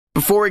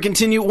Before we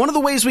continue, one of the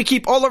ways we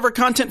keep all of our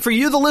content for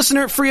you, the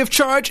listener, free of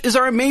charge is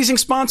our amazing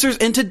sponsors,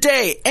 and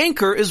today,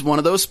 Anchor is one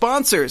of those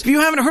sponsors. If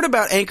you haven't heard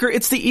about Anchor,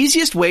 it's the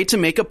easiest way to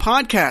make a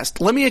podcast.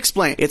 Let me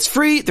explain. It's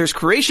free, there's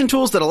creation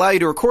tools that allow you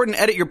to record and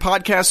edit your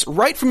podcasts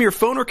right from your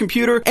phone or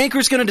computer.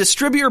 Anchor's going to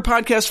distribute your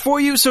podcast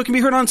for you so it can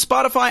be heard on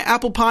Spotify,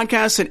 Apple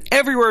Podcasts, and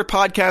everywhere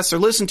podcasts are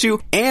listened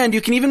to, and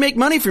you can even make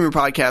money from your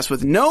podcast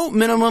with no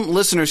minimum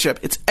listenership.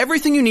 It's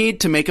everything you need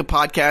to make a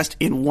podcast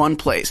in one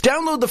place.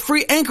 Download the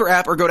free Anchor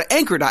app or go to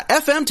anchor.fm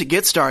to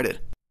get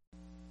started.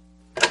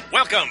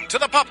 Welcome to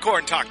the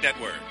Popcorn Talk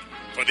Network,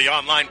 for the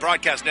online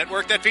broadcast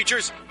network that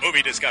features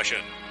movie discussion,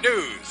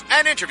 news,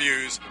 and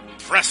interviews.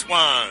 Press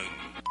 1.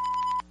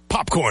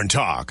 Popcorn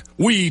Talk.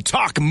 We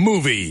talk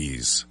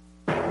movies.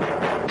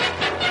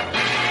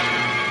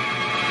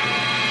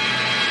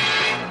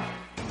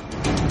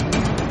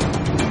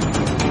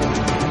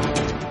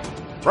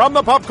 From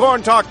the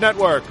Popcorn Talk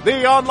Network,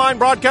 the online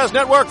broadcast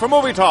network for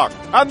movie talk,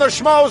 and the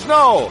schmoes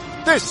know.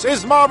 This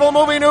is Marvel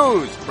Movie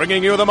News,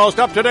 bringing you the most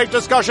up-to-date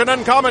discussion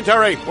and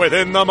commentary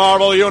within the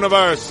Marvel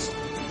Universe.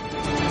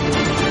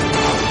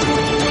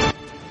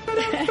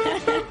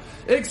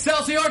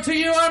 Excelsior to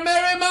you, our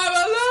Merry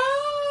Marvelites!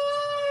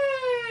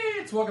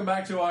 Welcome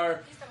back to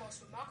our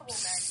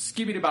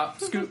Skibidi-Bop,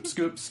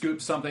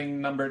 Scoop, something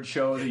numbered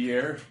show of the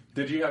year.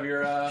 Did you have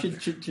your,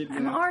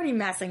 I'm already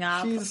messing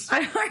up. She's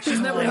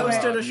never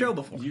hosted a show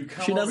before.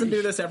 She doesn't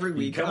do this every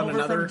week on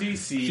another. From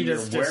DC, she you're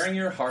wearing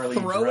your Harley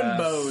throwing dress.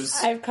 bows.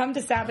 I've come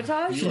to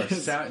sabotage. You are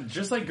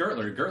just like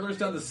Gertler. Gertler's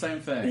done the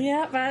same thing.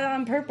 Yeah, but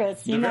on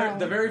purpose, you know.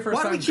 The very first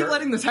Why time do we keep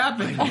letting this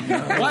happen?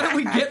 Why don't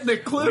we get the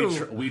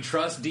clue? We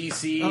trust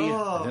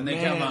DC, then they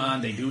man. come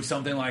on, they do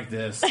something like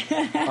this.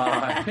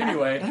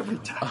 Anyway,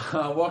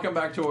 welcome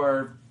back to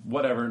our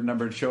whatever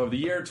numbered show of the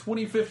year,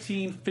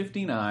 2015,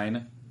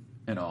 59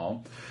 in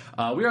all.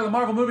 We are the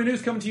Marvel Movie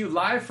News, coming to you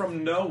live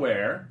from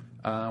nowhere,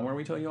 where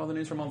we tell you all the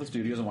news from all the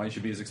studios and why you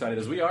should be as excited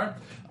as we are.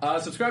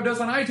 Subscribe to us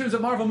on iTunes at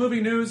Marvel Movie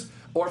News,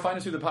 or find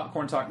us through the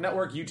Popcorn Talk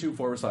Network,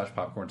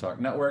 YouTube.com/Popcorn Talk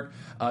Network.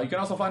 You can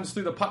also find us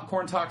through the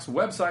Popcorn Talks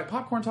website,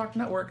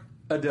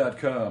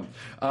 popcorntalknetwork.com.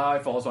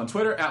 Follow us on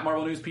Twitter at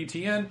Marvel News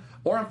PTN,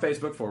 or on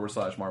Facebook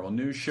 /Marvel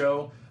News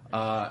Show.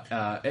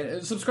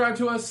 And subscribe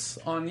to us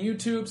on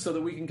YouTube so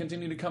that we can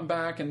continue to come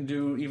back and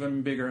do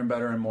even bigger and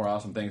better and more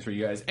awesome things for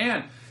you guys.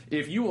 And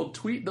if you will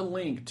tweet the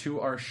link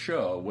to our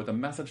show with a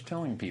message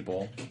telling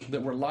people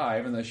that we're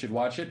live and they should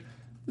watch it,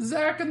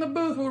 Zach in the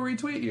booth will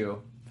retweet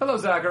you. Hello,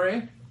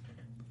 Zachary.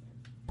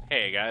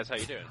 Hey guys, how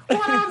you doing?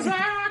 What up,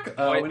 Zach?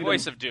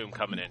 Voice of Doom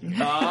coming in.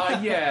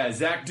 Yeah,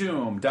 Zach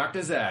Doom.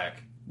 Dr.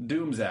 Zach.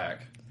 Doom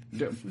Zach.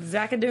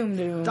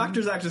 Zack-a-doom-doom.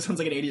 Dr. Zach just sounds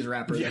like an 80s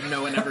rapper that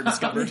no one ever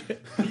discovered.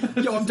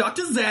 Yo, I'm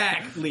Dr.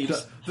 Zach.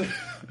 Leaves.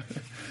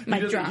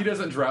 He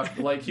doesn't drop,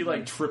 he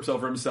trips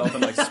over himself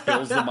and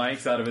spills the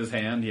mics out of his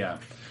hand. Yeah.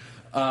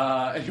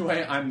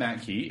 Anyway, I'm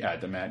Matt Key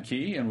at the Matt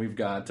Key, and we've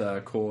got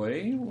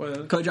Coy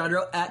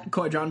Jandro at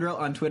Coy Jandro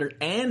on Twitter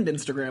and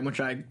Instagram, which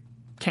I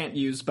can't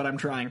use, but I'm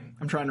trying.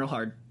 I'm trying real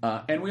hard.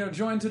 And we are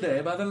joined today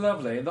by the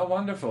lovely, the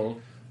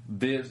wonderful,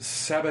 the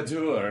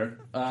saboteur,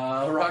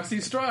 Roxy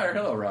Stryer.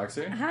 Hello,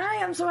 Roxy.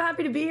 Hi, I'm so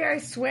happy to be here. I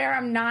swear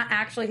I'm not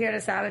actually here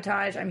to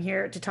sabotage. I'm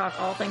here to talk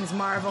all things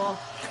Marvel.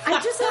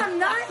 I'm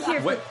not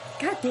here for...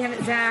 God damn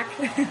it, Zach.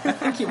 I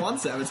think he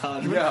wants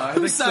sabotage. Yeah,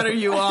 whose side are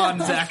you on,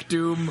 Zach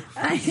Doom?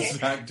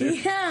 Zach Doom.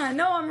 Yeah,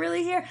 no, I'm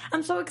really here.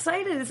 I'm so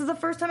excited. This is the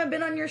first time I've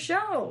been on your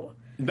show.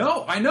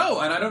 No, I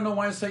know, and I don't know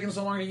why it's taking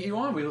so long to get you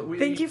on.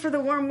 Thank you for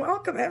the warm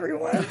welcome,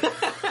 everyone.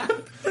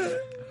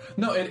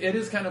 No, it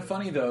is kind of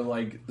funny though.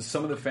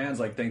 Some of the fans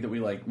think that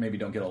we maybe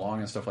don't get along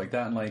and stuff like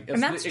that,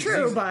 and that's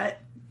true. But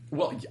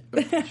well, yeah,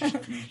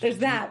 there's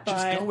that.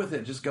 Just go with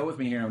it. Just go with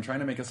me here. I'm trying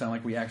to make it sound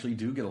like we actually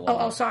do get along.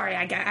 Oh, sorry.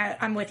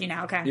 I'm with you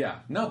now. Okay. Yeah.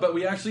 No, but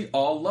we actually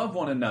all love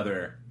one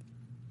another.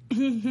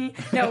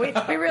 No, we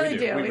really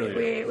do.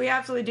 We We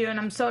absolutely do, and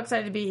I'm so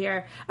excited to be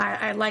here.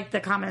 I liked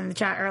the comment in the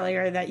chat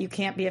earlier that you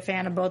can't be a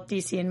fan of both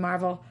DC and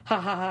Marvel. Ha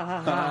ha ha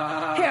ha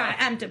ha. Here I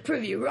am to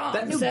prove you wrong.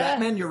 That new sir.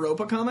 Batman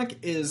Europa comic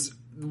is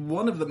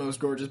one of the most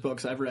gorgeous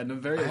books I've read in a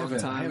very long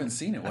time. I haven't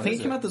seen it. I think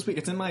it came out this week.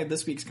 It's in my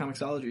this week's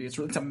Comixology. It's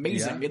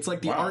amazing. Yeah? It's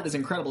the art is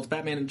incredible. It's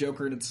Batman and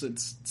Joker, and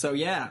it's so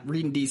yeah,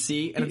 reading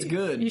DC, and it's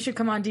good. You should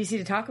come on DC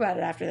to talk about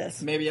it after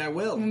this. Maybe I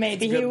will.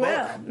 Maybe he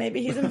will.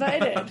 Maybe he's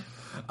invited.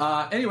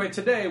 Anyway,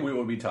 today we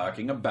will be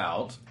talking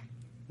about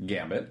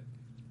Gambit.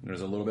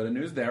 There's a little bit of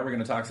news there. We're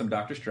going to talk some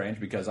Doctor Strange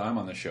because I'm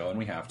on the show and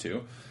we have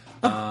to.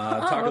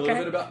 Talk a little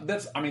bit about...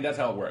 That's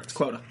how it works.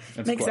 Quota.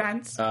 Makes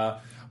sense.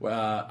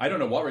 I don't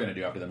know what we're going to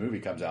do after the movie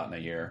comes out in a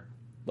year.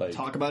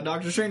 Talk about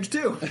Doctor Strange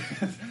 2.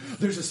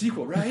 There's a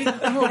sequel, right?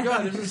 Oh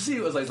god, there's a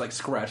sequel. It's like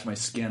scratch my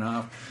skin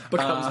off.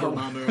 Becomes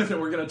Dormammu.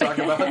 We're going to talk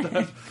about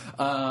that.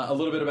 A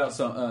little bit about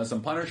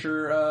some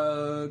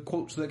Punisher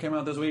quotes that came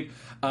out this week.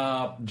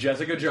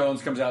 Jessica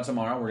Jones comes out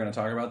tomorrow. We're going to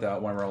talk about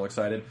that when we're all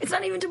excited. It's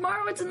not even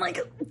tomorrow. It's in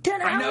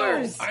 10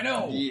 hours. I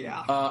know.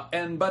 Yeah.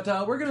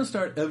 But we're going to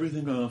start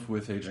everything off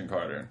with Agent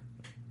Carter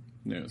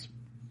news.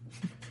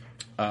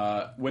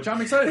 which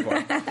I'm excited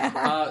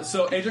for.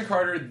 So Agent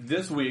Carter,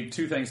 this week,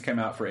 2 things came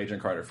out for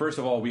Agent Carter. First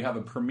of all, we have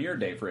a premiere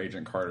date for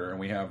Agent Carter, and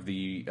we have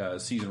the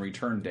season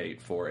return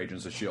date for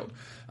Agents of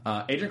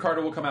S.H.I.E.L.D. Agent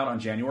Carter will come out on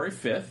January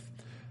 5th,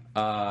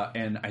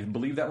 and I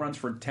believe that runs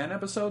for 10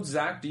 episodes.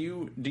 Zach, do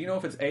you know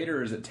if it's 8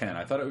 or is it 10?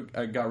 I thought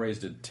it got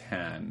raised to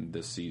 10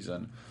 this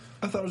season.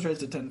 I thought it was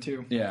raised at 10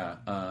 too.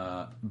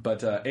 Yeah,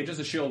 but Agents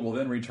of S.H.I.E.L.D. will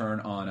then return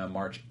on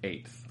March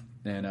 8th.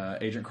 And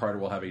Agent Carter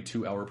will have a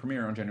 2-hour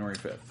premiere on January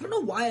 5th. I don't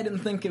know why I didn't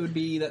think it would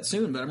be that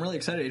soon, but I'm really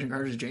excited. Agent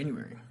Carter's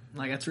January.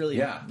 Like that's really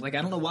I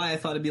don't know why I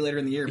thought it'd be later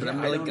in the year, but I'm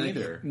really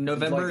either.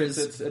 November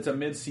it's a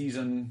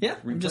mid-season. Yeah,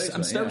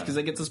 I'm stoked because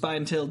it gets us by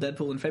until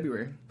Deadpool in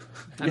February.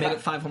 I made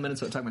it 5 whole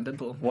minutes without talking about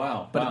Deadpool.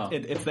 Wow, but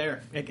it's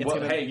there.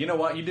 Hey, you know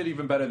what? You did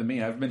even better than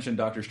me. I've mentioned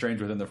Doctor Strange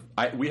within the.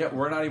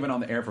 We're not even on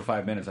the air for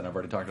 5 minutes, and I've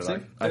already talked about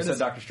it. I said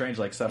Doctor Strange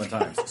like 7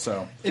 times.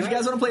 So if you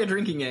guys want to play a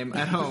drinking game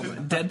at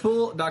home,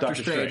 Deadpool, Doctor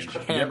Strange,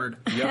 hammered.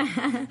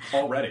 Yep.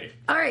 Already.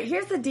 All right,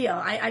 here's the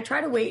deal. I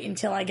try to wait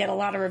until I get a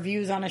lot of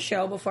reviews on a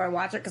show before I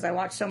watch it because I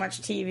watch so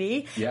much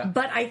TV. Yeah.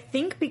 But I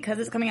think because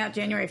it's coming out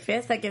January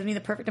 5th, that gives me the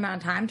perfect amount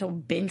of time to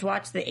binge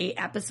watch the 8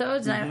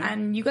 episodes. Mm-hmm.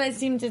 And you guys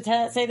seem to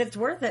say that it's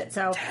worth it.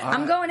 So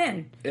I'm going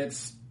in.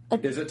 Is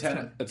it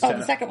 10? It's 10.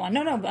 The second one.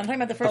 No, I'm talking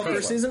about the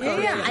first season.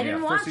 Yeah, I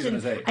didn't watch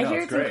it. I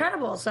hear it's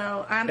incredible.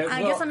 So I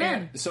guess I'm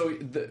in. So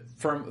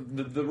from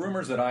the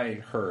rumors that I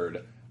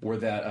heard were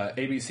that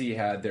ABC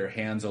had their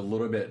hands a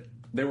little bit.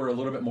 They were a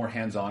little bit more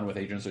hands-on with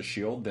Agents of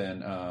S.H.I.E.L.D.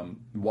 than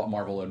what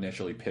Marvel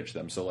initially pitched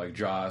them. So like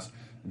Joss,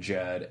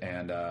 Jed,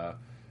 and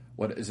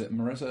what is it?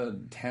 Marissa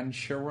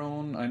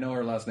Tancheron? I know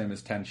her last name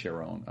is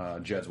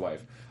Tancheron, Jed's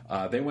wife.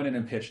 They went in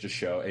and pitched a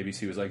show.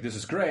 ABC was like, "This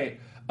is great.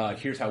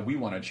 Here's how we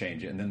want to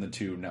change it." And then the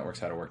 2 networks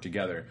had to work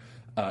together.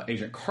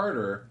 Agent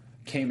Carter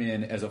came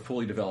in as a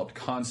fully developed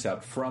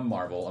concept from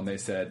Marvel, and they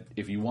said,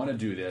 "If you want to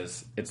do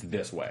this, it's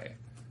this way."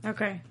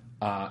 Okay.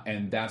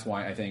 And that's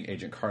why I think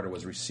Agent Carter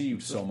was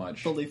received so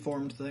much. Fully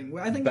formed thing.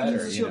 I think better,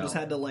 Agents of S.H.I.E.L.D. just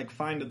had to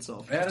find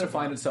itself. It had to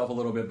find itself a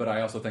little bit, but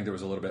I also think there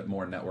was a little bit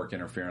more network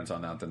interference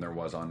on that than there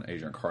was on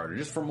Agent Carter,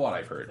 just from what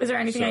I've heard. Is there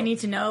anything I need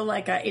to know?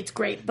 Like, it's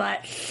great, but...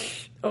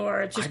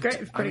 Or it's just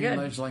great. It's pretty good.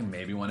 There's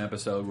maybe one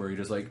episode where you're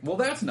just like, well,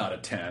 that's not a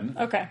 10.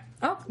 Okay.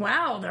 Oh,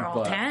 wow. They're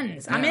all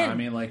 10s. I'm in. I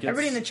mean,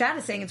 everybody in the chat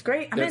is saying it's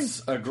great. I'm in.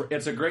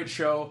 It's a great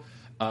show.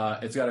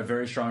 It's got a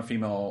very strong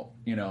female,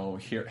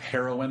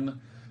 heroine.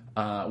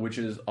 Which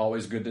is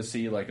always good to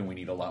see, and we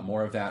need a lot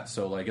more of that.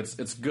 So,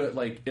 it's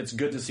good. It's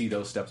good to see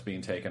those steps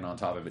being taken on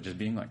top of it just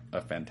being a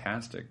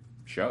fantastic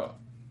show.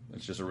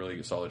 It's just a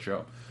really solid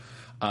show.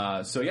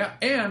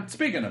 And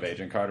speaking of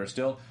Agent Carter,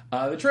 still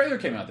the trailer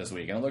came out this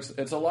week, and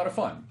it's a lot of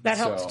fun. That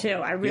helps too.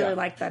 I really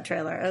liked that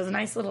trailer. It was a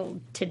nice little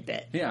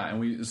tidbit. Yeah, and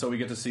we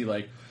get to see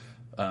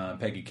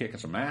Peggy kicking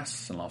some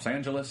ass in Los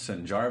Angeles,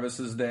 and Jarvis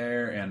is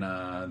there,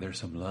 and there's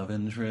some love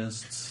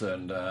interests,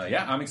 and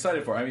I'm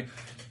excited for it. I mean,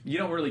 you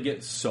don't really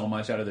get so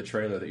much out of the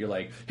trailer that you're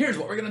like, here's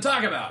what we're going to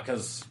talk about,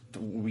 because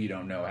we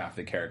don't know half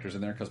the characters in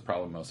there, because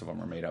probably most of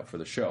them are made up for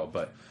the show.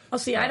 But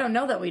I don't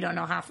know that we don't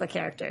know half the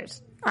characters.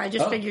 I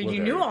just figured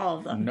you knew all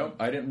of them. Nope,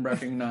 I didn't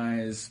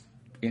recognize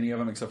any of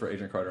them except for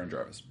Agent Carter and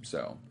Jarvis.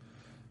 So,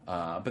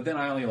 but then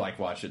I only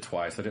watched it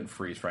twice. I didn't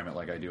freeze frame it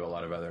like I do a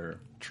lot of other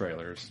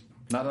trailers.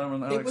 Not that I'm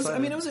not excited. I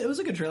mean, it was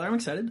a good trailer. I'm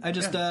excited. I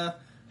just.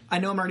 I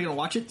know I'm already going to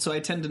watch it, so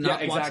I tend to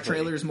not watch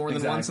trailers more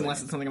than once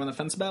unless it's something I'm on the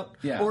fence about.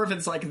 Yeah. Or if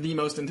it's the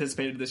most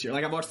anticipated this year.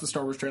 I've watched the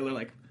Star Wars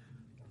trailer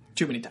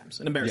too many times,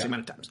 an embarrassing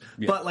amount of times.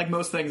 Yeah. But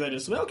most things I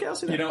just, okay, I'll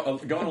see that.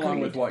 Going along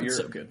with what you're,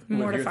 so good. with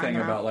your thing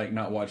about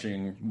not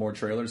watching more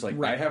trailers,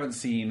 I haven't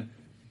seen,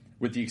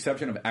 with the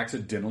exception of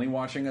accidentally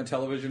watching a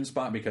television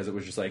spot because it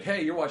was just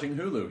hey, you're watching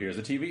Hulu, here's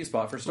a TV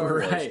spot for Star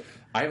Wars.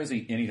 I haven't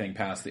seen anything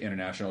past the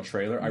international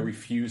trailer. I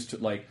refuse to,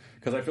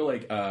 because I feel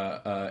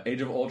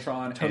Age of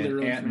Ultron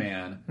and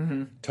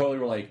Ant-Man totally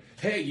were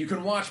hey, you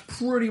can watch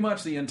pretty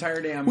much the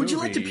entire damn movie. Would you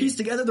like to piece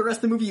together the rest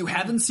of the movie you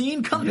haven't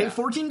seen? Come pay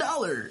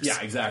 $14.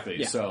 Yeah, exactly.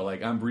 Yeah. So,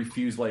 I'm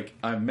refused,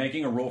 I'm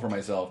making a rule for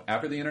myself.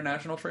 After the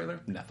international trailer,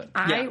 nothing.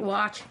 I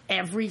watch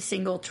every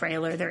single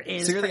trailer there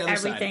is so for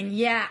everything. Side.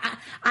 Yeah,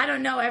 I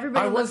don't know.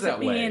 Everybody looks at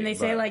me and they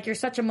say, you're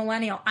such a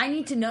millennial. I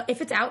need to know.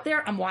 If it's out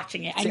there, I'm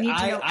watching it. I need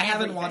to know I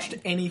haven't watched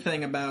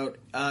anything about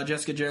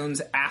Jessica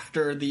Jones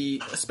after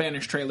the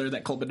Spanish trailer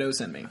that Colbado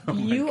sent me.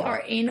 You are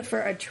in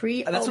for a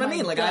treat. That's what I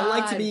mean.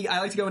 I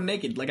like to go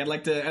naked. I'd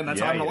like to, and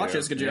that's how I'm going to watch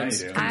Jessica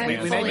Jones.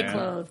 I'm fully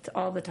clothed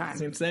all the time.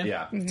 See what I'm saying?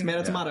 Yeah.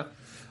 Tomato.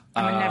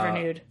 I'm never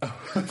nude.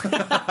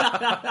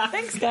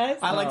 Thanks, guys.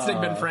 I like to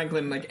take Ben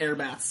Franklin air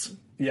baths.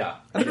 Yeah.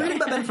 I've been reading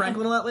about Ben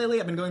Franklin a lot lately.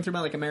 I've been going through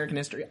my American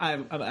history. I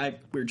have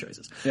weird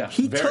choices. Yeah,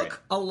 he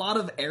took a lot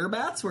of air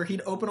baths where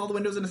he'd open all the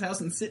windows in his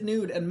house and sit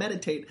nude and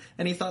meditate,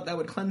 and he thought that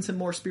would cleanse him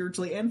more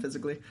spiritually and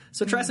physically.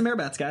 So try some air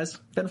baths, guys.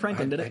 Ben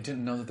Franklin did it. I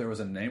didn't know that there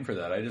was a name for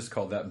that. I just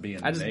called that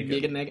being naked.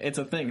 Being naked. It's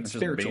a thing. It's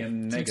spiritual.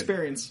 It's an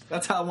experience.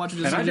 That's how I watch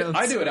it.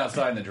 I do it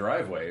outside in the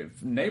driveway.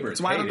 Neighbors.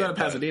 That's why I don't go to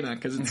Pasadena,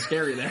 because it's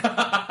scary there.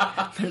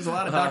 There's a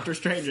lot of Doctor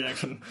Strange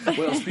action.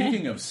 Well,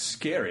 speaking of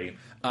scary,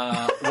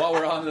 while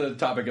we're on the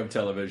topic of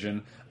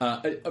television,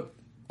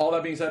 all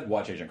that being said,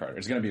 watch Agent Carter.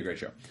 It's going to be a great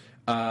show.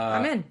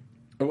 I'm in.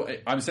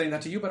 I'm saying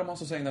that to you, but I'm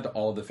also saying that to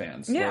all of the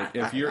fans. Yeah,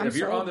 Like, if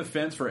you're on the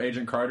fence for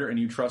Agent Carter and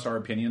you trust our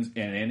opinions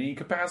in any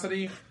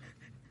capacity,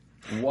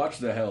 watch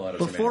the hell out of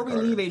Before we Agent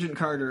Carter. leave Agent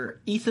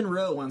Carter, Ethan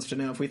Rowe wants to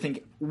know if we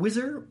think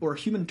Wizard or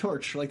Human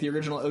Torch, like the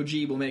original OG,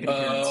 will make an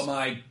appearance. Oh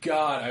my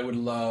god, I would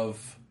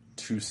love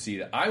to see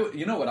that.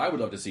 You know what I would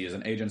love to see is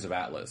an Agents of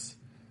Atlas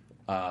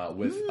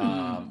with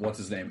what's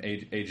his name?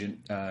 Agent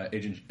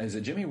is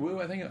it Jimmy Woo?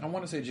 I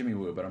want to say Jimmy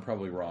Woo, but I'm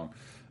probably wrong.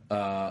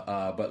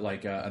 But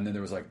like, and then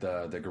there was like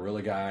the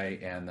gorilla guy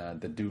and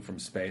the dude from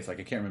space. Like,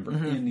 I can't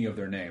remember any of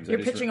their names. You're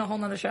pitching a whole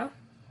nother show?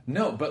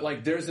 No, but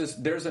like, there's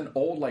an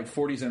old like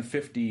 40s and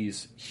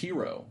 50s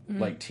hero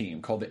like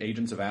team called the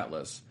Agents of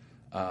Atlas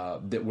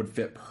that would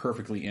fit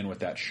perfectly in with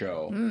that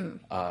show.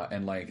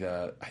 And like,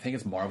 I think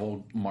it's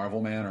Marvel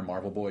Man or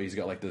Marvel Boy. He's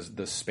got like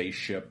this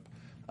spaceship.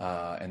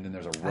 And then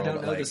there's a robot. I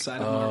don't know this side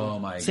of Marvel. Oh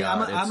my See,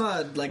 god! I'm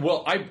a like.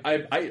 Well,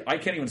 I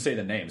can't even say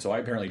the name, so I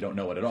apparently don't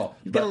know it at all.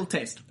 You've got a little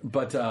taste.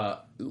 But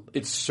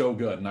it's so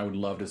good, and I would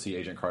love to see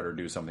Agent Carter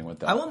do something with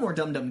that. I want more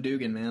Dum Dum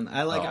Dugan, man.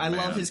 I man.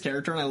 love his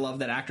character, and I love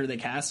that actor they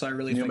cast. So I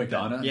really Neil think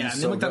McDonough? Yeah,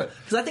 He's Neil so McDonough. good.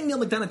 Because I think Neil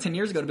McDonough 10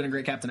 years ago would have been a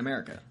great Captain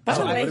America. By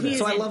the way, he is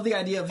So I in love the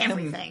idea of him.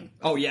 everything.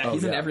 Oh yeah,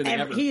 he's in yeah. everything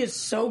ever. He is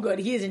so good.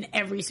 He is in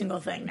every single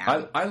thing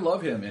now. I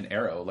love him in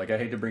Arrow. Like, I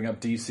hate to bring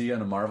up DC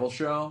on a Marvel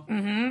show.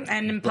 And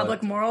in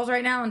Public Morals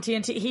right now on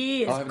TNT,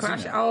 he is I haven't seen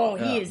crushing. that. Oh,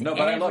 Yeah. he is No,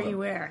 but I love him.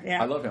 everywhere.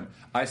 Yeah. I love him.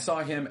 I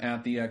saw him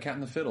at the Cat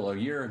and the Fiddle a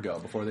year ago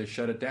before they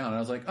shut it down, and I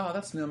was like, oh,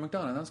 that's Neil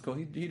McDonough. That's cool.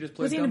 He just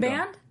plays Was he in a Dum Dum.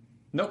 band?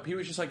 Nope, he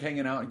was just like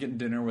hanging out and getting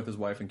dinner with his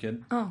wife and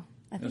kid. Oh,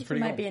 I think he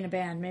pretty might cool. be in a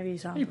band. Maybe you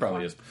saw him. He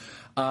probably is.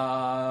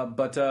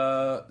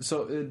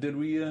 Did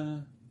we...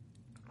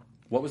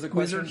 what was the question?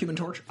 Wizard, Human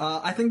Torch.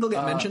 I think they'll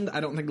get mentioned. I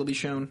don't think they'll be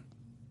shown.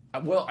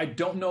 Well, I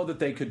don't know that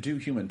they could do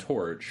Human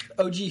Torch.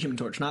 OG Human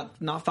Torch, not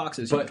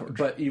Fox's Human Torch.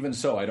 But even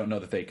so, I don't know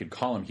that they could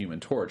call him Human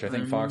Torch. I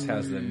think Fox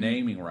has the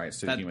naming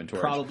rights to That Human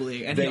Torch.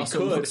 probably, and he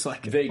also looks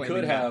like they quite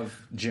could big. have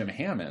Jim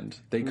Hammond.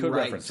 They could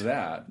Right. reference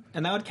that,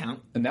 And that would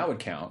count. and that would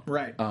count.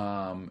 Right.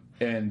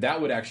 And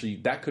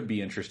that could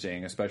be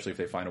interesting, especially if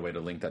they find a way to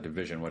link that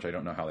division, which I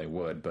don't know how they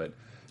would. But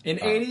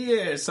In 80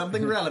 years,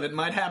 something relevant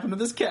might happen to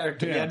this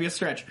character. Yeah, it'd be a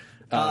stretch.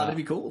 That'd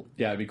be cool.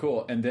 yeah, it'd be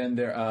cool. And then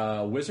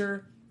there,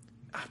 Wizard,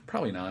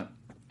 probably not.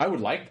 I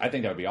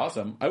think that would be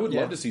awesome. I would Yeah.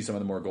 love to see some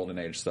of the more Golden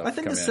Age stuff. I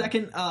think come the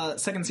in.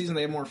 second season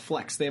they have more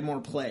flex, they have more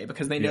play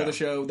because they know Yeah. the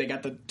show, they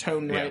got the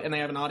tone right, Yeah. and they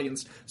have an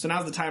audience. So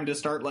now's the time to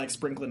start like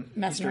sprinkling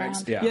Messing Easter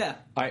eggs. around. Yeah.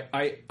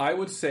 Yeah. I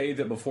would say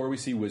that before we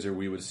see Wizard,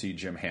 we would see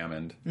Jim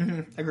Hammond.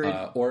 Agreed.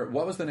 Or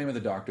what was the name of the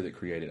doctor that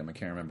created him? I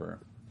can't remember.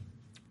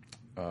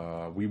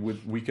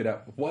 We could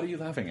have, what are you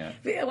laughing at?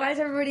 Why is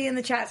everybody in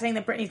the chat saying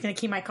that Brittany's going to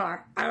key my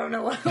car? I don't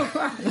know.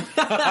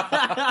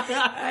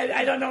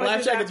 I don't know. what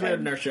Live just check is weird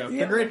happened. in our show.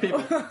 They're great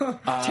people.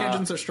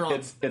 Tangents are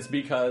strong. It's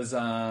because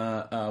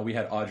we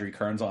had Audrey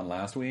Kearns on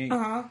last week.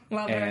 Love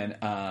her.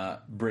 And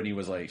Brittany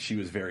was like,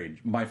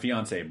 my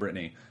fiance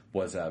Brittany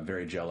was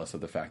very jealous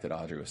of the fact that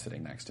Audrey was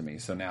sitting next to me.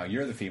 So now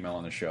you're the female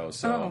on the show.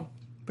 So Oh.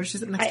 But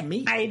she's sitting next to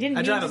me. I didn't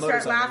mean drive to a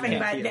start motorcycle. laughing,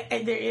 Yeah,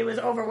 but yeah. it was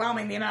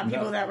overwhelming the amount of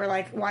people No. that were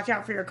like, "Watch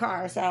out for your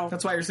car." So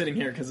That's why you're sitting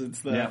here because it's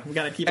the we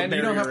got to keep it and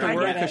you barrier. don't have to right?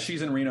 worry get it. because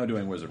she's in Reno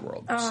doing Wizard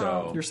World.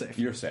 So You're safe.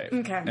 You're safe.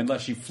 Okay.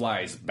 Unless she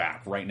flies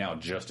back right now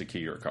just to key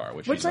your car,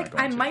 which which she's like not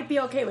going I to. might be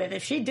okay with.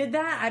 If she did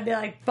that, I'd be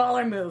like,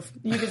 "Baller move.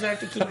 You deserve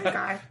to keep my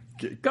car."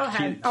 Go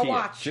ahead. I'll Key it.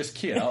 watch. Just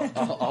key it.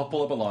 I'll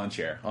pull up a lawn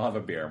chair. I'll have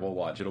a beer. We'll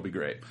watch. It'll be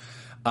great.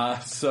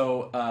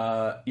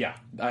 Yeah,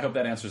 I hope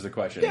that answers the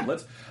question. Yeah.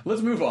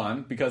 Let's move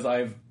on because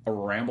I've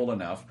rambled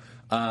enough.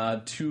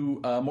 To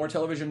more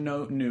television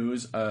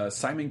news,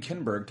 Simon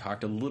Kinberg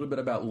talked a little bit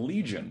about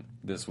Legion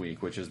this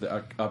week, which is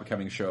the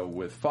upcoming show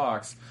with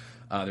Fox.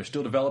 They're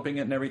still developing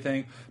it and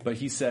everything, but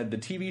he said the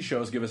TV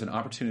shows give us an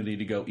opportunity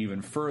to go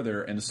even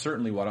further, and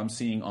certainly what I'm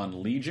seeing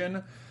on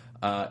Legion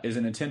is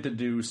an attempt to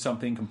do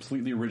something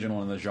completely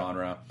original in the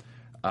genre.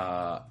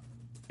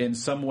 In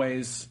some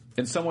ways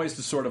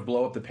to sort of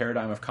blow up the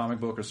paradigm of comic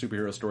book or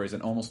superhero stories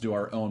and almost do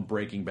our own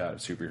Breaking Bad of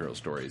superhero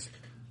stories.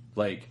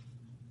 Like,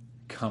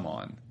 come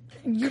on.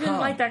 You didn't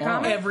like that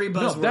comment? Every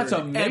No, buzzword. that's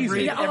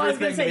amazing. Yeah, I was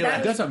gonna say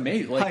that. That's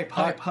amazing. Like,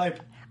 Hype.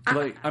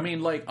 Like, I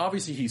mean, like,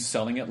 obviously he's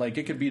selling it. Like,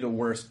 it could be the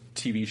worst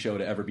TV show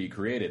to ever be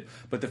created.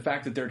 But the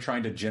fact that they're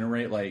trying to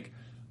generate, like,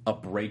 a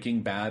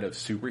Breaking Bad of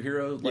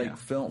superhero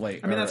film,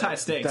 like, I mean, that's high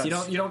stakes.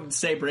 that's- You don't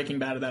say Breaking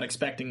Bad without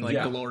expecting like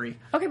Yeah. glory.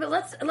 Okay, but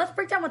let's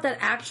break down what that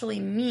actually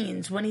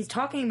means. When he's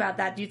talking about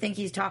that, do you think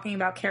he's talking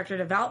about character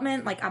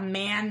development, like a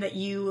man that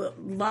you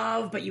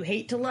love but you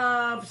hate to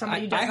love,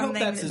 somebody who does I hope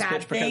something that's his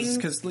bad pitch things?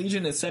 because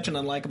Legion is such an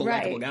unlikable,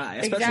 Right. likable guy.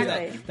 Especially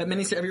Exactly. that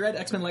miniseries. Have you read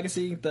X-Men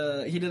Legacy?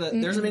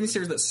 There's a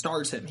miniseries that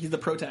stars him. He's the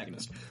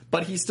protagonist,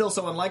 but he's still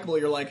so unlikable.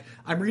 You're like,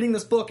 I'm reading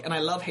this book and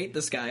I hate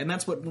this guy, and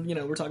that's what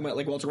we're talking about.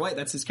 Like Walter White,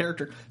 that's his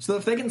character. So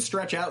if they can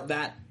stretch out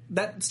that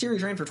that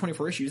series ran for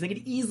 24 issues. They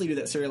could easily do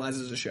that serialized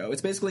as a show.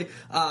 It's basically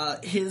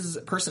his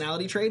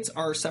personality traits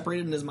are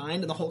separated in his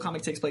mind, and the whole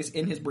comic takes place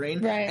in his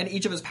brain. Right. And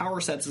each of his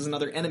power sets is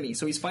another enemy,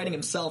 so he's fighting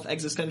himself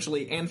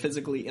existentially and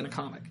physically in a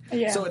comic.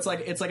 Yeah. So it's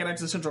like an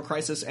existential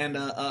crisis and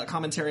a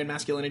commentary on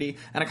masculinity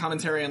and a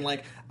commentary on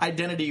like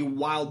identity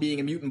while being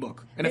a mutant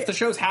book. And if the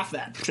show's half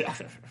that.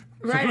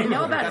 Right, I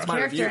know about That's the my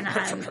character,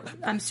 review.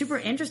 and I'm super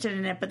interested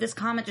in it, but this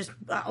comment just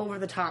over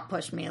the top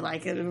pushed me.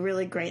 Like, a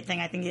really great thing.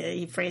 I think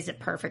he phrased it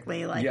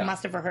perfectly. Like,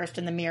 must have rehearsed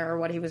in the mirror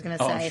what he was going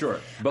to say. Oh, sure.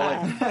 But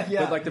like,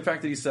 Yeah. but like the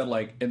fact that he said,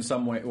 like, in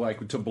some way,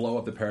 like, to blow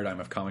up the paradigm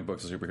of comic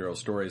books and superhero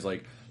stories,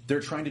 like, they're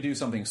trying to do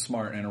something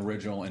smart and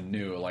original and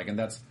new. Like, and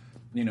that's,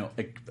 you know,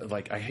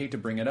 like, I hate to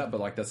bring it up,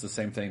 but like, that's the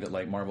same thing that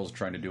like Marvel's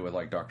trying to do with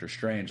like Doctor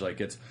Strange. Like,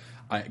 it's,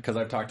 because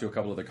I've talked to a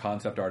couple of the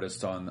concept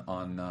artists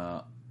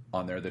on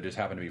there that just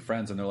happen to be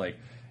friends, and they're like,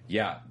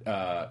 yeah,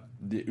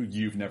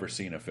 you've never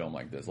seen a film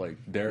like this. Like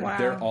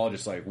they're all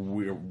just like,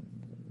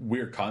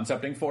 we're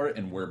concepting for it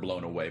and we're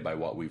blown away by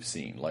what we've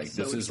seen. Like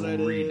So this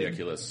excited. is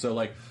ridiculous. So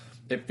like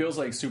it feels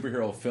like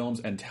superhero films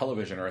and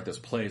television are at this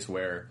place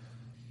where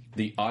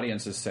the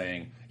audience is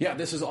saying, yeah,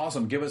 this is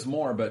awesome, give us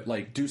more, but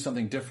like do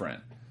something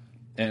different.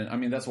 And I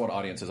mean that's what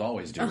audiences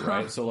always do,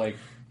 right? So like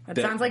That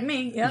sounds like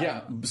me. Yep.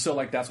 yeah. So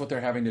like that's what they're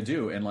having to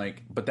do, and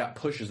like but that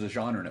pushes the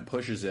genre and it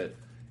pushes it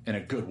in a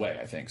good way,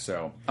 I think.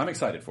 So I'm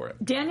excited for it.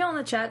 Daniel in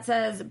the chat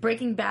says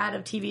Breaking Bad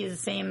of TV is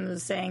the same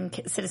as saying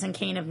Citizen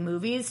Kane of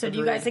movies. So do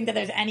you guys think that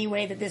there's any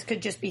way that this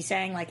could just be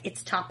saying like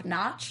it's top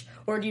notch,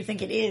 or do you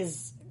think it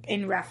is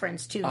in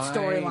reference to the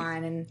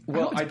storyline? And I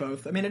hope it's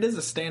both. I mean, it is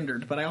a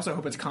standard, but I also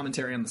hope it's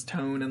commentary on this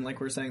tone and, like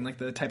we're saying, like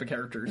the type of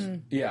characters.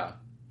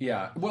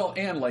 Yeah. Well,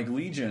 and like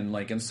Legion,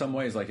 like in some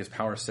ways, like his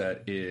power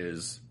set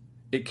is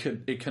it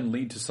can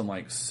lead to some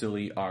like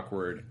silly,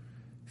 awkward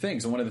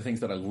things. And one of the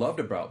things that I loved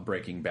about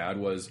Breaking Bad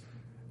was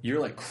you're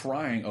like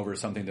crying over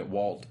something that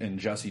Walt and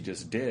Jesse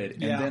just did,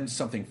 and then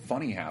something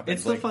funny happens.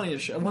 It's the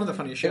funniest show, one of the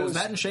funniest shows.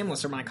 That and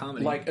Shameless are my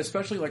comedy. Like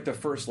especially like the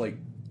first like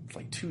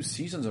 2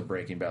 seasons of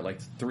Breaking Bad, like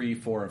 3,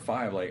 4, and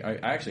 5. Like I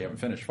actually haven't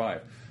finished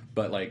 5,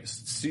 but like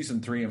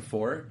season 3 and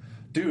 4.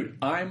 Dude,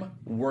 I'm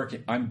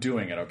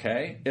doing it,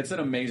 okay? It's an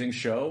amazing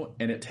show,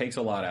 and it takes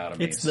a lot out of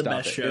me. It's the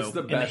best show It's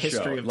the in the best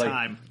history show. of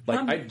time.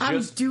 Like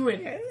I'm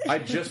doing it. I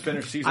just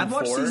finished season 4. I've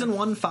watched season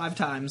 1 5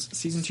 times,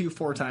 season 2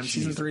 4 times,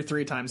 season 3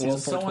 3 times, Well,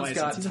 season 4 someone's twice,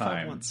 got and season 5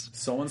 time. once.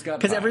 Someone's got time.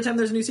 Because every time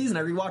there's a new season,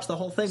 I rewatch the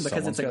whole thing because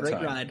Someone's it's a got great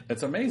time. ride.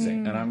 It's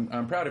amazing, and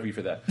I'm proud of you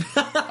for that.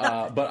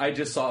 But I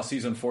just saw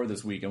season 4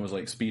 this week and was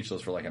like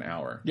speechless for like an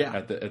hour. Yeah.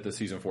 At the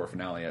season 4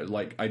 finale,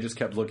 I just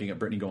kept looking at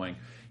Brittany going,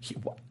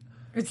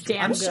 It's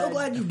damn I'm good. so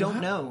glad you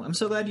don't know. I'm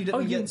so glad you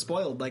didn't get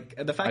spoiled. Like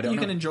the fact that don't you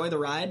can know. enjoy the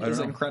ride is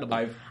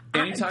incredible.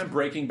 Anytime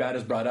Breaking Bad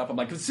is brought up, I'm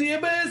like,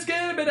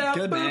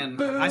 Good man.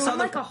 I saw I'm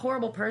like a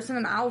horrible person,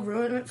 and I'll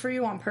ruin it for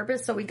you on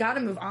purpose. So we got to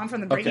move on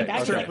from the Breaking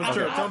Bad. okay. shit.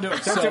 Sure, don't do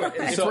it. Don't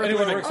do it. So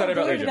anyway, we're excited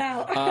I'll about bleep it Legion.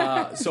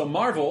 out. So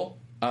Marvel,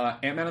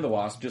 Ant-Man and the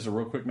Wasp, just a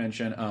real quick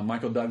mention,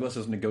 Michael Douglas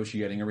is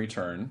negotiating a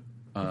return.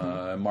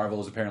 Marvel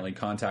has apparently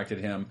contacted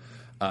him.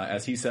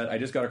 As he said, I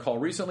just got a call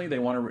recently. They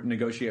want to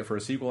negotiate for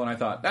a sequel, and I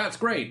thought, that's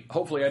great.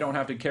 Hopefully I don't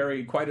have to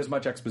carry quite as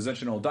much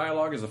expositional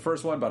dialogue as the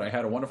first one, but I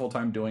had a wonderful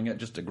time doing it.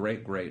 Just a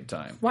great, great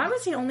time. Why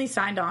was he only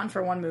signed on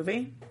for one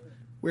movie?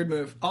 Weird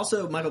move.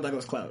 Also, Michael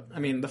Douglas clout. I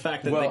mean, the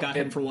fact that they got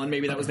him for one,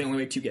 maybe that was the only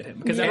way to get him.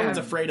 Because everyone's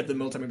afraid of the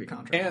multi-movie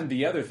contract. And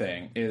the other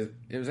thing is,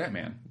 it was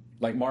Ant-Man.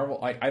 Like Marvel,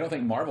 I don't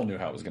think Marvel knew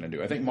how it was going to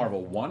do. I think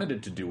Marvel wanted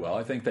it to do well.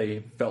 I think they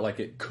felt like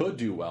it could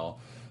do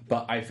well.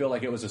 But I feel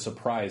like it was a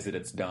surprise that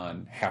it's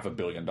done $500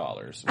 million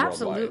worldwide.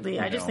 Absolutely.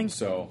 I just think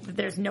so.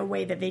 There's no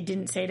way that they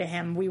didn't say to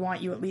him, we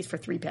want you at least for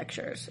 3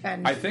 pictures.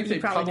 And I think he they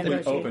probably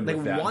opened They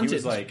with that. wanted, He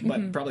was like,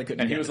 but probably couldn't.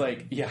 and he get was it.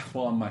 like, yeah,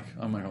 well,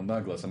 I'm Michael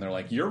Douglas. And they're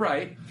like, you're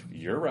right.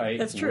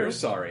 That's true. We're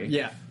sorry.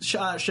 Yeah,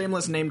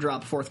 shameless name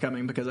drop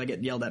forthcoming because I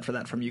get yelled at for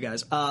that from you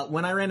guys.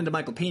 When I ran into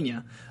Michael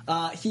Pena,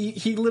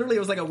 he literally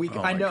was like a week. Oh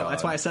I my know God.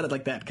 that's why I said it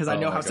like that because I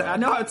know my how God. I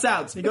know how it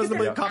sounds. He goes to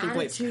the coffee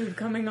plates. Attitude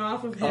coming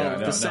off of him. Yeah,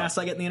 The sass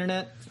I get in the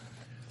internet.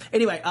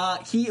 Anyway,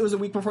 it was a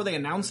week before they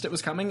announced it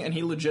was coming, and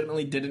he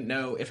legitimately didn't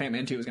know if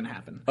Ant-Man 2 was going to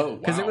happen. Oh, wow.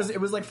 Because it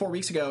was like 4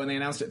 weeks ago, and they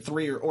announced it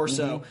 3 or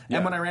so. Yeah.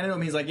 And when I ran into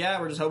him, he's like,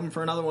 yeah, we're just hoping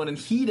for another one, and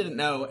he didn't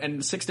know,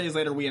 and 6 days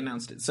later, we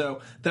announced it.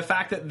 So the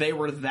fact that they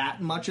were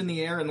that much in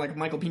the air, and like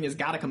Michael Pena's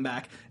got to come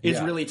back, is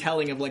really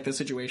telling of like the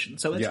situation.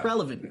 So it's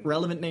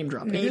relevant name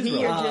drop. Maybe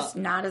you're just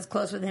not as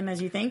close with him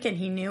as you think, and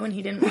he knew and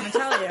he didn't want to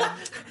tell you. Hey,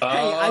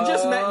 I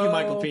just met you,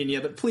 Michael Pena,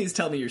 but please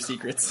tell me your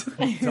secrets.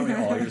 Tell me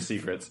all your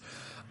secrets.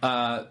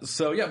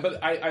 So yeah,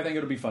 but I think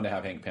it'll be fun to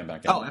have Hank Pym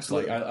back in. Oh,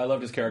 absolutely. Like, I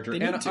loved his character, They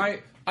and need to.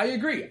 I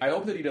agree. I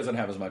hope that he doesn't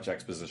have as much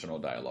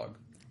expositional dialogue.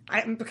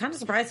 I'm kind of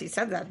surprised he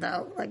said that,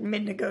 though, like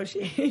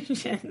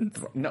mid-negotiations.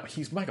 No,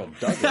 he's Michael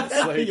Douglas.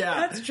 Like,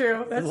 Yeah. That's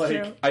true. That's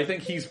true. I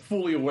think he's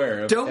fully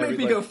aware of. Don't make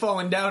me like- go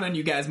falling down on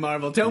you guys,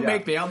 Marvel. Don't Yeah.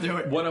 make me. I'll do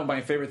it. One of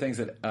my favorite things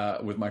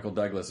that with Michael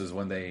Douglas is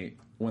when they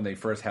when they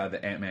first had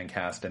the Ant-Man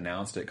cast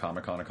announced at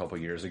Comic-Con a couple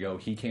years ago,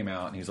 he came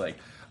out and he's like,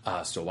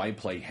 so I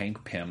play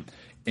Hank Pym.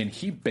 And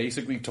he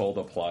basically told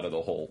the plot of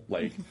the whole,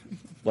 like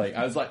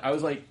I was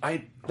like,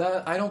 I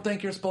don't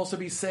think you're supposed to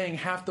be saying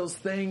half those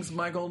things,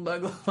 Michael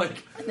Douglas.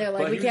 They're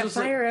like, we can't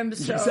fire him.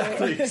 So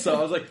exactly. So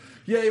I was like,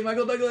 yay,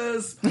 Michael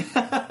Douglas.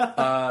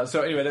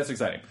 So anyway, that's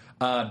exciting.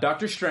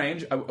 Doctor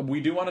Strange.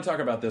 We do want to talk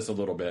about this a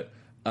little bit.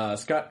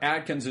 Scott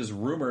Adkins is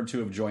rumored to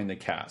have joined the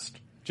cast.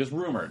 Just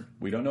rumored.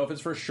 We don't know if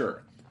it's for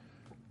sure.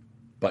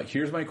 But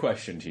here's my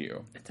question to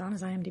you. It's on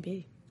his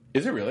IMDb.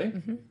 Is it really?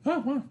 Mm-hmm. Oh,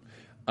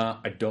 wow.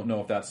 I don't know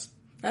if that's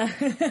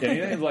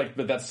anything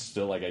but that's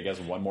still like, I guess,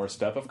 one more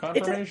step of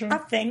confirmation.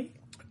 It's a thing.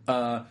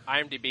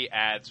 IMDb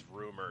adds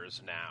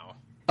rumors now.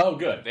 Oh,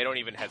 good. They don't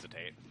even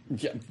hesitate.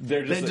 Yeah,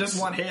 they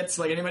just want hits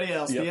like anybody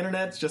else. Yep. The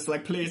internet's just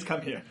like, please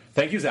come here.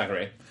 Thank you,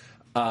 Zachary.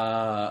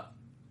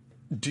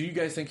 Do you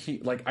guys think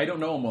he, I don't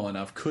know him well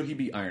enough, could he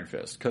be Iron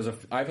Fist? Because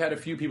I've had a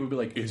few people be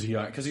like, is he,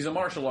 because he's a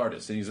martial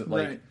artist, and he's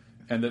like, right.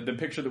 And the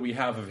picture that we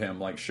have of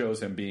him,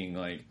 shows him being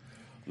like,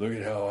 look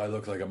at how I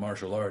look like a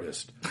martial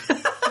artist.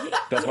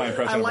 That's my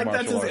impression of a martial artist. I like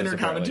that's his inner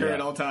commentary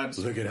at all times.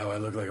 Look at how I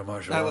look like a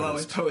martial artist. I will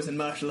always pose in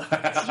martial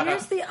arts.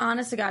 Here's the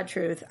honest-to-God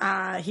truth.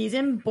 He's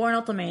in Bourne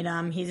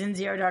Ultimatum. He's in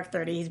Zero Dark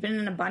 30. He's been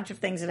in a bunch of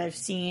things that I've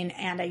seen,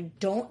 and I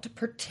don't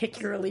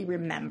particularly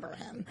remember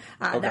him.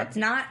 Okay. That's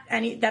not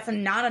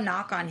a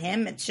knock on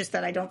him. It's just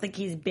that I don't think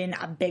he's been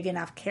a big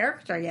enough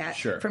character yet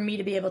for me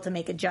to be able to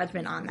make a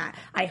judgment on that.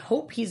 I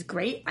hope he's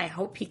great. I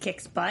hope he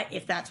kicks butt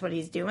if that's what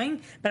he's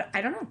doing, but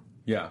I don't know.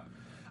 Yeah.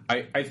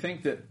 I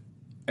think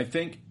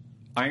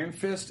Iron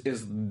Fist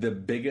is the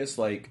biggest,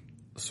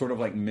 sort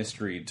of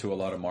mystery to a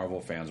lot of Marvel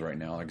fans right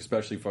now,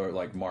 especially for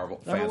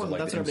Marvel fans of that's the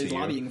what everybody's MCU.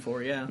 Lobbying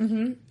for, yeah.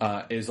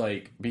 Mm-hmm. Is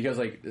because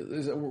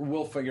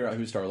we'll figure out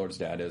who Star-Lord's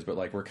dad is, but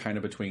we're kind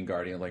of between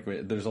Guardian.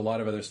 There's a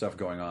lot of other stuff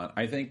going on.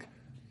 I think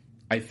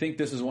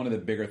this is one of the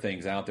bigger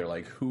things out there.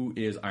 Who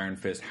is Iron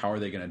Fist? How are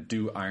they going to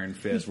do Iron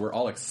Fist? We're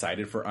all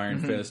excited for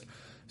Iron Fist,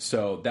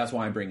 so that's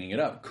why I'm bringing it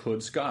up.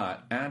 Could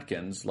Scott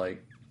Adkins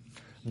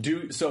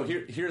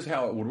here's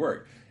how it would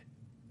work.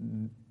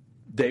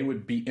 They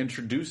would be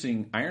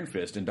introducing Iron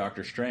Fist in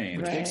Doctor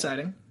Strange. Right.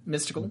 Exciting.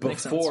 Mystical.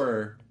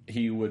 Before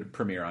he would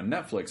premiere on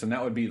Netflix. And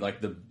that would be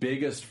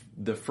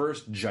the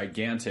first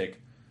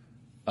gigantic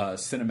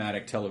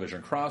cinematic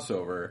television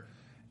crossover.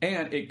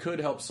 And it could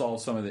help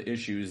solve some of the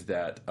issues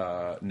that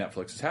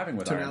Netflix is having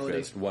with Tonality.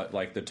 Iron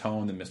Fist. The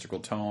tone, the mystical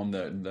tone,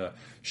 the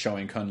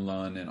showing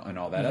Kunlun and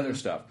all that other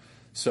stuff.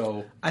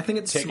 So I think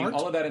it's taking smart.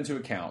 all of that into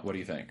account, what do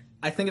you think?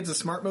 I think it's a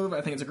smart move.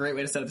 I think it's a great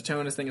way to set up the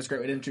tone. I think it's a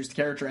great way to introduce the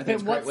character. I think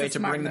it's a great way to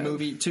bring the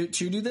movie to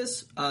do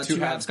this, to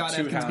have Scott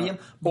Adkins be him.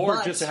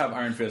 Or just to have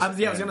Iron Fist. I was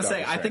going to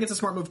say, I think it's a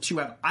smart move to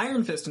have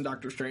Iron Fist and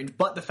Doctor Strange,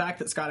 but the fact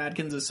that Scott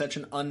Adkins is such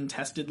an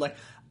untested,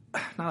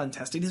 not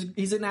untested,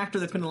 he's an actor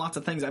that's been in lots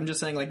of things. I'm just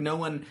saying, no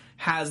one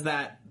has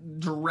that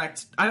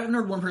direct. I haven't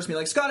heard one person be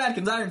like, Scott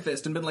Adkins, Iron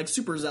Fist, and been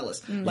super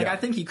zealous. I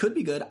think he could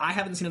be good. I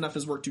haven't seen enough of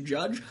his work to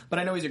judge, but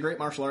I know he's a great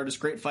martial artist,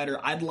 great fighter.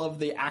 I'd love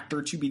the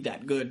actor to be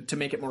that good to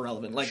make it more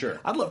relevant. Sure.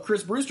 I'd love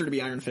Chris Brewster to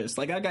be Iron Fist.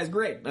 That guy's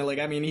great.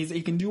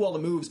 He can do all the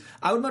moves.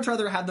 I would much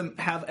rather have them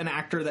have an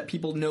actor that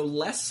people know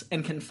less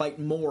and can fight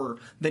more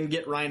than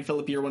get Ryan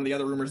Phillippe or one of the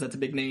other rumors that's a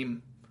big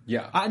name.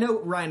 Yeah. I know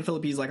Ryan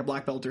Phillippe's a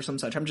black belt or some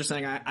such. I'm just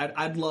saying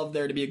I'd love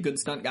there to be a good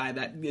stunt guy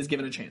that is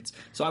given a chance.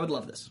 So I would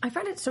love this. I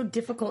find it so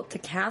difficult to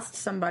cast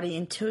somebody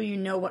until you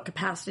know what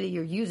capacity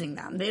you're using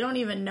them. They don't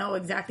even know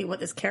exactly what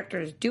this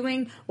character is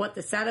doing, what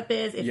the setup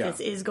is, if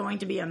this is going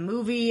to be a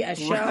movie, a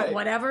show,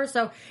 whatever.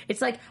 So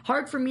it's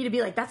hard for me to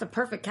be that's a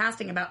perfect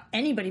casting about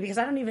anybody because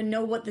I don't even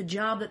know what the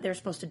job that they're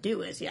supposed to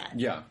do is yet.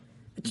 Yeah.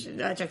 Which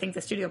I think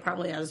the studio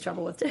probably has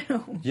trouble with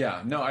too.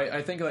 Yeah, no,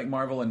 I think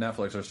Marvel and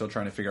Netflix are still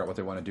trying to figure out what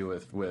they want to do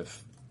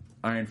with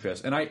Iron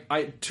Fist. And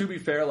I to be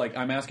fair,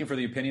 I'm asking for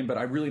the opinion, but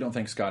I really don't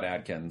think Scott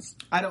Adkins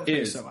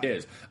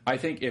is. I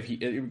think if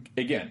he,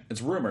 again,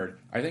 it's rumored,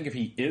 I think if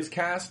he is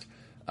cast,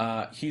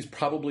 he's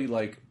probably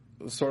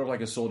sort of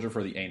like a soldier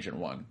for the Ancient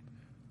One.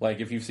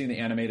 If you've seen the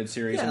animated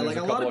series, and there's a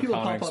couple of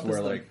comics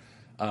where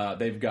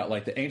they've got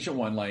the Ancient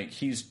One,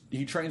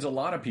 he trains a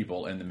lot of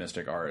people in the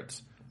mystic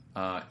arts.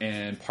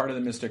 And part of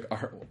the mystic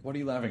art. What are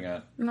you laughing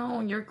at?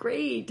 No, you're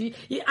great.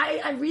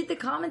 I read the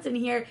comments in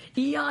here.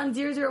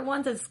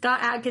 Eon001 says Scott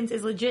Adkins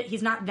is legit.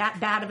 He's not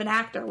that bad of an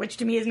actor, which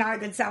to me is not a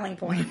good selling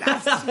point.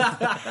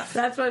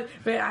 That's what.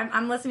 But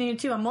I'm listening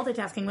to too. I'm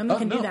multitasking. Women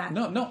can do that.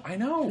 No, I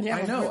know. Yeah,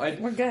 I know.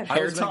 We're good.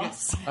 I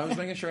was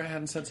making sure I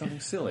hadn't said something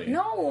silly.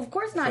 No, of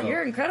course not. So,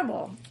 you're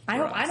incredible.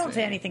 I don't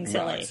say anything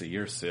silly. Roxy,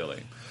 you're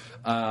silly.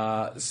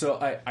 So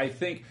I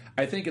think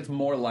it's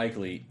more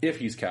likely if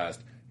he's cast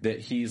that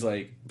he's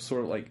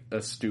sort of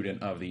a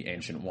student of the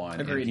Ancient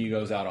One. Agreed. And he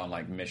goes out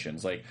on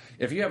missions.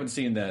 If you haven't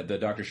seen the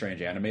Doctor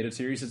Strange animated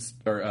series,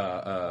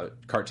 or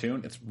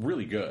cartoon, it's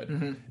really good.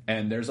 Mm-hmm.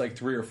 And there's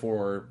 3 or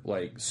 4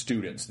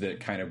 students that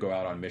kind of go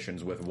out on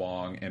missions with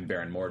Wong and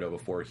Baron Mordo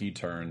before he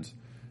turns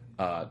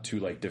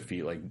to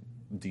defeat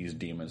these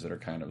demons that are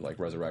kind of like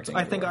resurrecting.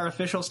 I think our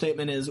official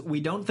statement is we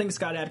don't think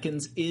Scott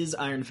Adkins is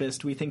Iron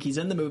Fist. We think he's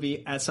in the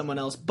movie as someone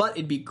else, but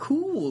it'd be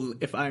cool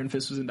if Iron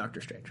Fist was in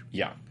Doctor Strange.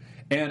 Yeah.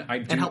 And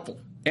helpful.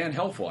 And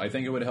helpful. I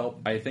think it would help.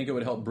 I think it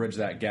would help bridge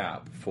that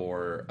gap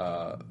for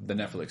the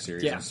Netflix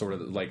series. Yeah. And sort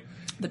of like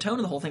the tone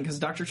of the whole thing, because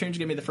Doctor Strange is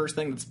going to be the first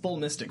thing that's full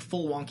mystic,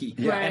 full wonky,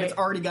 Yeah. and it's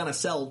already going to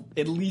sell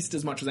at least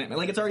as much as Ant-Man.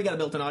 Like, it's already got a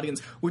built-in audience,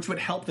 which would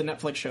help the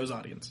Netflix show's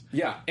audience.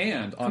 Yeah,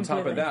 and on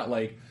top of that,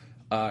 like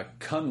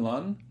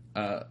Kunlun,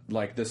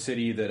 like the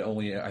city that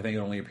I think it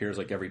only appears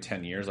like every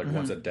 10 years, like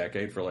once a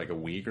decade for like a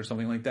week or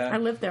something like that. I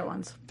lived there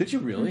once. Did you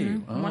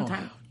really? Oh, One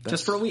time.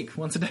 Just for a week,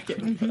 once a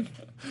decade.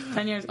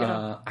 10 years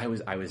ago. I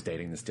was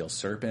dating the Steel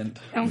Serpent.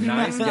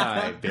 Nice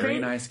guy, very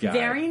nice guy.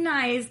 Very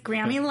nice.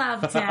 Grammy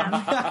loved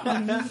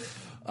him.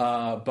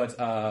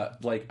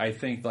 But like I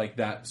think like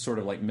that sort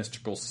of like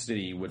mystical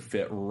city would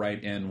fit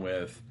right in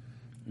with,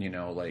 you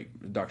know, like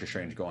Doctor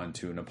Strange going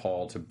to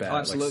Nepal, Tibet,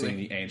 like seeing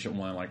the Ancient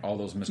One, like all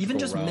those mystical Even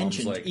just realms,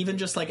 mentioned, like, even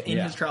just like in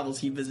his travels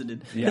he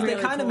visited. Yeah. Because they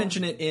Really kind of cool.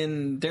 mention it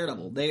in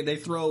Daredevil. They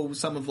throw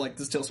some of like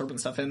the Steel Serpent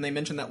stuff in. They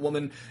mention that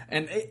woman,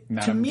 and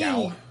to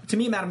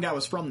me, Madame Gao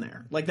was from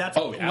there. Like that's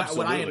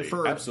what I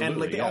inferred, and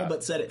like they all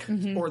but said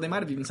it, or they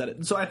might have even said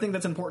it. So I think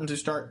that's important to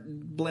start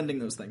blending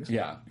those things.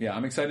 Yeah,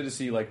 I'm excited to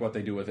see like what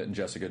they do with it in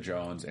Jessica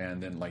Jones,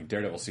 and then like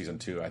Daredevil season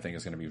 2. I think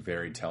is going to be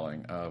very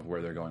telling of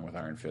where they're going with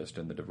Iron Fist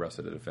and the rest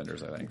of the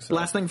Defenders. I think. So.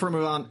 Last thing before we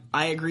move on,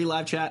 I agree.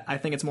 Live chat. I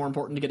think it's more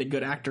important to get a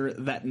good actor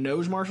that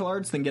knows martial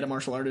arts than get a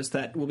martial artist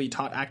that will be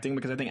taught acting,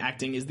 because I think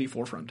acting is the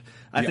forefront.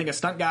 I think a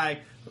stunt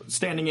guy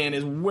standing in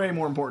is way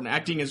more important.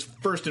 Acting is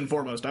first and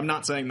foremost. I'm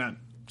not saying that.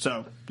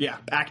 So yeah,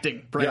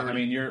 acting. Priority. Yeah, I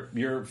mean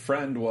your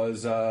friend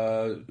was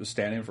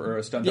standing for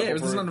a stunt. Yeah, it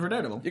was the stunt for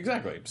Daredevil.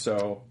 Exactly.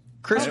 So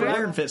Chris for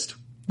Iron Fist.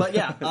 But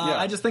yeah,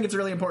 I just think it's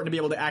really important to be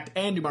able to act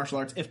and do martial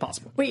arts if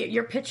possible. Wait,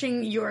 you're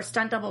pitching your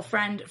stunt double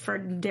friend for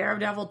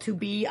Daredevil to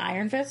be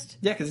Iron Fist?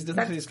 Yeah, because he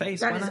doesn't see his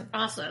face. That Why is not?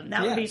 awesome.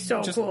 That would be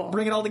so just cool.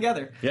 Bring it all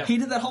together. Yeah. He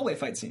did that hallway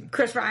fight scene.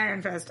 Chris for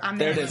Iron Fist. I'm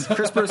There it is.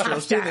 Chris Brewster.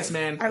 Let's do this,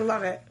 man. I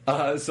love it.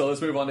 So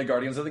let's move on to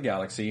Guardians of the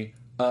Galaxy.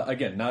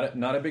 Again,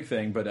 not a big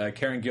thing, but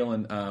Karen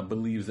Gillan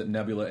believes that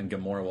Nebula and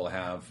Gamora will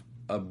have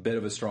a bit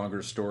of a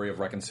stronger story of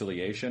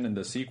reconciliation in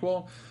the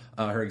sequel.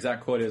 Her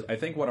exact quote is, "I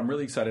think what I'm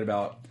really excited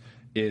about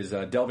is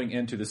delving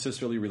into the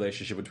sisterly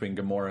relationship between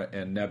Gamora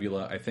and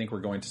Nebula. I think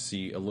we're going to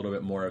see a little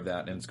bit more of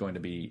that, and it's going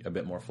to be a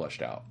bit more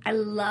fleshed out." I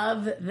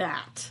love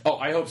that. Oh,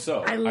 I hope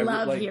so. I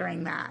love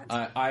hearing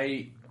that.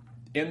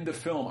 In the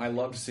film, I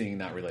loved seeing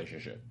that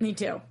relationship. Me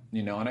too.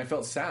 You know, and I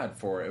felt sad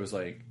for it. It was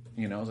like,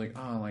 you know, I was like,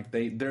 oh, like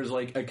there's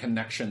like a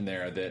connection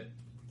there that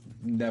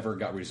never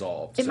got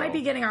resolved. It might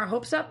be getting our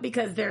hopes up,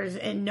 because there's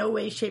in no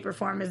way, shape, or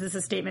form is this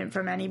a statement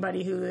from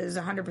anybody who is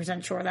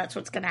 100% sure that's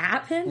what's going to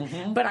happen.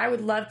 Mm-hmm. But I would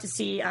love to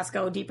see us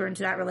go deeper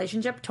into that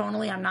relationship.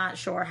 Tonally, I'm not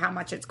sure how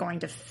much it's going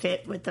to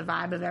fit with the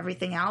vibe of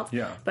everything else.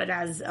 Yeah. But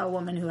as a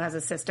woman who has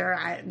a sister,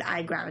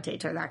 I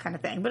gravitate to that kind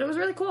of thing. But it was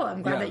really cool.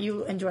 I'm glad that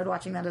you enjoyed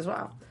watching that as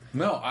well.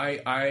 No,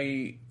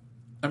 I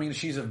mean,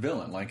 she's a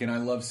villain, like, and I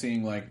love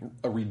seeing like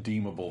a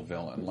redeemable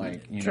villain,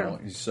 like, you know,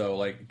 so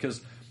like,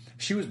 because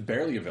she was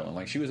barely a villain,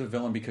 like she was a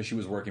villain because she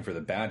was working for the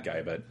bad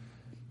guy, but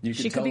you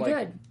could tell, be like,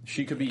 good.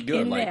 she could be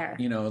good, In like there.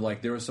 you know,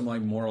 like there was some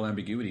like moral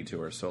ambiguity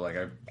to her. So like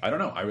I don't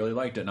know, I really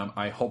liked it, and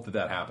I hope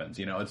that happens.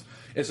 You know,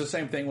 it's the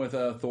same thing with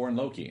Thor and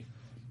Loki.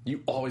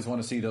 You always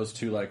want to see those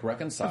two like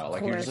reconcile.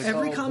 Like you're just like,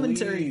 Every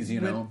commentary please, you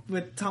know,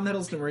 with Tom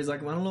Hiddleston where he's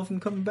like, well, I don't know if I'm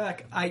coming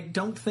back. I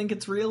don't think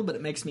it's real, but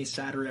it makes me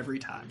sadder every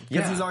time.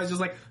 Because he's always just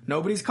like,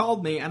 nobody's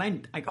called me,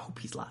 and I hope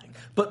he's lying.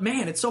 But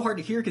man, it's so hard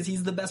to hear because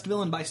he's the best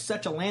villain by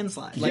such a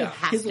landslide. Like,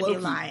 has to be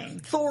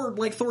lying. Thor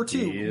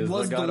 2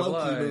 was the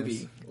Loki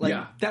movie.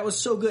 Like that was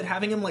so good.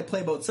 Having him like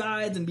play both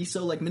sides and be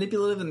so like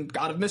manipulative and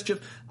God of mischief.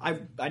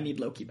 I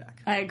need Loki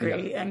back. I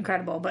agree. Yeah.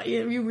 Incredible. But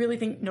you really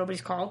think nobody's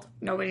called?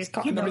 Nobody's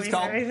called? Nobody's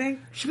called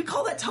anything? Should we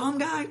call that Tom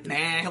guy? Nah,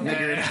 he'll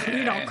figure it out.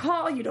 You don't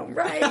call, you don't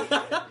write.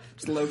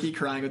 Just Loki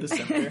crying with his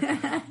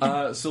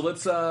scepter. So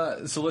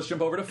let's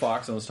jump over to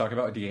Fox and let's talk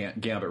about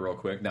Gambit real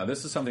quick. Now,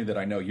 this is something that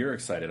I know you're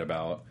excited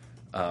about,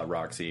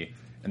 Roxy,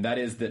 and that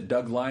is that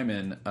Doug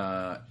Liman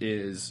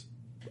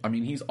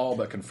he's all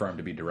but confirmed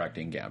to be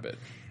directing Gambit.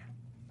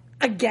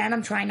 Again,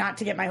 I'm trying not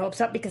to get my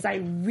hopes up because I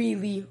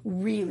really,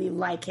 really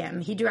like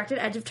him. He directed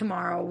Edge of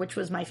Tomorrow, which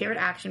was my favorite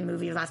action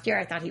movie of last year.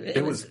 I thought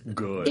it was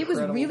good. It was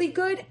really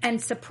good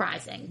and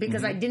surprising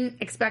because I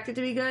didn't expect it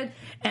to be good.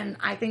 And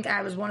I think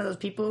I was one of those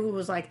people who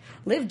was like,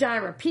 live, die,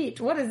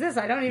 repeat. What is this?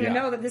 I don't even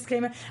know that this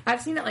came in.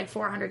 I've seen it like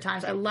 400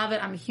 times. I love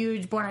it. I'm a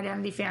huge Bourne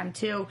Identity fan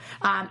too.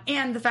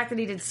 And the fact that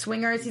he did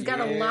Swingers, he's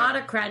got a lot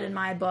of cred in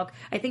my book.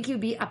 I think he would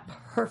be a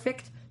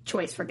perfect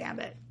choice for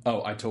Gambit.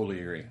 Oh, I totally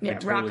agree. Yeah, I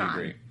totally rock on.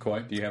 agree. Coy,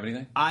 do you have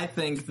anything? I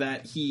think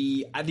that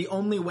the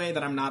only way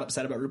that I'm not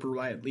upset about Rupert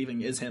Wyatt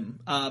leaving is him.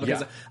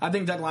 Because I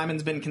think Doug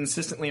Liman's been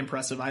consistently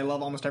impressive. I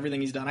love almost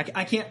everything he's done.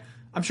 I can't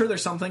I'm sure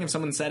there's something if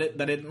someone said it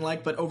that I didn't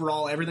like, but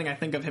overall, everything I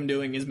think of him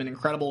doing has been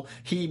incredible.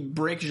 He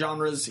breaks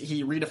genres.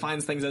 He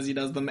redefines things as he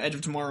does them. Edge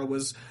of Tomorrow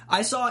was...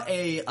 I saw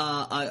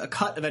a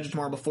cut of Edge of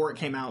Tomorrow before it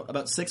came out,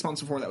 about 6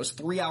 months before. That was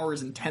 3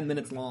 hours and 10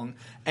 minutes long,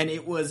 and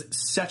it was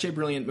such a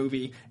brilliant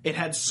movie. It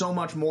had so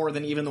much more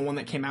than even the one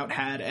that came out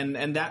had,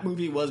 and that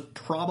movie was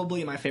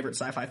probably my favorite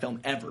sci-fi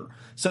film ever.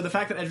 So the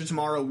fact that Edge of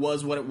Tomorrow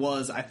was what it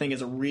was, I think,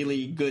 is a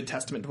really good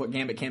testament to what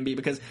Gambit can be,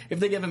 because if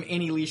they give him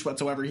any leash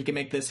whatsoever, he can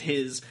make this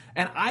his.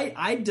 And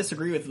I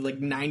disagree with like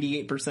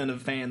 98%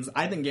 of fans.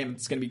 I think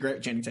Gambit's going to be great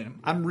with Channing Tatum.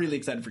 I'm really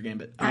excited for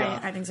Gambit.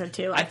 I think so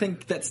too. I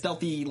think that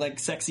stealthy, like,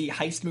 sexy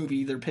heist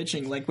movie they're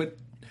pitching, like, with...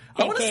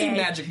 I want to see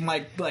Magic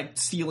Mike, like,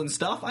 stealing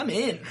stuff. I'm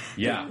in.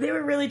 Yeah. They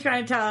were really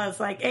trying to tell us,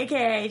 like,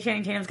 AKA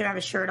Channing Tatum's going to have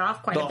his shirt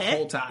off quite a bit. The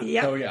whole time.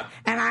 Yep. Oh, yeah.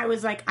 And I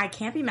was like, I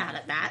can't be mad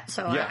at that,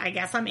 so I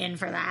guess I'm in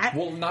for that.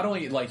 Well, not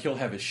only, like, he'll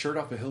have his shirt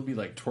off, but he'll be,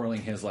 like,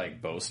 twirling his, like,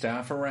 bow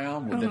staff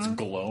around that's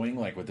glowing,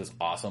 like, with this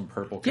awesome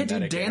purple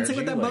kinetic dancing energy.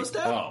 with that bow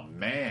staff? Oh,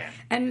 man.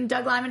 And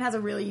Doug Liman has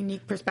a really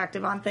unique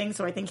perspective on things,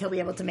 so I think he'll be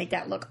able to make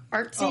that look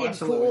artsy and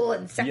absolutely. cool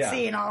and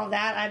sexy and all of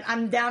that.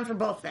 I'm down for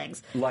both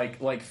things. Like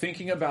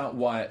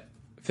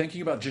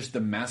thinking about just the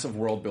massive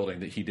world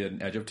building that he did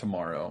in Edge of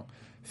Tomorrow,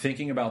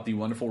 thinking about the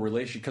wonderful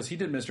relationship, because he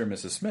did Mr. and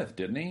Mrs. Smith,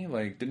 didn't he?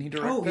 Like, didn't he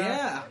direct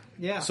that?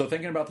 Yeah. So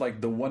thinking about, like,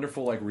 the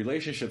wonderful, like,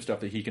 relationship stuff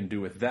that he can do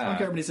with that. I don't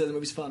care what he says, the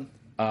movie's fun.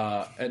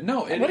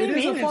 No, it What do you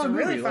is mean? a fun It's a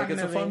really movie. fun Like,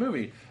 it's a movie. fun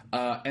movie.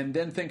 And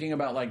then thinking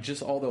about, like,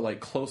 just all the,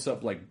 like, close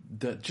up, like,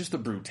 just the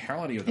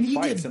brutality of the And he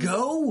fights. did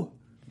Go!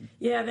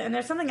 Yeah, and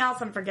there's something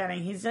else I'm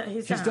forgetting. He's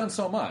done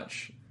so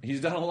much. He's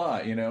done a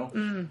lot, you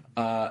know.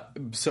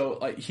 So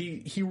like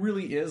he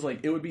really is,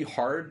 like, it would be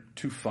hard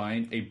to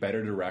find a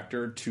better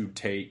director to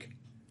take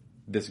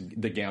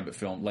the Gambit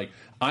film. Like,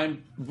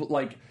 I'm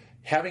like,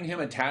 having him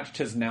attached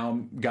has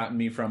now gotten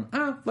me from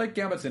like,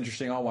 Gambit's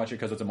interesting, I'll watch it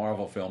because it's a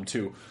Marvel film,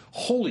 to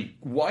holy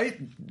what,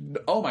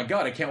 oh my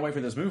god, I can't wait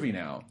for this movie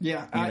now.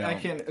 Yeah, I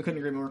couldn't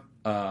agree more.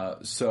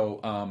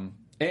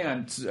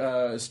 And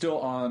still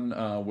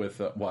on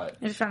with what?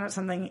 I just found out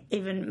something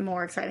even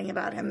more exciting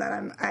about him that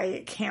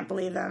I can't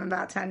believe that I'm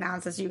about to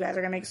announce this. You guys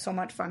are going to make so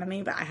much fun of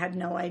me, but I had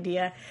no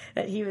idea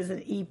that he was an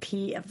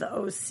EP of The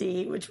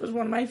OC, which was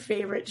one of my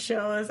favorite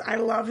shows. I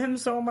love him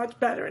so much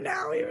better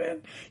now,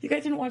 even. You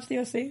guys didn't watch The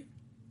OC?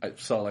 I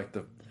saw, like,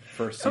 the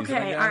first season.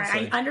 Okay, all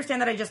right. I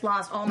understand that I just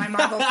lost all my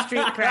Marvel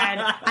street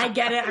cred. I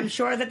get it. I'm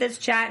sure that this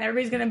chat and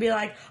everybody's going to be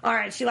like, all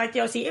right, she liked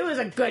The OC. It was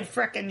a good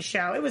frickin'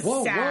 show. It was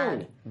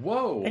sad.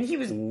 Whoa. And he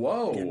was...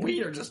 Whoa.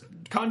 We are just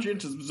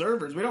conscientious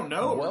observers. We don't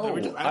know.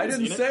 Whoa. I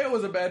didn't say it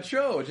was a bad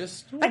show.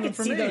 Just I could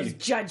see those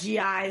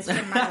judgy eyes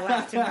from my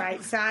left and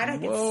right side. I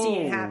could see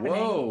it happening.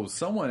 Whoa,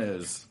 someone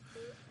is...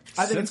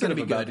 I think it's going to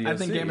be good. DOC, I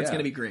think Gambit's going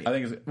to be great. I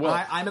think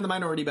I'm in the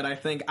minority, but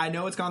I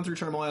know it's gone through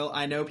turmoil.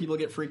 I know people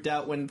get freaked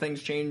out when things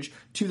change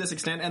to this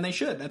extent, and they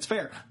should. That's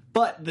fair.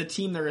 But the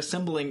team they're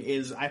assembling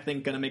is, I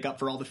think, going to make up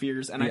for all the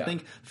fears. And I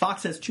think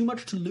Fox has too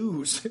much to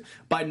lose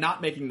by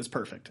not making this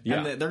perfect.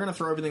 Yeah. And they're going to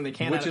throw everything they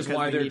can which at it is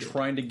why they're need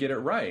trying to get it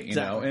right. You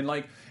know, and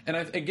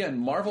again,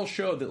 Marvel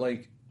showed that,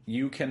 like,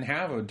 you can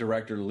have a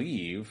director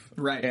leave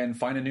and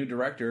find a new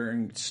director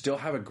and still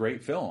have a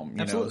great film.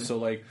 You know, so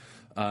like.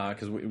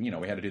 Because we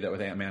had to do that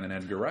with Ant-Man and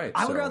Edgar Wright.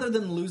 I would rather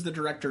them lose the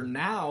director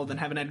now than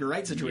have an Edgar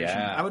Wright situation.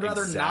 Yeah, I would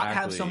rather not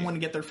have someone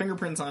get their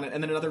fingerprints on it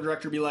and then another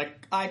director be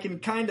like, I can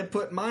kind of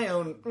put my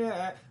own...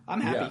 I'm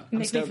happy. Yeah. It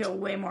makes me feel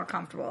way more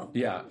comfortable.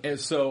 Yeah. And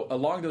so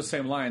along those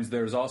same lines,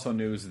 there's also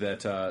news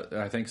that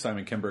I think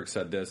Simon Kinberg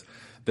said this,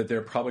 that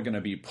they're probably going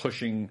to be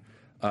pushing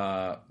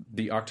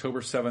the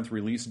October 7th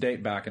release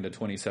date back into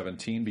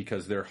 2017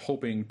 because they're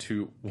hoping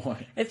to... What?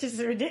 It's just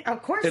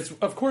ridiculous.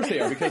 Of course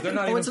they are, because they're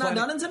not even it's not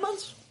done in 10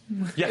 months?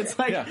 Yeah, it's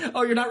like,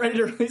 oh, you're not ready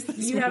to release this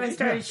You movie? haven't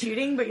started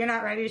shooting, but you're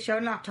not ready to show it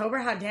in October?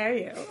 How dare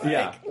you?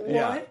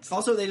 What?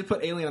 Also, they just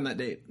put Alien on that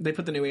date. They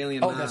put the new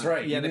Alien. Oh, that's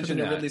right. Yeah, You they put the mentioned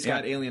new that. Ridley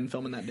Scott Alien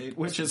film in that date,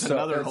 which is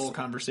another whole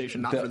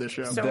conversation, not for this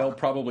show. So- They'll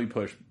probably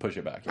push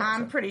it back. Yeah,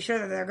 I'm pretty sure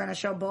that they're going to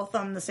show both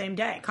of them the same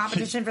day.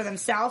 Competition for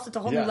themselves, it's a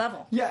whole new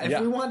level. Yeah,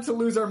 if we want to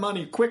lose our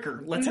money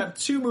quicker, let's have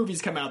two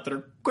movies come out that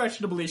are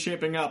questionably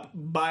shaping up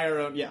by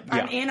our own.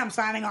 I'm in. I'm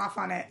signing off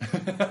on it.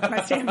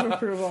 My stamp of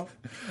approval.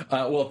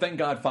 Well, thank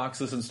God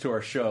Fox listens to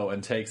our show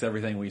and takes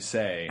everything we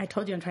say. I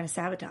told you I'm trying to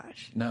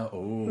sabotage.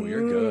 No,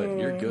 you're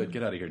good. You're good.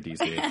 Get out of here,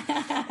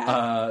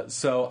 DC.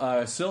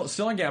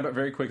 Still on Gambit,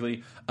 very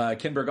quickly.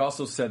 Kinberg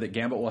also said that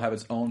Gambit will have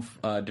its own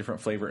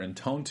different flavor and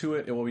tone to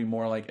it. It will be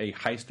more like a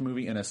heist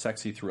movie and a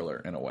sexy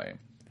thriller in a way.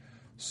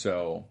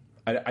 So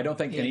I don't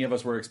think any of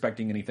us were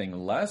expecting anything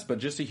less, but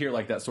just to hear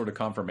like that sort of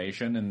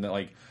confirmation and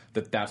like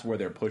that's where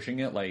they're pushing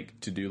it, like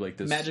to do like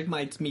this. Magic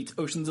Mike meets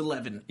Ocean's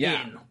 11.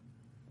 Yeah. In.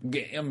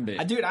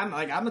 Gambit. Dude,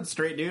 I'm a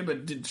straight dude,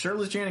 but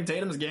shirtless Channing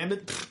Tatum's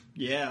Gambit,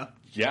 yeah,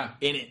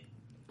 in it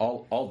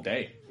all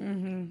day.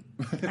 Wow,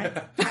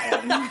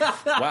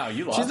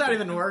 you lost. She's not it.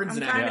 even words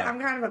now.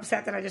 I'm kind of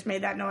upset that I just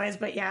made that noise,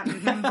 but yeah.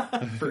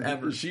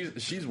 Forever.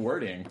 She's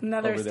wording.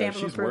 Another over there. stamp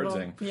of She's approval.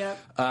 wordsing.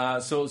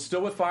 Yep. So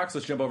still with Fox,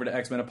 let's jump over to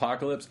X-Men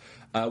Apocalypse,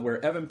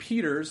 where Evan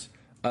Peters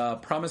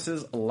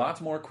promises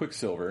lots more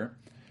Quicksilver.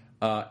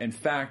 In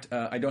fact,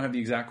 I don't have the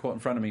exact quote in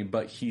front of me,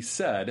 but he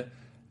said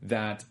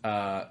that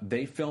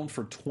they filmed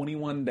for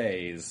 21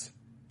 days,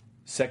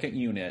 second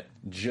unit,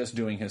 just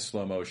doing his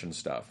slow motion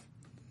stuff.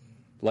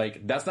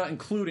 Like, that's not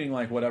including,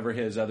 like, whatever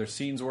his other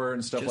scenes were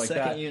and stuff just like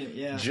second that. Unit,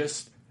 yeah.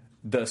 Just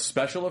the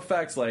special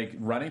effects, like,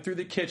 running through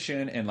the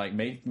kitchen and, like,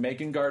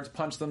 making guards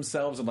punch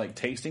themselves and, like,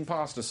 tasting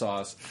pasta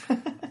sauce.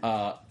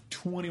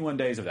 21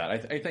 days of that.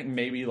 I think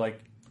maybe,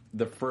 like,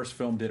 the first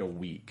film did a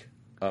week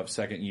of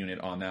second unit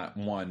on that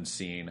one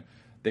scene.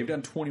 They've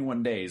done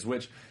 21 days,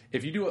 which,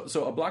 if you do... a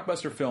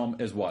blockbuster film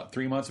is what?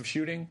 3 months of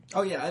shooting?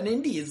 Oh, yeah. An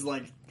indie is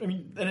like... I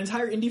mean, an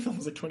entire indie film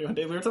is like 21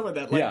 days. We were talking about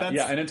that. Like,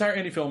 Yeah. An entire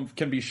indie film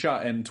can be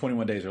shot in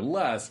 21 days or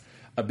less.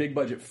 A big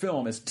budget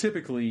film is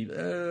typically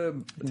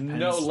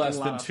no less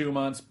than 2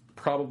 months,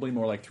 probably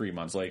more like 3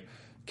 months. Like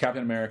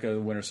Captain America,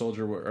 Winter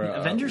Soldier...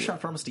 Avengers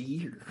shot for almost a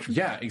year.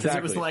 Yeah, exactly. Because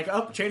it was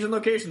like, changing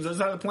locations. That's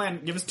not the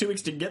plan. Give us 2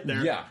 weeks to get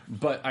there. Yeah,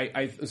 but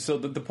so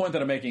the point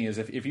that I'm making is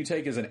if you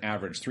take as an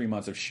average 3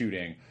 months of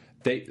shooting...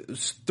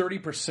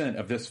 30%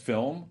 of this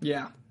film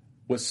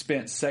was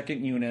spent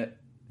second unit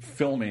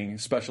filming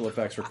special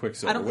effects for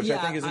Quicksilver, which I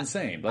think is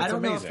insane. That's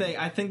amazing.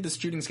 I think the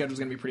shooting schedule is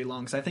going to be pretty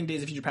long, because I think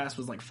Days of Future Past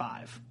was like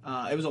 5.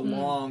 It was a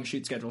long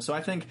shoot schedule. So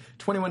I think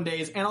 21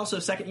 days, and also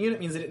second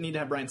unit means they didn't need to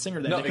have Brian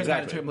Singer there. No, they couldn't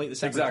have to complete the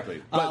separate.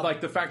 Exactly. But like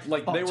the fact,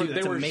 like they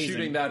were amazing.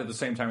 shooting that at the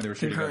same time they were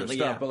shooting other stuff.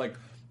 Yeah. But like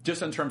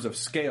just in terms of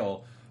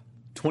scale,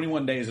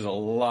 21 days is a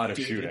lot of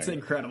shooting. It's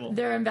incredible.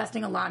 They're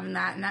investing a lot in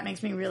that, and that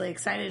makes me really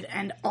excited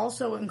and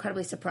also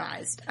incredibly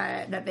surprised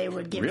that they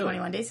would give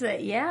 21 days to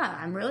that. Yeah,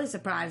 I'm really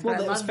surprised. Well,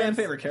 but it I was love fan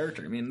favorite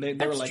character. I mean, they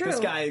were like, true.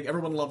 This guy,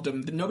 everyone loved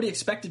him. Nobody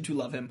expected to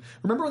love him.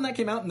 Remember when that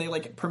came out and they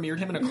like premiered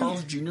him in a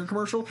Carl's Jr.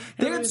 commercial?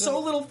 They had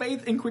so little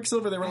faith in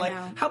Quicksilver. They were like,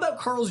 how about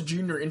Carl's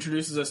Jr.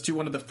 introduces us to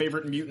one of the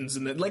favorite mutants?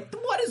 And like,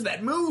 what is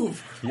that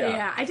move?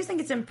 Yeah, I just think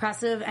it's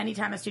impressive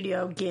anytime a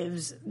studio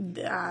gives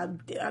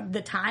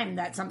the time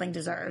that something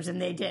deserves,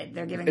 and they did.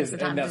 They're giving us the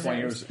time. And that's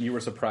why you were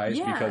surprised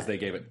because they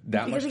gave it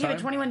that much time? Because they gave it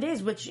 21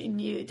 days, which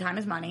time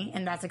is money,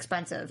 and that's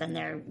expensive, and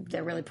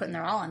they're really putting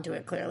their all into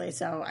it, clearly.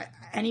 So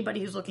anybody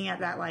who's looking at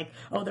that like,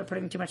 oh, they're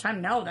putting too much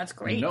time, no, that's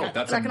great. No,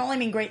 that can only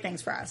mean great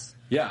things for us.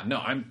 Yeah, no,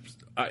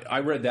 I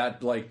read that,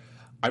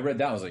 I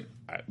was like,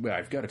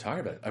 I've got to talk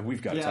about it.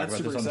 We've got to talk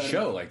about this on the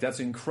show. Like, that's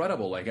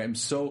incredible. Like, I'm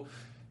so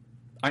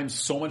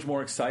much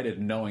more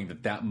excited knowing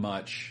that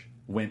much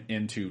went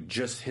into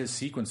just his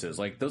sequences.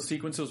 Like, those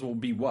sequences will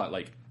be what?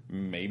 Like,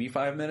 maybe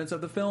 5 minutes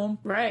of the film?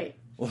 Right.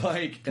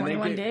 Like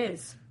 21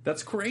 days.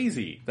 That's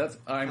crazy.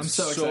 I'm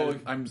so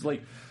excited.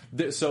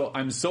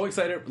 I'm so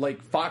excited.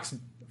 Like, Fox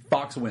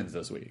wins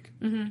this week.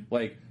 Mm-hmm.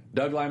 Like,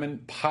 Doug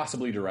Liman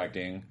possibly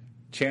directing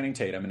Channing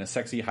Tatum in a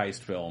sexy heist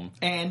film.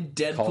 And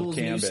Deadpool's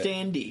new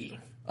standee.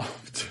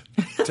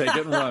 Take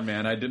it and run,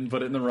 man. I didn't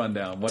put it in the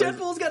rundown.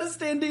 Deadpool's got a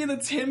standee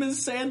that's him as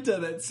Santa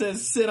that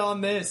says "sit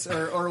on this"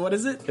 or what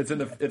is it? It's in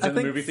the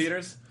movie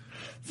theaters.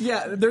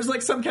 Yeah, there's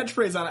like some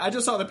catchphrase on it. I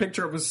just saw the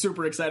picture. I was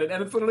super excited,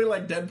 and it's literally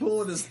like Deadpool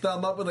with his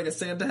thumb up with like a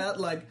Santa hat,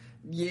 like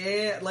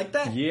like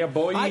that. Yeah,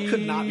 boy. I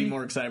could not be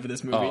more excited for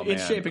this movie. Oh,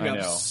 it's shaping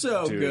up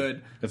so Dude,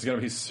 good. It's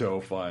gonna be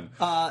so fun.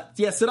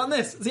 Sit on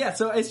this. Yeah,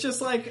 so it's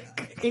just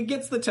like it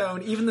gets the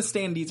tone. Even the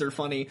standees are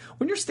funny.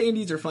 When your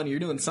standees are funny, you're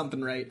doing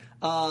something right.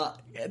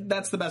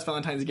 That's the best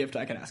Valentine's gift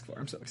I could ask for.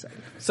 I'm so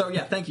excited. So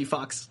yeah, thank you,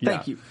 Fox.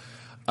 Thank you.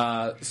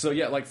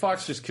 Like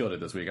Fox just killed it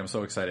this week. I'm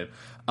so excited.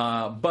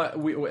 But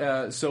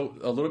so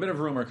a little bit of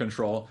rumor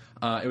control.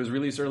 It was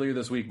released earlier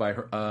this week by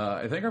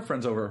I think our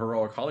friends over at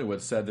Heroic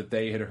Hollywood said that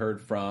they had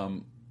heard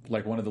from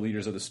like one of the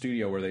leaders of the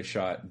studio where they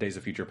shot Days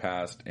of Future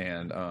Past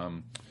and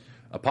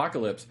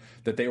Apocalypse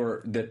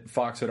that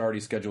Fox had already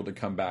scheduled to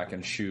come back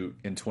and shoot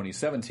in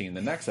 2017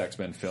 the next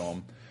X-Men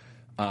film.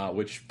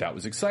 Which that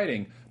was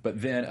exciting, but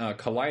then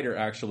Collider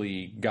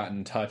actually got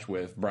in touch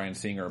with Bryan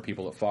Singer or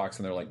people at Fox,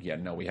 and they're like, "Yeah,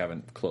 no, we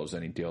haven't closed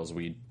any deals.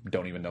 We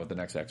don't even know what the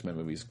next X-Men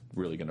movie is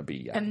really going to be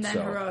yet." And then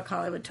Heroic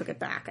Hollywood took it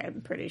back.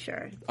 I'm pretty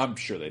sure. I'm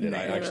sure they did.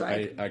 I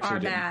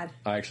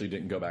actually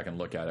didn't go back and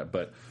look at it,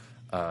 but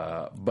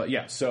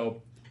yeah.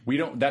 So we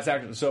don't. That's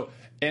actually so.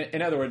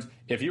 In other words,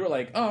 if you were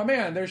like, "Oh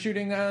man, they're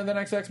shooting the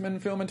next X-Men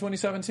film in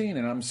 2017,"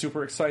 and I'm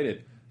super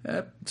excited.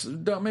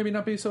 Don't maybe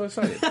not be so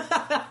excited.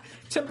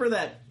 Temper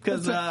that,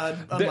 because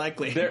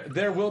unlikely.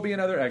 There will be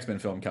another X-Men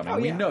film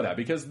coming. We know that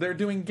because they're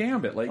doing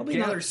Gambit. Like, there'll be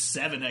another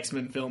 7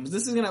 X-Men films.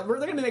 They're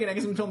gonna be making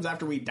X-Men films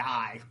after we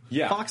die.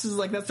 Yeah, Fox is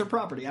like that's their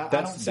property. I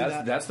don't see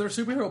that. That's their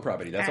superhero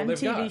property. That's all they've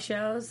got. And TV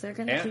shows, they're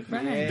gonna keep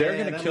running. Yeah,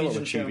 they're gonna kill it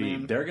with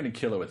TV. They're gonna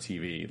kill it with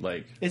TV.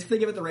 Like, if they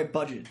give it the right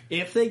budget,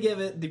 if they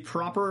give it the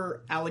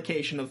proper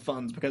allocation of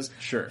funds, because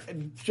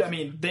I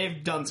mean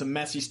they've done some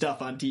messy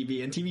stuff on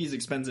TV, and TV is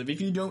expensive.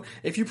 If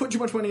you put too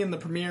much money in the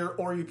premiere,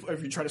 or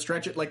if you try to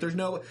stretch it, like there's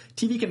no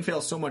TV can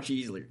fail so much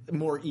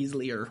more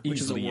easilier,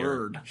 which is a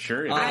word.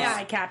 Sure, it is.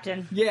 Aye,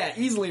 Captain. Yeah,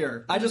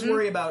 easilier. I just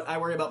worry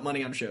about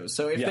money on shows.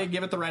 So if they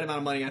give it the right amount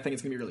of money, I think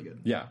it's gonna be really good.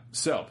 Yeah.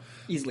 So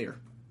easilier.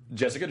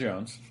 Jessica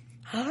Jones.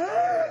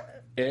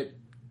 It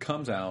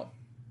comes out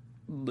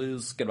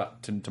Skid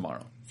about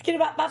tomorrow. Skid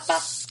about bop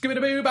bop.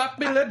 Skibidi bop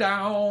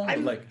down.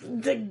 I'm Like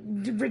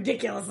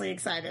ridiculously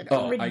excited.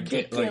 Oh,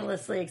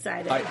 Ridiculously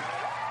excited.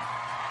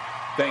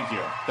 Thank you.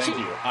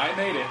 I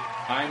made it.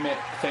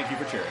 Thank you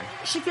for cheering.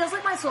 She feels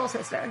like my soul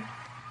sister.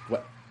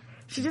 What?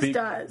 She just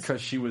does. Because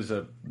she was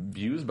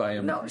abused by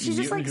a she's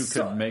just like who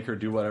could make her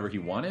do whatever he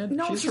wanted?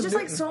 No, she's just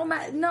like so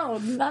mad. No,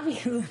 not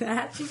because of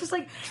that. She's just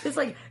like this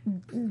like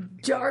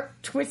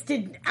dark,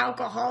 twisted,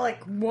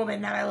 alcoholic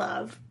woman that I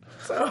love.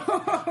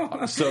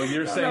 So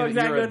you're saying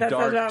exactly you're a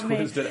dark,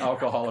 twisted,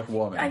 alcoholic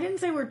woman. I didn't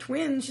say we're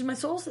twins. She's my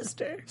soul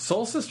sister.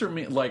 Soul sister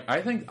mean like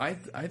I think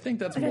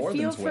that's like, more I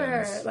feel than twins. For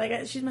her.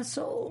 Like she's my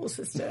soul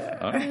sister.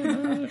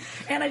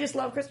 And I just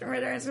love Kristen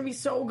Ritter. And it's gonna be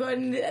so good.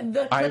 And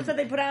the clips that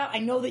they put out, I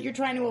know that you're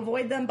trying to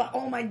avoid them, but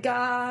oh my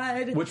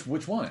god!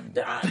 Which one?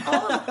 The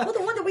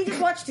one that we just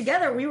watched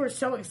together. We were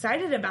so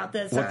excited about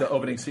this. What the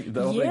opening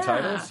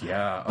titles?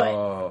 Yeah.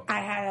 But I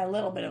had a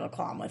little bit of a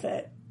qualm with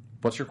it.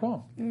 What's your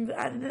qualm?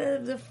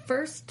 The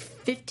first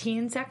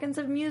 15 seconds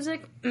of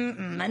music,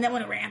 and then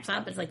when it ramps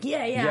up, it's like,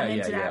 I'm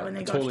into that. When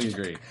they go, totally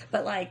agree.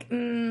 But like,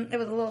 it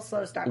was a little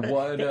slow start.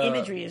 But the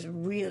imagery is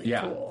really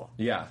cool.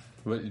 Yeah.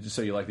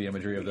 So you like the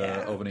imagery of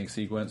the opening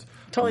sequence?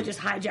 Totally just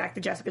hijacked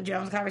the Jessica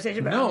Jones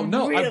conversation. But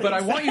But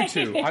I want you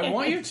to. I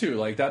want you to.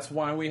 Like that's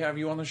why we have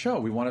you on the show.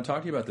 We want to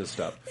talk to you about this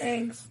stuff.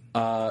 Thanks.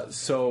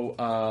 So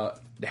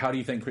how do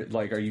you think?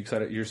 Like, are you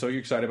excited? You're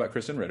excited about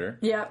Kristen Ritter?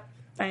 Yep.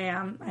 I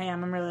am.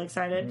 I'm really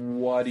excited.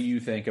 What do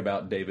you think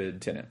about David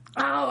Tennant?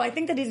 Oh, I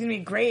think that he's going to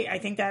be great. I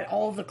think that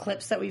all the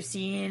clips that we've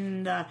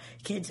seen, the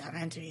kids are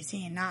meant to be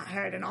seen, not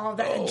heard, and all of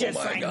that. Oh,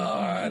 my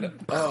God.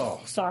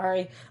 Oh.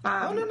 Sorry. No.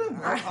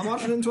 I'm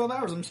watching it in 12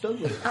 hours. I'm stoked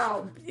with it.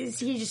 Oh,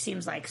 he just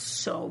seems like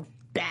so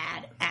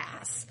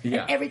badass.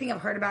 Yeah. And everything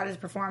I've heard about his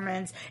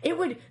performance, it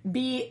would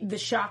be the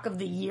shock of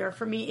the year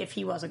for me if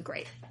he wasn't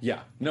great. Yeah.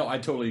 No, I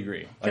totally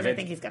agree. Because I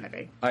think he's going to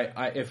be.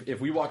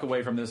 If we walk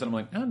away from this and I'm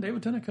like,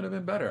 David Tennant could have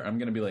been better, I'm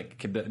going to be like,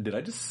 did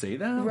I just say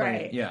that?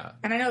 Right. Like, yeah.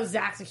 And I know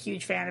Zach's a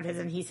huge fan of his,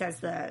 and he says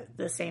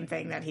the same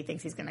thing, that he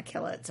thinks he's going to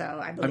kill it, so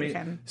I believe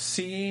him.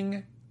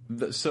 Seeing...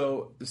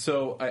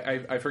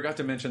 I forgot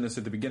to mention this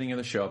at the beginning of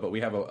the show, but we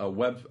have a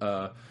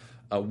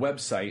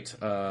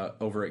website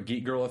over at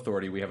Geek Girl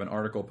Authority. We have an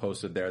article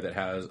posted there that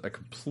has a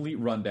complete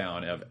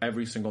rundown of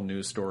every single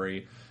news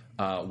story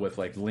with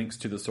like links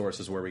to the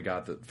sources where we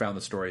found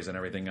the stories and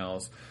everything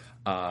else.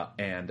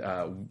 And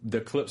the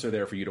clips are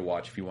there for you to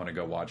watch if you want to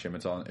go watch them.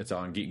 It's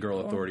on Geek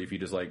Girl Authority. If you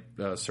just like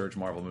search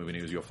Marvel Movie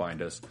News, you'll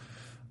find us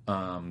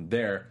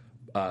there,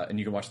 and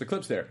you can watch the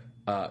clips there.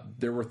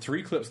 There were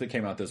 3 clips that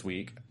came out this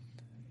week.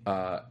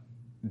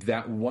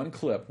 That one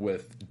clip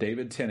with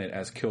David Tennant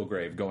as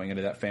Kilgrave going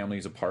into that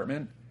family's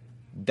apartment,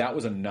 that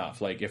was enough.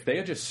 Like, if they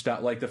had just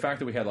stopped, like, the fact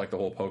that we had, like, the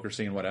whole poker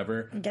scene,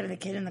 whatever. Getting the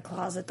kid in the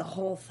closet, the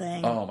whole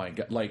thing. Oh, my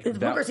God. Like, the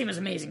poker scene was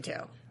amazing,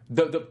 too.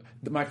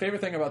 My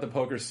favorite thing about the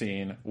poker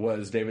scene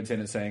was David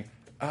Tennant saying,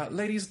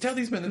 ladies, tell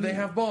these men that they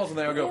have balls. And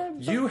they all go,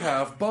 you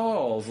have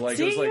balls. Like,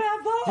 See, it was like, you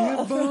have balls. You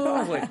have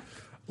balls.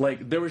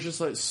 like, there was just,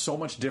 like, so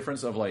much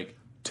difference of, like,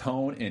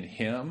 tone in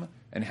him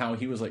and how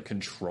he was, like,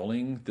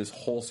 controlling this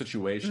whole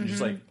situation.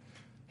 Just, like,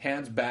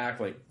 hands back,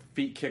 like,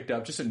 feet kicked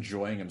up, just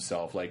enjoying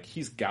himself. Like,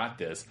 he's got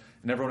this.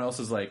 And everyone else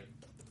is, like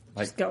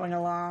just going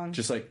along.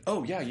 Just like,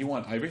 oh, yeah, you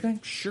want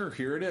everything? Sure,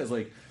 here it is.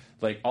 Like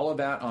all of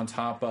that on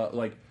top of,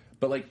 like,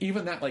 but, like,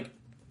 even that, like,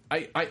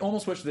 I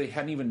almost wish they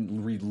hadn't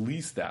even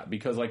released that,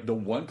 because, like, the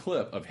one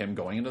clip of him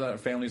going into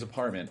that family's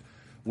apartment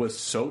was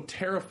so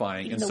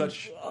terrifying and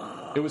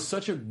it was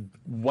such a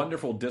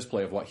wonderful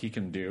display of what he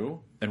can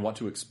do and what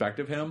to expect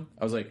of him.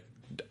 I was like,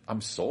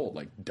 I'm sold,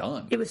 like,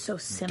 done. It was so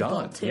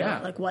simple, too. Yeah.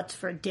 Like, what's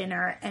for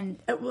dinner?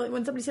 And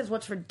when somebody says,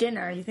 what's for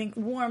dinner, you think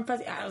warm,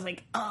 fuzzy. I was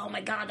like, oh,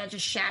 my God, that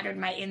just shattered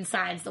my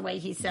insides the way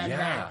he said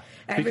that.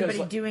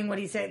 Everybody doing what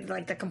he said,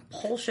 like, the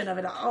compulsion of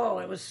it. Oh,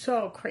 it was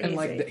so crazy. And,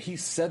 like, he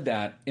said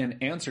that in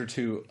answer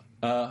to,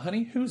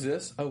 honey, who's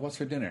this? Oh, what's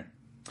for dinner?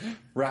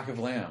 Rack of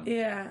lamb.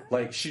 Yeah.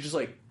 Like, she just,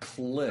 like,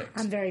 clicked.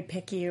 I'm very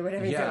picky or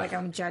whatever. Yeah. Like,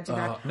 I'm judging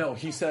that. No,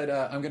 he said,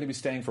 I'm going to be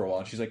staying for a while.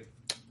 And she's like,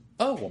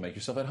 oh, well, make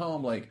yourself at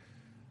home. Like,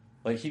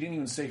 he didn't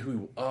even say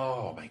who.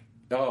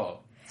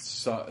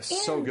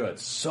 So good,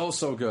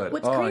 so good.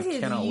 What's crazy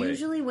is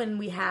usually when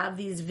we have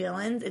these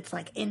villains, it's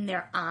like in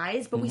their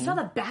eyes, but we saw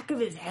the back of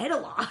his head a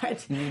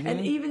lot,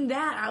 and even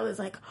that, I was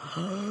like,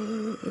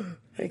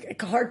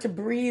 like, hard to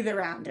breathe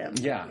around him.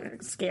 Yeah,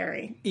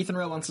 scary. Ethan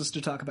Rowe wants us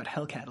to talk about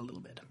Hellcat a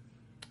little bit.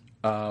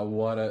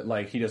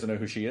 He doesn't know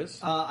who she is?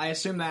 I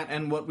assume that,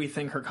 and what we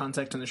think her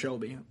context in the show will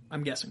be.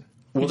 I'm gussing.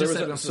 Well, there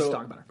was to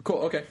talk about her.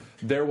 Cool. Okay,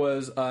 there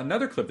was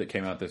another clip that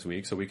came out this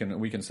week, so we can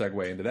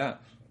segue into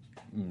that.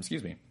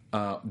 Excuse me.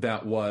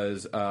 That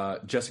was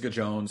Jessica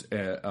Jones,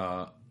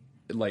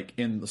 like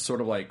in sort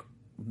of like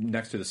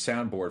next to the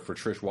soundboard for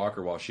Trish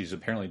Walker while she's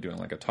apparently doing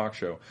like a talk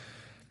show.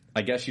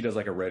 I guess she does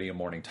like a radio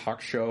morning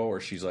talk show, or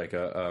she's like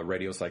a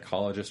radio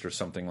psychologist or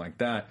something like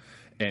that.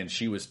 And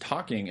she was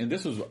talking, and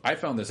I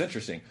found this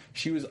interesting.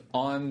 She was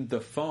on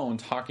the phone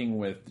talking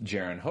with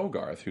Jaren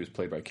Hogarth, who's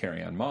played by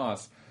Carrie-Anne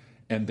Moss.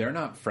 and they're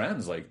not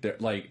friends. Like they're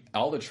like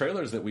all the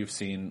trailers that we've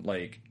seen,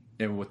 like.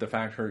 And with the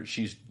fact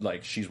she's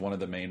one of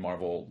the main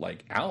Marvel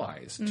like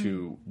allies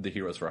to the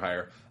Heroes for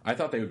Hire, I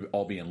thought they would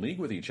all be in league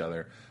with each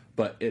other.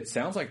 But it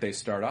sounds like they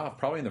start off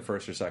probably in the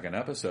first or second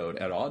episode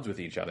at odds with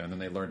each other, and then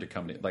they learn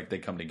to they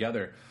come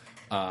together.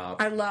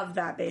 I love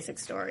that basic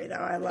story, though.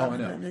 I love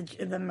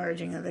the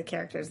merging of the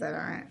characters that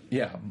aren't.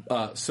 Yeah.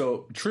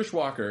 So Trish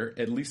Walker,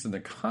 at least in the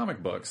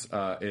comic books,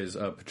 is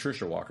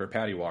Patricia Walker,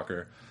 Patty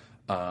Walker,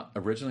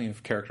 originally a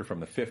character from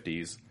the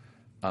 50s.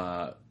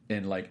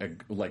 In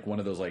like one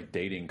of those like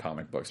dating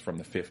comic books from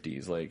the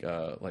 50s, like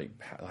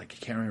I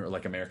can't remember,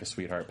 like America's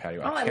Sweetheart, Patty.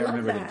 I can't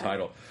remember the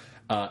title.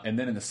 And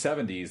then in the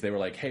 70s, they were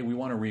like, hey, we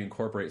want to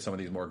reincorporate some of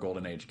these more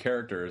golden age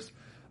characters.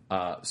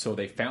 So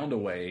they found a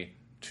way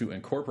to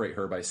incorporate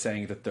her by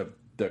saying that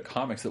the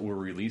comics that were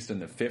released in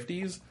the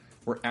 50s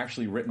were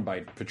actually written by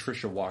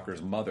Patricia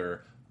Walker's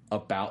mother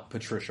about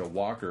Patricia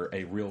Walker,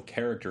 a real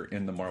character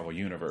in the Marvel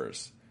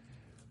Universe,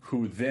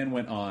 who then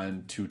went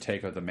on to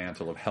take up the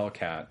mantle of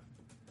Hellcat.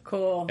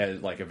 Cool.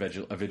 As like a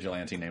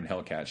vigilante named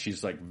Hellcat.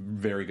 She's like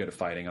very good at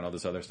fighting and all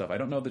this other stuff. I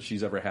don't know that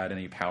she's ever had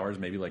any powers.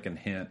 Maybe like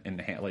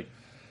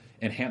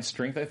enhanced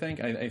strength. I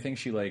think. I think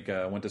she like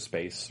went to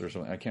space or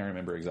something. I can't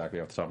remember exactly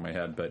off the top of my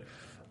head,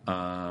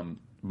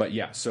 but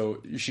yeah.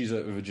 So she's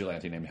a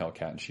vigilante named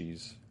Hellcat, and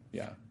she's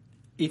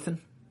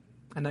Ethan,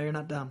 I know you're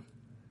not dumb.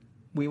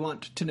 We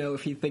want to know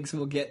if he thinks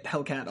we'll get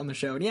Hellcat on the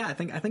show. And yeah, I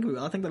think we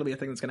will. I think that'll be a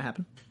thing that's going to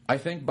happen. I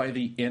think by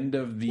the end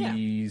of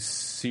the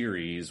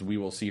series, we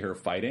will see her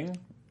fighting.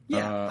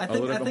 Yeah, I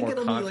think it'll be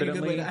like a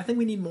good way. I think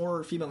we need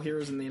more female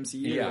heroes in the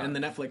MCU and the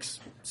Netflix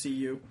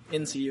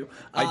NCU.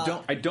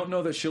 I don't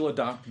know that she'll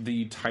adopt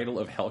the title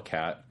of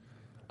Hellcat.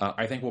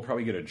 I think we'll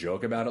probably get a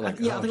joke about it,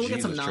 like, I think we'll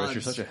get some Trish, nods.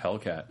 you're such a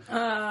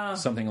Hellcat,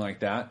 something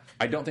like that.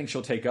 I don't think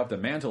she'll take up the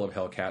mantle of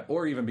Hellcat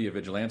or even be a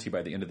vigilante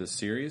by the end of the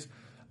series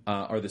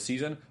or the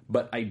season.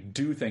 But I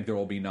do think there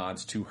will be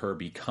nods to her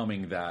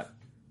becoming that,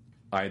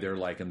 either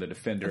like in the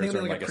Defenders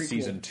or like a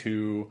season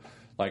 2.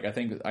 Like I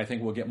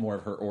think we'll get more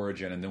of her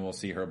origin, and then we'll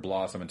see her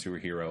blossom into a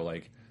hero,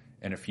 like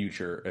in a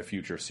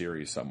future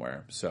series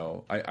somewhere.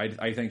 So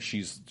I think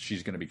she's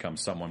going to become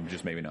someone,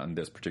 just maybe not in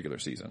this particular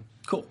season.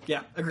 Cool.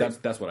 Yeah, agreed.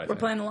 That's what I think. We're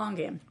playing the long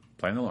game.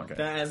 Playing the long game,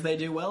 as they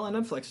do well on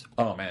Netflix.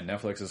 Oh man,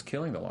 Netflix is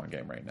killing the long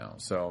game right now.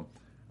 So.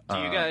 Do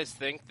you guys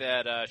think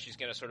that she's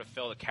going to sort of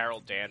fill the Carol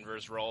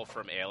Danvers role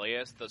from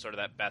Alias, the sort of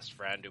that best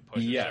friend who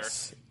pushes her?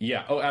 Yes.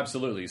 Yeah. Oh,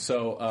 absolutely.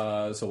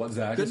 So what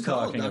Zach is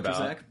talking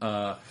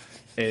about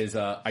is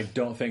I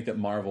don't think that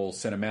Marvel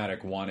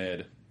Cinematic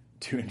wanted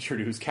to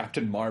introduce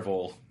Captain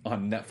Marvel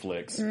on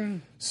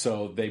Netflix,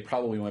 so they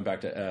probably went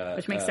back to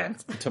which makes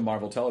sense to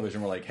Marvel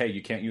Television. We're like, hey,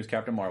 you can't use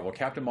Captain Marvel.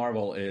 Captain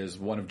Marvel is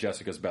one of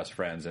Jessica's best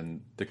friends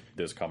in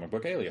this comic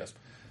book Alias.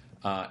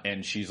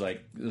 And she's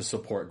like the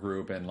support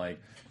group and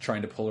like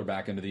trying to pull her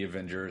back into the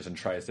Avengers and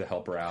tries to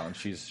help her out. And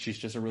she's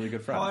just a really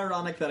good friend. How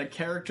ironic that a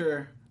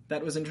character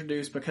that was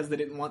introduced because they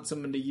didn't want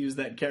someone to use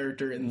that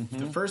character in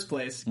the first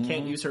place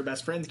can't use her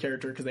best friend's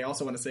character because they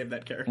also want to save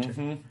that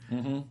character.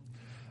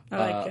 I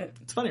like it.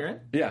 It's funny, right?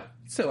 Yeah,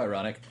 so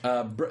ironic.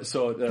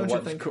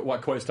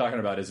 What Coy's talking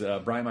about is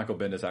Brian Michael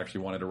Bendis actually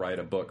wanted to write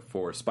a book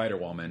for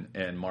Spider-Woman,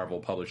 and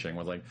Marvel Publishing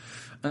was like,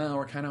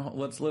 we're kind of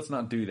let's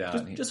not do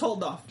that. Just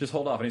hold off. Just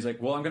hold off. And he's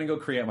like, well, I'm going to go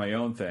create my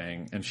own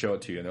thing and show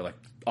it to you. And they're like,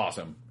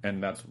 awesome.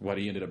 And that's what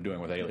he ended up doing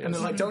with Alias. And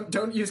they're like,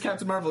 don't use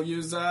Captain Marvel,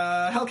 use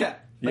Hellcat.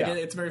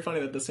 It's very funny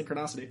that the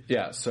synchronicity.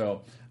 Yeah.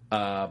 So,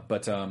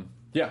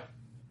 yeah.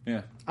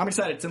 Yeah, I'm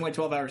excited. It's in like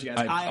 12 hours, you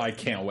guys. I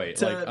can't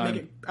wait.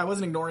 I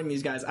wasn't ignoring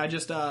these guys. I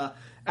just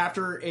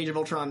after Age of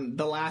Ultron,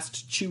 the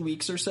last 2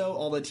 weeks or so,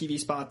 all the TV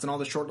spots and all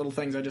the short little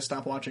things, I just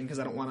stopped watching because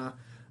I don't want to.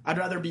 I'd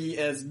rather be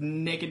as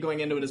naked going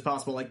into it as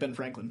possible, like Ben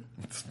Franklin.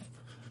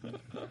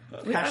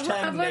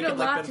 I've learned a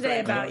lot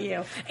today about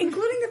you,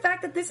 including the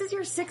fact that this is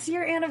your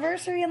 6-year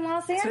anniversary in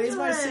Los Angeles. Today's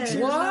my 6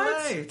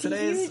 years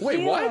in LA.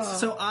 Wait, what?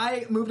 So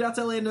I moved out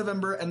to LA in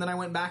November, and then I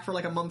went back for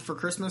like a month for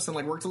Christmas and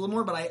like worked a little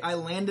more. But I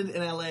landed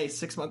in LA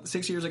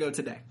 6 years ago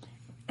today.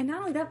 And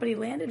not only that, but he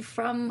landed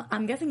from,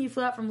 I'm guessing you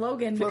flew out from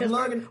Logan because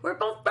we're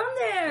both from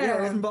there.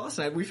 Yeah, we're from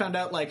Boston. We found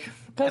out like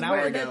an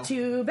hour ago. We're the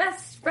two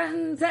best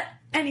friends that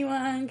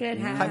anyone could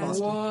have. Hi,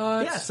 Boston.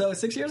 What? Yeah, so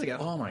 6 years ago.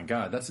 Oh my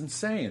god, that's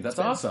insane. That's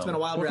awesome. It's been a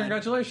wild ride.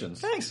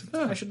 Congratulations. Thanks.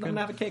 I should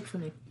have a cake for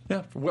me.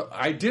 Yeah. Well,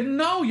 I didn't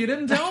know. You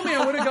didn't tell me.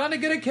 I would have gone to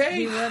get a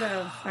cake. You would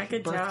have. I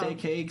could tell. Birthday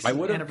cakes.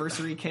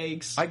 Anniversary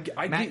cakes.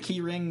 Matt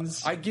Key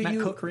rings. I get Matt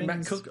Cook rings.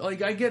 Matt Cook.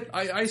 Like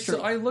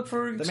I look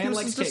for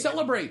excuses to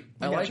celebrate.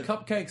 I like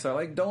cupcakes. I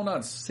like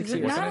donuts. 6 Is it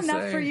years. not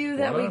enough for you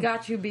that we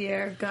got you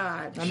beer?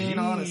 God. I mean,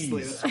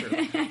 honestly, that's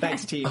true.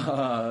 Thanks, team.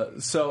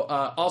 So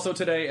also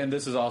today, and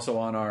this is also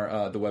on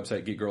our the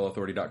website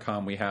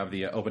geekgirlauthority.com, we have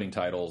the opening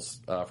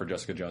titles for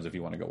Jessica Jones if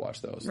you want to go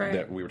watch those.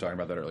 Right. We were talking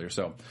about that earlier.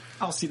 So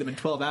I'll see them in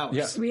 12 hours.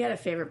 Yeah. We had a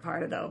favorite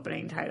part of the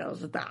opening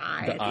titles with the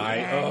eye. The eye.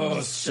 End.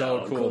 Oh,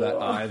 so cool. That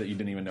eye that you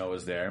didn't even know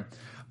was there.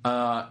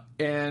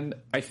 And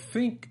I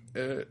think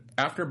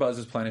AfterBuzz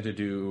is planning to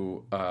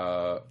do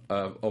a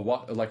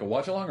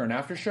watch along or an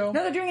after show.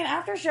 No, they're doing an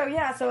after show.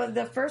 Yeah. So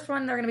the first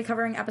one, they're going to be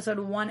covering episode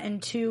 1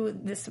 and 2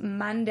 this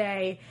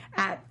Monday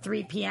at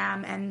 3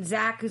 p.m. And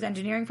Zach, who's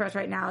engineering for us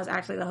right now, is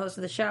actually the host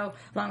of the show,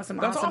 along with some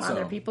awesome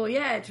other people.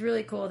 Yeah, it's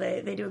really cool.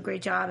 They do a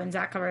great job, and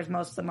Zach covers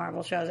most of the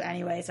Marvel shows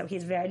anyway, so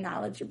he's very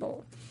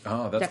knowledgeable.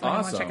 Oh, that's Definitely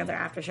awesome. Want to check out their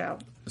after show.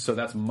 So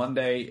that's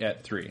Monday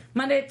at 3.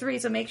 Monday at 3.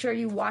 So make sure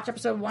you watch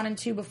episode 1 and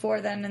 2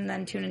 before then, and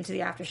then tune into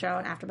the after show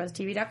on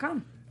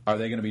AfterBuzzTV.com. Are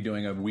they going to be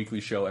doing a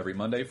weekly show every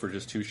Monday for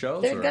just 2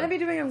 shows? They're going to be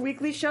doing a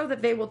weekly show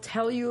that they will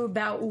tell you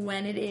about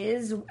when it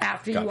is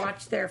after you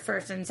watch their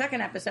first and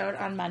second episode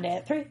on Monday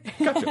at 3.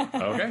 Gotcha.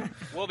 Okay.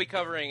 We'll be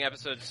covering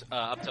episodes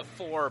up to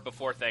 4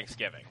 before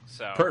Thanksgiving.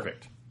 So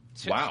Perfect.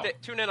 Wow.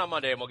 Tune in on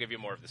Monday, and we'll give you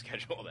more of the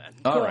schedule then.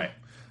 All right.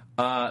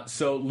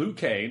 So Luke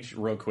Cage,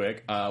 real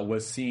quick,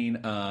 was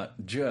seen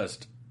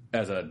just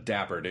as a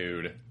dapper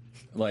dude,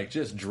 like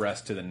just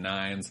dressed to the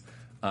nines.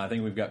 I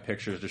think we've got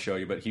pictures to show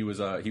you, but he was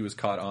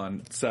caught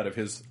on set of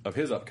his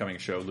upcoming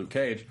show, Luke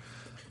Cage,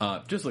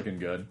 just looking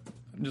good.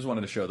 Just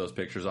wanted to show those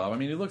pictures off. I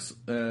mean, he looks.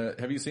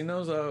 Have you seen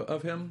those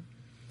of him?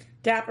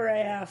 Dapper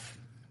AF.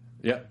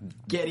 Yep.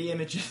 Getty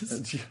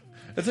Images.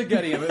 It's a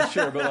Getty image,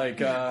 sure, but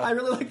like I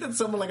really like that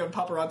someone like a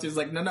paparazzi is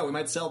like, no, we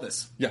might sell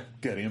this. Yeah,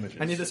 Getty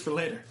Images. I need this for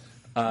later.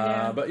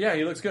 But yeah,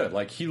 he looks good.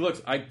 Like he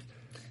looks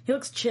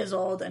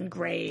chiseled and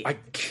great. I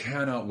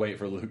cannot wait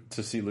for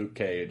to see Luke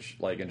Cage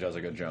like in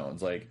Jessica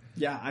Jones. Like,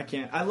 yeah, I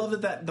can't. I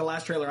love that the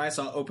last trailer I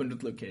saw opened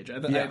with Luke Cage.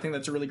 I think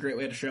that's a really great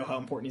way to show how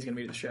important he's going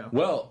to be to the show.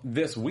 Well,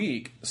 this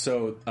week,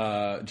 so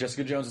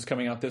Jessica Jones is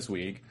coming out this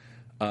week.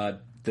 The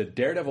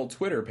Daredevil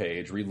Twitter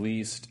page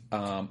released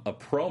a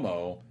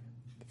promo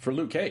for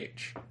Luke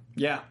Cage.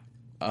 Yeah,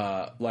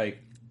 like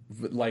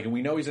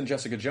we know he's in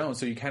Jessica Jones,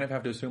 so you kind of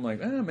have to assume like,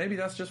 maybe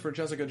that's just for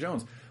Jessica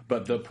Jones.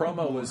 But the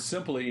promo was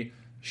simply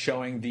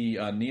showing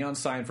the neon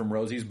sign from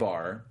Rosie's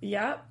bar.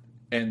 Yep.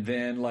 And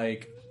then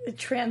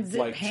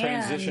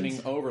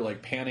transitioning over,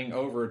 like panning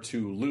over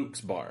to Luke's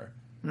bar.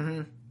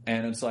 Mm-hmm.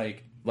 And it's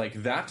like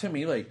that to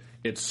me, like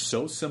it's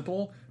so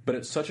simple, but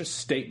it's such a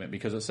statement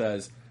because it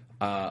says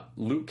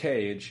Luke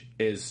Cage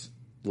is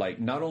like,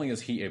 not only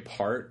is he a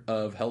part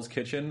of Hell's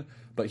Kitchen,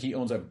 but he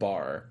owns a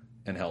bar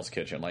in Hell's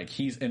Kitchen. Like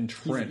he's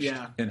entrenched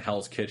in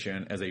Hell's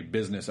Kitchen as a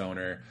business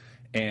owner,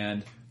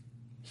 and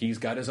he's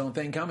got his own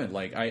thing coming.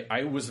 Like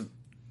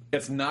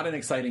it's not an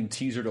exciting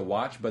teaser to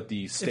watch, but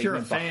the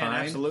statement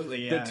behind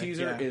the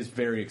teaser is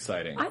very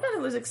exciting. I thought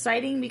it was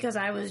exciting because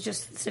I was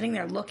just sitting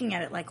there looking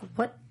at it like,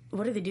 what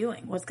are they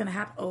doing? What's going to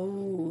happen?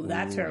 Oh,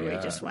 that's where we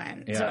just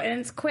went. Yeah. So, and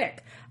it's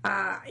quick.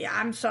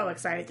 I'm so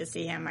excited to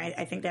see him.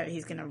 I think that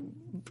he's going to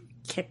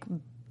kick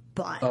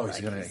butt. Oh, he's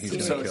going to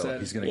kill.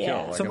 He's going to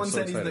kill. Like, someone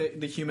said he's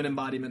the human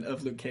embodiment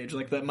of Luke Cage.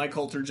 Like that Mike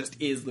Coulter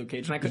just is Luke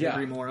Cage, and I couldn't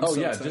agree more. I'm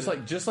so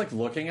excited. just like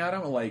looking at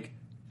him, like.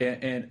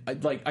 And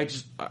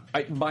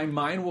my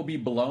mind will be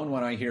blown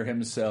when I hear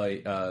him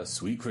say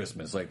 "Sweet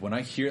Christmas." Like when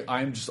I hear,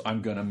 I'm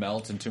gonna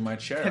melt into my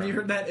chair. Have you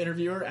heard that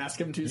interviewer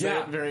ask him to say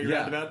it very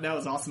roundabout? That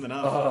was awesome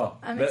enough. Oh,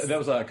 that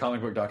was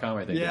comicbook.com.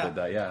 I think they did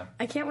that. Yeah,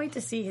 I can't wait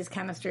to see his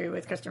chemistry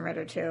with Kristen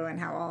Ritter too, and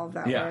how all of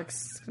that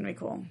works. It's gonna be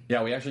cool.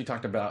 Yeah, we actually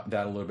talked about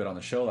that a little bit on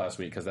the show last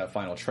week because that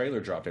final trailer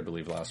dropped, I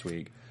believe, last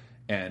week,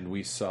 and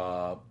we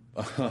saw.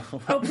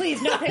 Oh,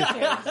 please, no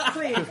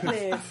pictures,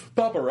 please.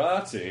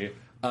 Paparazzi.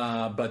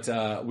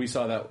 But we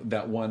saw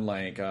that one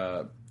like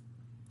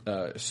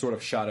sort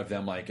of shot of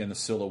them like in the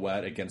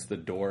silhouette against the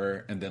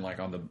door, and then like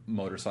on the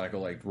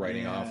motorcycle like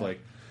riding off. Like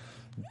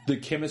the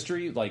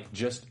chemistry, like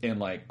just in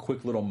like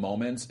quick little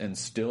moments and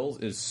stills,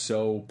 is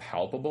so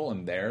palpable,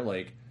 and there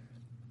like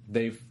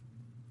they've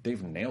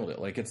nailed it.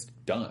 Like it's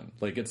done.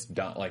 Like it's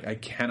done. Like I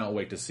cannot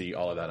wait to see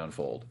all of that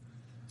unfold.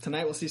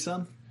 Tonight we'll see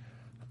some.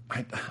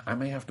 I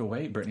may have to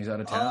wait. Brittany's out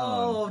of town.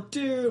 Oh,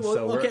 dude. Well,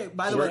 so okay,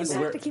 by the way... I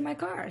have to keep my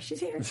car.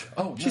 She's here.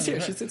 Oh, she's here.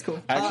 It's cool.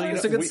 Actually,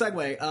 it's a good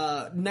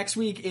segue. Next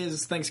week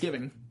is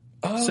Thanksgiving.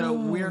 So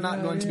we are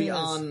not going to be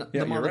on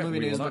the Marvel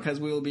Movie News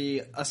because we will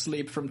be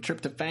asleep from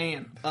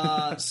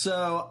tryptophan.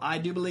 So I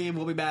do believe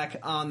we'll be back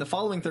on the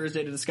following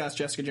Thursday to discuss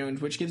Jessica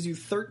Jones, which gives you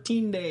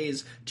 13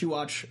 days to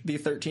watch the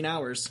 13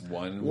 hours.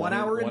 One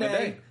hour a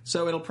day.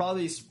 So it'll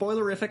probably be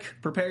spoilerific.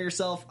 Prepare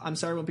yourself. I'm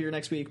sorry we won't be here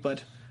next week,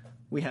 but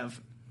we have...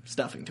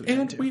 stuffing to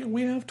attend to.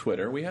 We have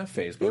Twitter, we have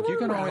Facebook. You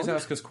can always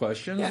ask us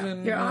questions. Yeah.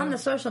 And, you're on the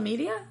social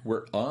media?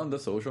 We're on the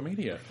social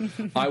media.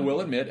 I will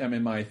admit I'm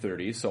in my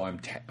 30s, so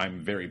I'm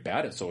very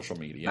bad at social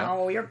media.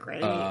 Oh, you're great.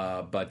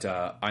 But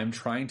I'm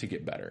trying to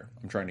get better.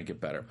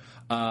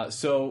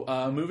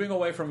 So moving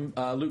away from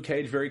Luke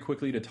Cage very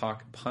quickly to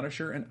talk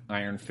Punisher and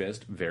Iron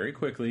Fist very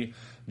quickly.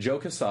 Joe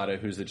Quesada,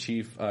 who's the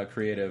chief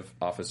creative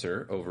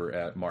officer over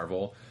at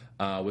Marvel,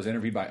 was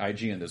interviewed by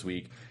IGN this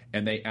week,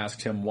 and they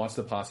asked him what's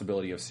the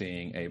possibility of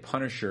seeing a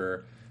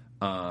Punisher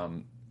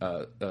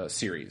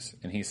series,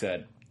 and he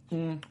said,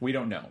 we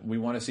don't know. We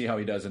want to see how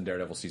he does in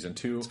Daredevil Season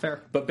 2. It's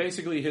fair. But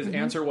basically his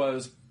answer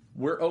was,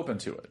 we're open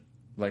to it.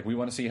 Like, we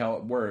want to see how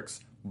it works,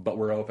 but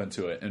we're open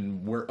to it.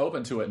 And we're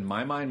open to it, in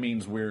my mind,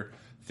 means we're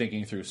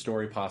thinking through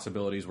story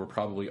possibilities. We're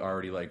probably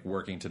already like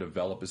working to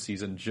develop a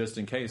season just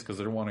in case, because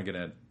they don't want to get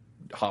a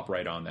hop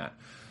right on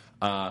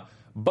that.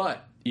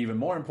 But even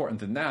more important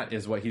than that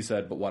is what he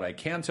said. But what I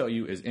can tell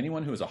you is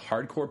anyone who is a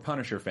hardcore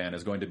Punisher fan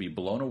is going to be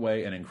blown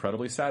away and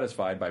incredibly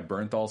satisfied by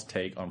Bernthal's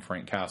take on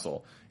Frank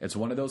Castle. It's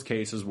one of those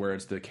cases where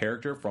it's the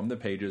character from the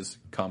pages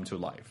come to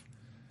life.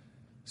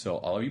 So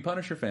all of you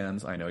Punisher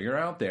fans, I know you're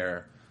out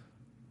there.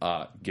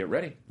 Get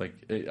ready.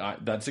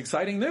 That's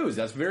exciting news.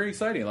 That's very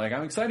exciting. Like,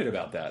 I'm excited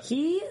about that.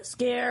 He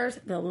scares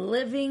the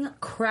living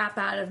crap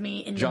out of me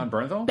in John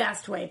Bernthal?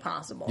 Best way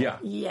possible. Yeah.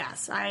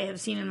 Yes. I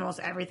have seen in almost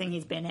everything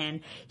he's been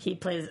in. He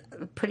plays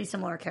a pretty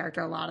similar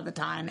character a lot of the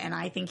time, and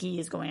I think he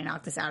is going to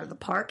knock this out of the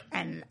park,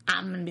 and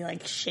I'm going to be,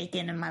 like,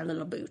 shaking in my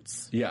little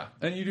boots. Yeah.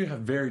 And you do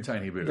have very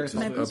tiny boots.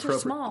 My boots are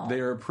small.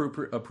 They are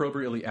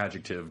appropriately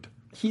adjectived.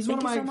 He's one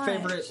of Thank you my so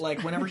favorite, much.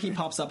 like, whenever he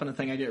pops up in a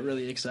thing, I get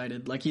really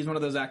excited. Like, he's one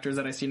of those actors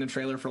that I see in a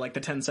trailer for, like,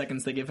 the 10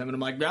 seconds they give him, and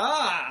I'm like,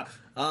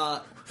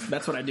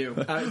 that's what I do.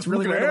 It's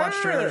really rare to watch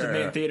trailers in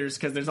main theaters,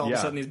 because there's all of a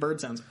sudden these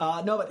bird sounds.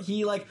 No, but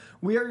he, like,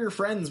 We Are Your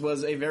Friends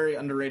was a very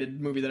underrated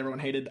movie that everyone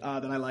hated,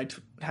 that I liked.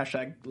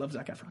 Hashtag love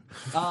Zac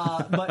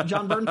Efron. But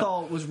John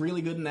Bernthal was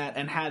really good in that,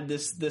 and had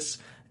this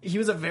he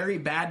was a very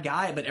bad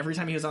guy, but every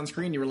time he was on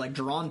screen, you were, like,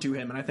 drawn to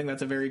him, and I think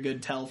that's a very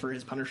good tell for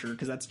his Punisher,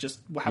 because that's just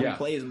how he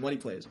plays and what he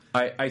plays.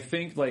 I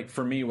think, like,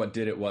 for me, what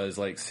did it was,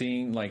 like,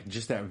 seeing, like,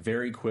 just that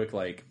very quick,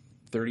 like,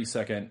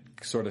 30-second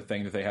sort of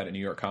thing that they had at New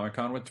York Comic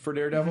Con for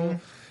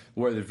Daredevil,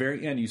 where at the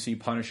very end you see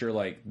Punisher,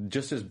 like,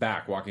 just his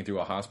back walking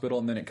through a hospital,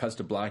 and then it cuts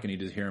to black, and you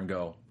just hear him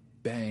go,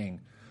 bang.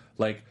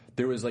 Like,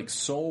 there was, like,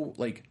 so,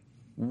 like,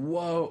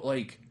 whoa,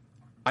 like,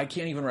 I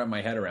can't even wrap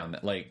my head around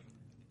that, like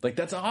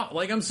that's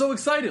like, I'm so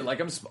excited. Like,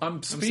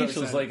 I'm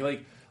speechless. So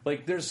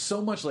like there's so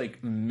much,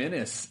 like,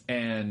 menace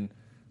and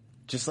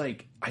just,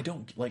 like, I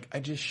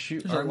just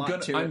shoot. Or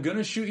I'm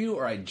gonna shoot you,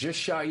 or I just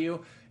shot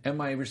you, and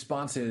my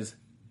response is,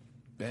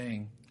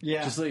 bang.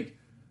 Yeah. Just like,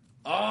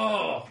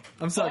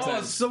 I'm so excited.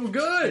 It's so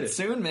good. It's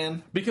soon,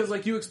 man. Because,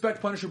 like, you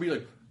expect Punisher to be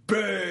like,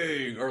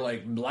 bang, or,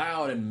 like,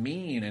 loud and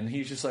mean, and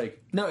he's just like,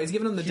 no, he's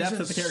giving him the depth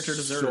that the character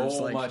deserves.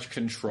 So much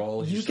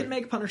control. You can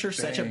make Punisher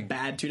such a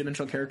bad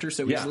two-dimensional character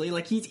so easily.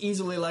 Like, he's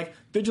easily like,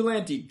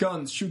 vigilante,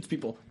 guns, shoots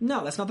people.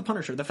 No, that's not the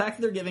Punisher. The fact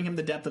that they're giving him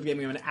the depth of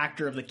giving him an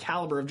actor of the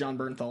caliber of John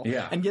Bernthal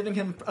and giving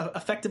him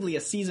effectively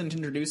a season to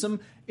introduce him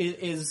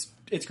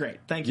it's great.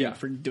 Thank you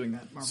for doing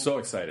that, Marvel. So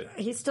excited.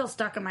 He's still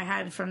stuck in my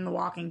head from The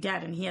Walking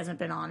Dead, and he hasn't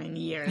been on in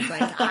years.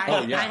 Like,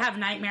 I have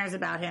nightmares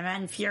about him,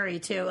 and Fury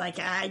too. Like,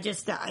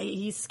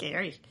 he's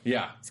scary.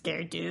 Yeah,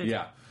 scary dude.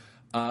 Yeah.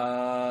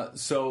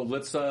 So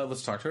let's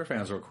talk to our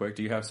fans real quick.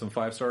 Do you have some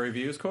 5-star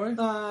reviews, Coy?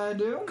 I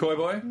do. Coy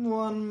boy.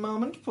 One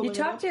moment. You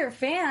talk to your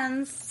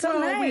fans. So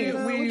nice.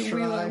 We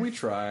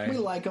try. We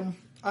like them.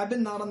 I've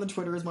been not on the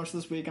Twitter as much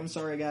this week. I'm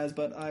sorry, guys,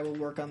 but I will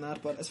work on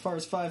that. But as far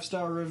as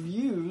 5-star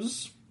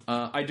reviews,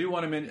 I do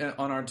want to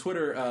on our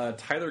Twitter.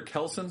 Tyler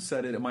Kelson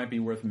said it might be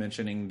worth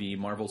mentioning the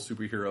Marvel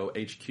Superhero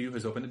HQ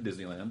has opened at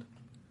Disneyland.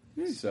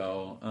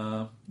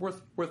 So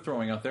worth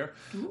throwing out there.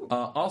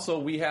 Also,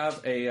 we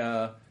have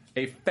a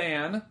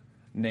fan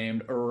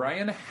named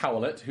Ryan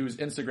Howlett, whose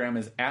Instagram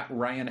is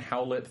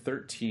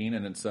 @RyanHowlett13,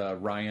 and it's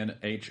Ryan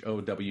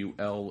HOWLETT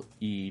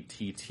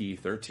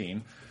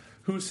 13,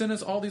 who sent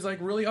us all these, like,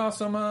 really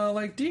awesome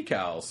like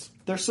decals.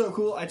 They're so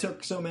cool. I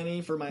took so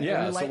many for my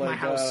my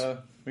house.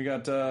 We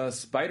got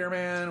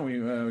Spider-Man.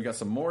 We got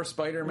some more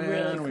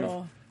Spider-Man. Really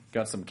cool. We've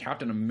got some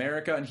Captain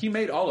America, and he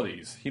made all of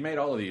these.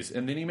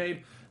 And then he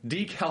made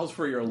decals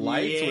for your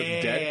lights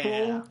with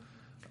Deadpool.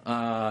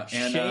 And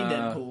Shane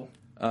Deadpool.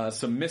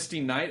 Some Misty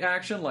Knight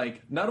action,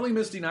 like, not only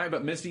Misty Knight,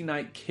 but Misty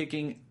Knight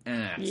kicking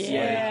ass.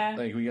 Yeah.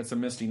 Like we got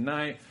some Misty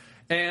Knight.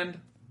 And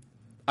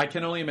I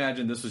can only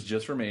imagine this was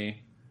just for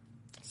me.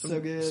 So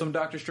good. Some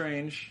Doctor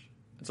Strange.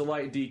 It's a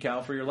light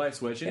decal for your light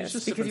switch. And it's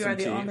just because you are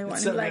the only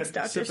one who likes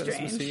Doctor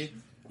Strange.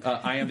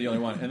 I am the only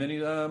one. And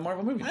then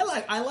Marvel movies.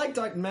 I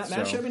like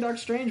Matt showed me Doctor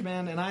Strange,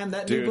 man, and I am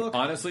that new book.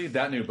 Honestly,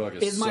 that new book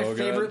is my so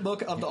favorite good.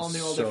 book of the all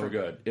new, all so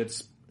different. Good.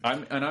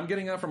 I'm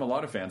getting that from a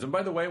lot of fans. And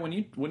by the way, when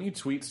you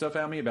tweet stuff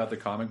at me about the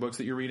comic books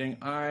that you're reading,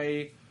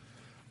 I'm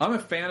a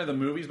fan of the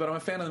movies, but I'm a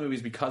fan of the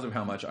movies because of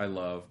how much I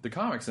love the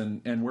comics,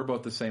 and we're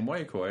both the same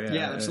way, Coy.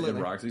 Absolutely.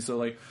 And Roxy. So,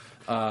 like,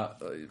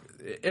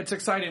 it's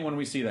exciting when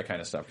we see that kind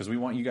of stuff because we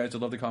want you guys to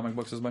love the comic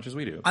books as much as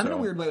we do. I'm in a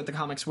weird way with the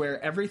comics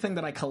where everything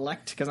that I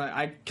collect, because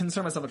I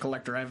consider myself a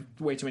collector, I have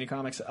way too many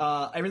comics.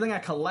 Everything I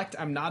collect,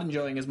 I'm not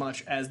enjoying as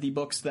much as the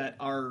books that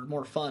are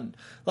more fun.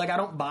 Like, I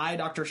don't buy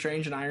Doctor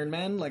Strange and Iron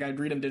Man. Like, I'd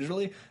read them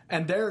digitally,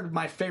 and they're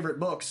my favorite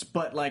books.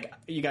 But, like,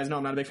 you guys know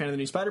I'm not a big fan of the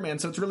new Spider-Man,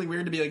 so it's really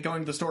weird to be, like,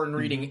 going to the store and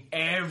reading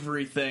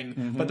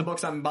everything. But the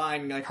books I'm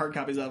buying, like, hard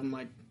copies of, I'm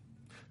like...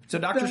 So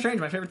Doctor Strange,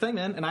 my favorite thing,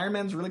 man. And Iron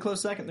Man's really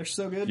close second. They're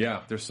so good.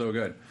 Yeah, they're so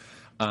good.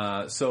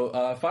 5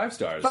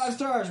 stars. 5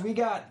 stars. We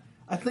got...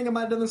 I think I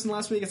might have done this in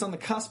last week. It's on the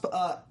cusp.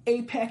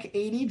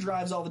 APEC80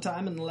 drives all the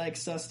time and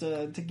likes us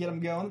to get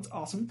him going. It's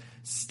awesome.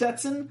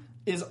 Stetson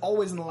is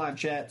always in the live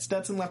chat.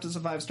 Stetson left us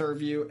a 5-star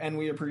review, and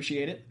we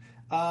appreciate it.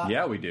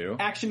 Yeah, we do.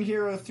 Action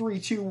Hero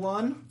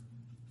 321.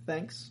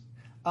 Thanks.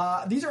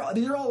 These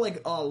are all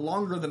like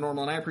longer than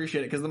normal, and I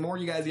appreciate it because the more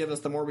you guys give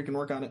us, the more we can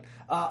work on it.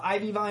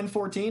 Ivy Vine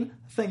 14,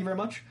 thank you very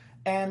much.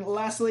 And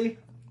lastly,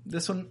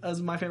 this one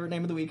is my favorite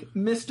name of the week,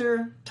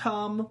 Mr.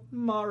 Tom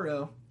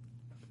Morrow.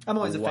 I'm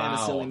always a fan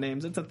of silly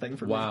names. It's a thing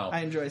for me.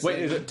 I enjoy saying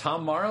Wait, is it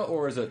Tom Morrow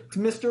or is it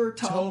Mr.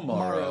 Tom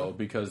Morrow?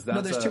 Because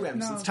that's there's two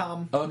M's. No. It's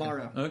Tom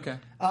Morrow. Okay.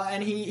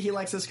 And he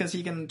likes us because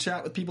he can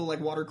chat with people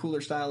like water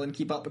cooler style and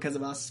keep up because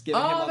of us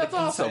giving him all that's the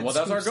awesome. Well,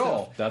 that's our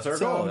goal. Stuff. That's our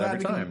goal every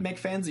time. Can make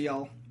fans of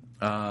y'all.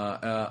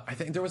 I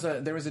think there was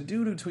a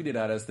dude who tweeted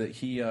at us that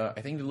he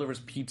I think delivers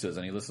pizzas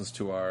and he listens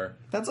to our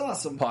that's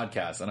awesome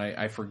podcast, and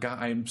I forgot.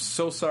 I'm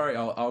so sorry.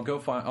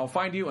 I'll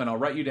find you and I'll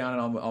write you down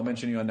and I'll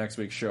mention you on next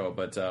week's show.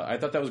 But I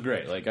thought that was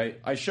great. Like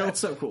I show that's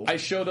so cool. I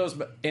show those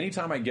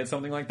anytime I get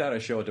something like that. I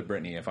show it to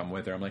Brittany if I'm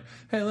with her. I'm like,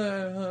 hey,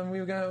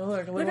 we've got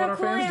look what our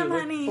fans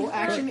do. Well,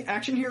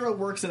 Action Hero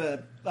works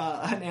at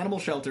an animal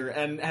shelter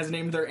and has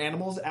named their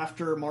animals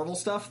after Marvel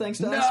stuff. Thanks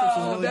to us, which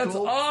is really that's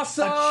cool.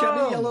 Awesome. A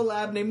chubby yellow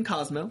lab named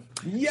Cosmo.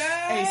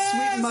 Yes!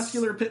 A sweet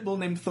muscular pit bull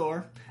named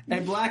Thor,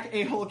 a black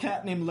a-hole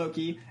cat named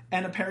Loki,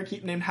 and a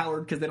parakeet named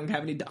Howard because they don't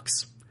have any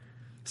ducks.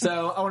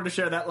 So I wanted to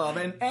share that love.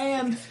 And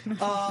right?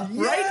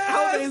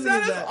 How amazing is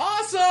that?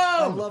 Awesome!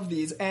 I love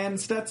these. And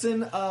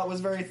Stetson was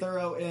very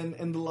thorough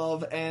in the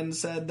love and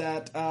said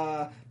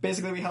that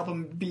basically we help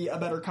him be a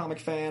better comic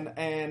fan,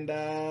 and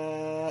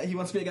he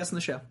wants to be a guest on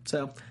the show.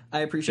 So I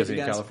appreciate you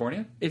guys. In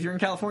California? If you're in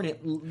California,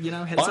 hit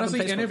us up on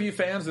Honestly, Facebook. any of you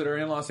fans that are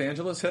in Los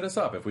Angeles, hit us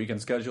up. If we can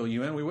schedule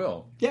you in, we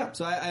will. Yeah,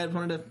 so I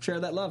wanted to share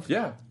that love.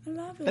 Yeah. I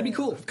love it. That'd be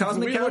cool.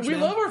 Cosmic Couch, we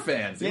man. love our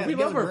fans. Yeah, we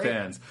love our great.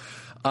 fans.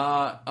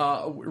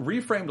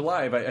 Reframed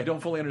Live, I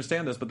don't fully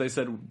understand this, but they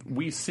said,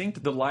 we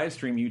synced the live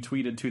stream you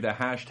tweeted to the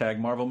hashtag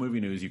Marvel Movie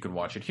News. You can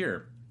watch it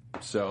here.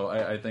 So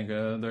I think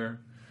they're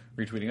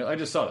retweeting it. I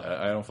just saw that.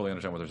 I don't fully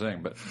understand what they're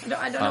saying. But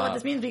I don't know what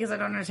this means because I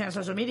don't understand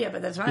social media,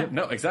 but that's fine. Yeah,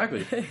 no,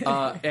 exactly.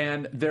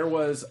 And there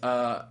was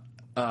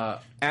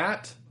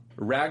at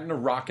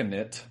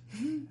Ragnarokkenit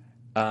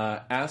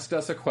asked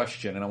us a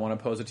question, and I want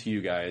to pose it to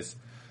you guys.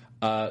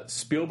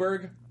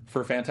 Spielberg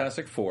for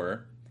Fantastic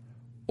Four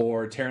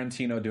or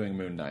Tarantino doing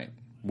Moon Knight?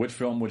 Which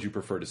film would you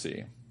prefer to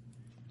see?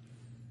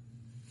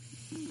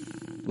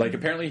 Like,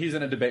 apparently he's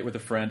in a debate with a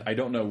friend. I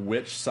don't know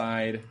which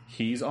side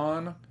he's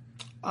on.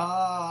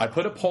 I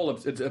put a poll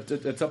up.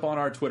 It's up on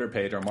our Twitter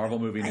page, our Marvel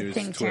Movie News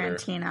Twitter.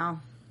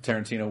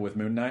 Tarantino with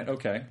Moon Knight?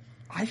 Okay.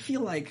 I feel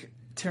like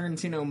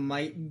Tarantino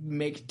might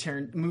make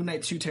Moon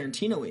Knight too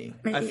Tarantino-y.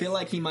 I feel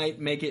like he might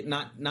make it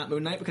not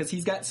Moon Knight because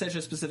he's got such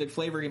a specific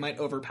flavor. He might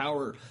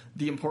overpower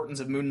the importance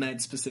of Moon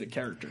Knight's specific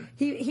character.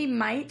 He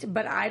might,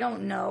 but I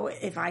don't know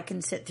if I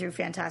can sit through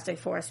Fantastic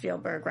Four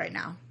Spielberg right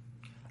now.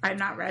 I'm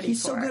not ready.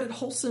 He's so good at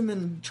wholesome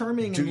and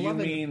charming. Do and you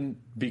loving. mean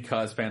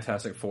because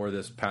Fantastic Four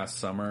this past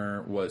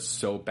summer was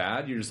so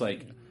bad? You're just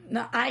like.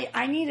 No,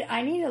 I need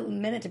a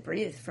minute to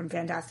breathe from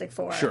Fantastic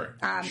Four. Sure.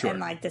 And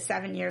like the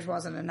 7 years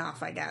wasn't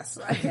enough, I guess.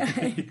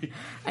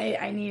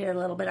 I need a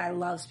little bit. I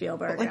love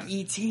Spielberg. But like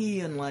E.T.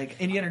 and like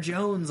Indiana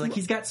Jones, like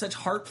he's got such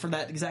heart for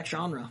that exact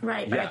genre.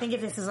 Right, but I think if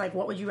this is like,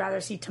 what would you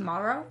rather see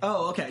tomorrow?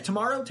 Oh, okay.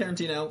 Tomorrow,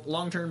 Tarantino.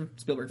 Long-term,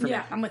 Spielberg for me.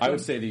 Yeah, I'm with you. I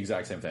would say the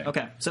exact same thing.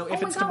 Okay, so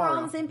if it's we're tomorrow,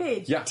 on the same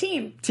page. Yeah.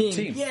 Team.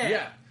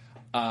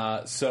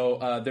 Yeah.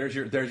 So there's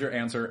your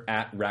answer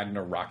at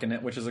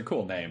Ragnarokkenit, which is a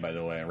cool name, by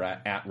the way.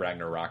 At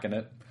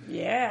Ragnarokkenit.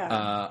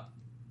 Yeah.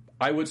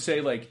 I would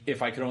say, like,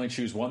 if I could only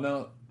choose one,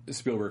 though,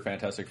 Spielberg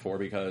Fantastic Four,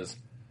 because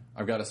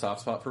I've got a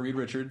soft spot for Reed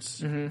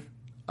Richards, and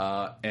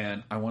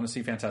I want to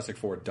see Fantastic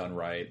Four done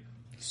right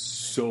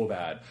so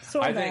bad.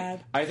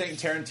 I think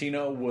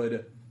Tarantino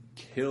would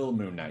kill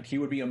Moon Knight. He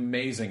would be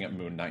amazing at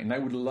Moon Knight, and I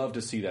would love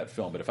to see that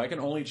film. But if I can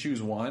only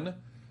choose one,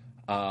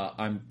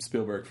 I'm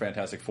Spielberg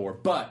Fantastic Four,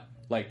 but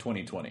like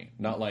 2020,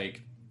 not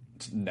like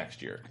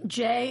next year.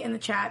 Jay in the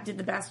chat did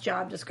the best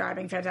job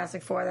describing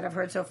Fantastic Four that I've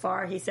heard so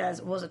far. He says,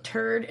 was a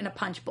turd in a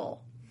punch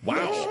bowl. Wow.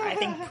 Which I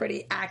think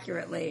pretty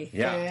accurately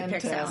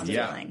depicts how I'm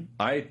feeling.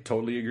 I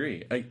totally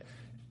agree.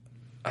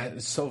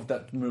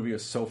 That movie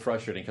was so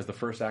frustrating because the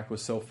first act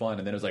was so fun,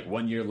 and then it was like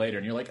 1 year later,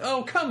 and you're like,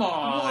 "Oh, come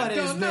on! What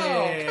is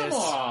this? Come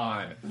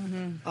on!"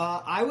 Mm-hmm.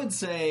 I would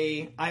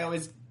say I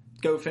always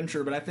go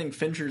Fincher, but I think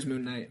Fincher's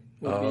Moon Knight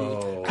would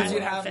be because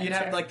you'd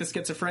have like the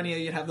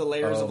schizophrenia, you'd have the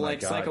layers of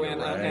like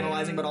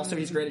psychoanalyzing, but also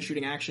he's great at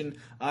shooting action.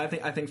 I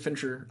think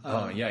Fincher.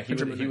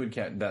 He would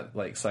get that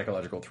like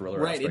psychological thriller.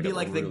 Right, it'd be aspect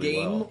like really The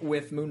Game well.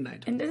 with Moon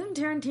Knight. And isn't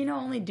Tarantino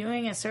only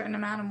doing a certain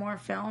amount of more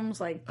films,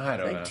 like I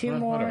don't know. two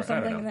more or Whatever.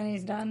 something than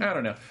he's done? I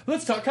don't know.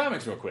 Let's talk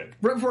comics real quick.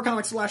 Right before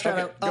comics, last shout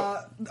Okay,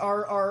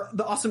 out.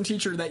 The awesome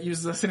teacher that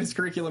uses us in his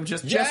curriculum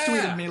just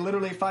tweeted me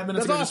literally 5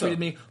 minutes ago. Awesome. Just tweeted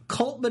me.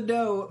 Colt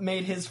Badeau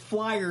made his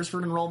flyers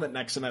for enrollment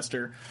next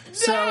semester.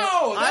 So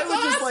I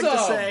would just like to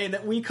say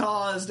that we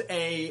caused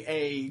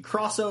a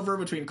crossover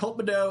between Colt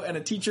Badeau and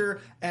a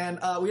teacher, and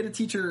we had a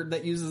teacher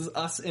that uses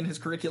us in his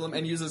curriculum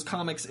and uses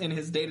comics in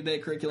his day-to-day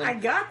curriculum. I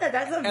got that.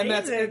 That's amazing. And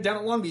that's down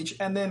at Long Beach.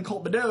 And then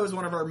Colt Badeau is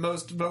one of our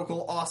most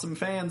vocal, awesome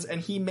fans,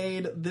 and he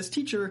made this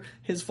teacher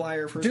his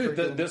flyer for his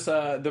curriculum.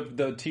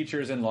 The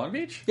teachers in Long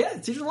Beach? Yeah,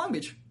 teachers in Long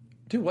Beach.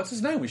 Dude, what's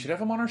his name? We should have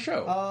him on our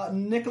show.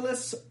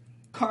 Nicholas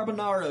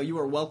Carbonaro, you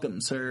are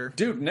welcome, sir.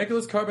 Dude,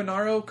 Nicholas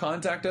Carbonaro,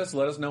 contact us.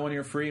 Let us know when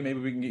you're free.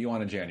 Maybe we can get you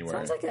on in January.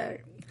 Sounds like a...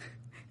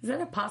 Is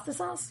that a pasta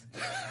sauce?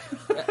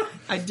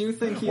 I do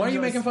think he Why are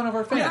you making fun of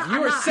our fans?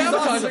 You are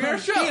sabotaging our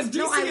show.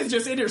 DC is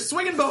just in here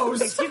swinging bows.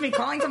 Excuse me,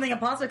 calling something a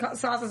pasta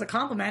sauce is a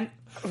compliment.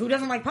 Who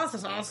doesn't like pasta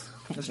sauce?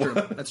 That's true.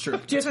 That's true.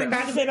 Do you have something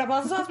bad to say about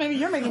pasta sauce? Maybe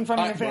you're making fun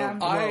of your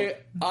fans.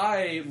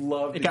 I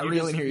love it. Got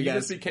real in here, you guys. You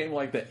just became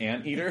like the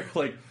anteater.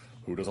 Like,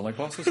 who doesn't like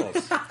pasta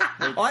sauce?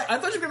 I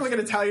thought you were like an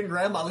Italian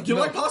grandma. Like, you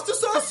like pasta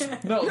sauce?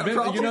 No,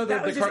 you know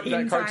that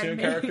cartoon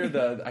me.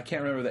 character. I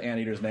can't remember the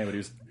anteater's name, but he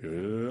was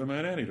I'm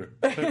an anteater.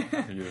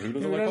 Who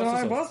doesn't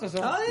like pasta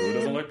sauce? Who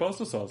doesn't like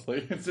pasta sauce?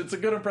 Like, it's a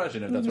good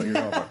impression if that's what you're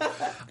going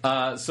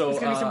for. So there's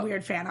gonna be some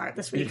weird fan art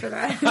this week for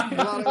that.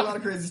 a lot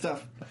of crazy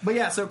stuff. But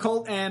yeah, so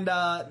Colt and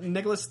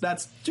Nicholas,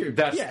 that's true.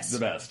 That's the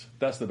best.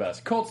 That's the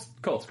best. Colt's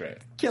great.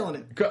 Killing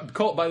it.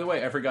 Colt, by the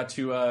way, I forgot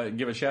to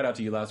give a shout out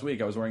to you last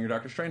week. I was wearing your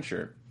Doctor Strange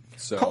shirt.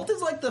 So. Colt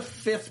is like the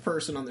fifth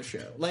person on the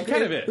show. Like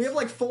kind of is. We have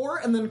like four,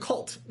 and then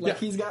Colt. Like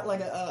he's got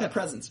like a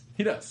presence.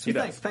 He does. So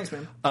thanks,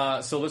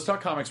 man. So let's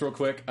talk comics real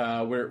quick.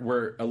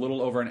 We're a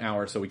little over an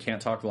hour, so we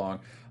can't talk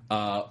long.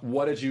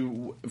 What did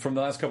you from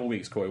the last couple of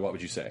weeks, Coy? What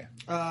would you say?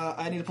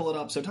 I need to pull it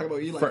up. So talk about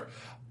what you like.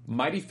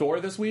 Mighty Thor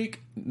this week.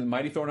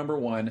 Mighty Thor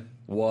 #1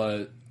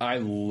 was. I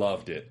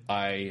loved it.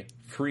 I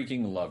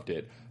freaking loved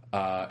it.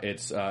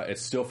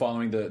 It's still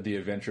following the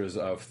adventures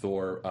of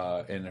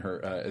Thor in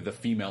her the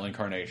female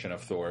incarnation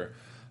of Thor,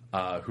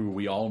 who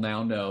we all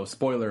now know.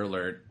 Spoiler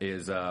alert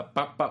is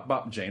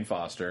Jane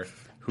Foster.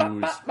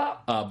 Who's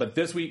but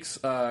this week's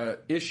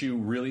issue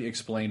really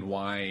explained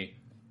why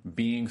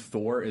being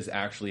Thor is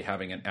actually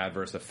having an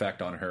adverse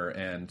effect on her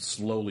and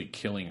slowly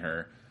killing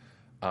her.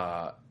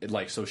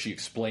 So she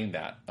explained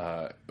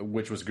that,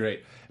 which was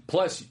great.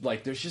 Plus,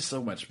 like, there's just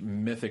so much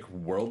mythic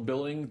world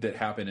building that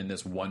happened in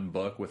this one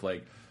book with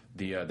like.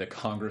 The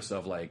Congress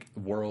of like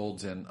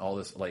worlds and all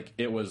this, like,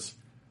 it was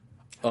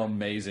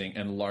amazing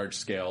and large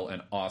scale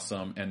and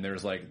awesome. And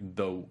there's like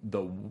the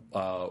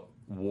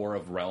War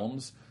of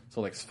Realms.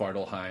 So like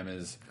Svartalheim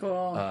is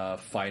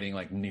fighting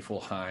like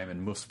Niflheim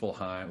and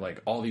Muspelheim.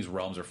 Like all these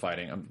realms are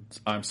fighting.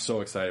 I'm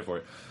so excited for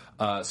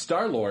it.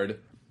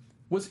 Star-Lord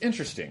was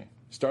interesting.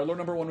 Star-Lord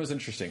 #1 was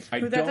interesting.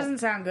 That doesn't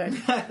sound good.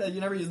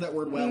 You never use that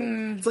word well.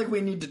 It's like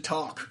we need to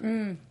talk.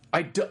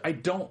 I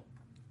don't.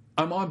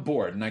 I'm on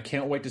board, and I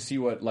can't wait to see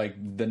what like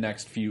the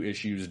next few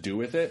issues do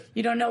with it.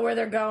 You don't know where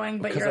they're going,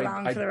 but you're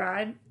along for the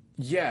ride?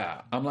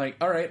 Yeah. I'm like,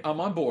 all right, I'm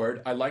on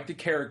board. I like the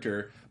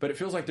character, but it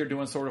feels like they're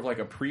doing sort of like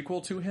a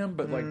prequel to him,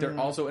 but like they're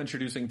also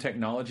introducing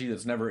technology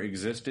that's never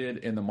existed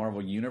in the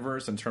Marvel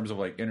Universe in terms of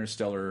like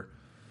interstellar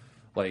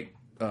like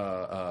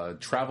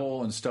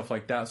travel and stuff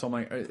like that. So I'm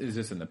like, is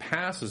this in the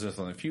past? Is this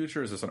in the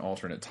future? Is this an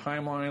alternate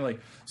timeline?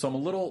 Like, so I'm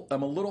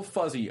a little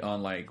fuzzy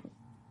on like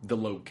the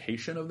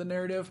location of the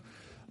narrative.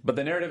 But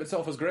the narrative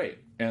itself is great,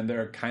 and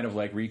they're kind of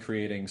like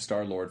recreating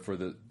Star-Lord for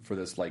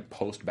this like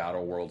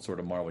post-battle world sort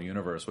of Marvel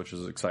universe, which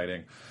is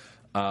exciting.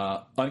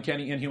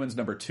 Uncanny Inhumans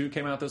 #2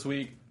 came out this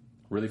week.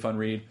 Really fun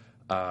read.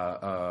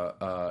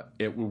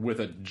 It with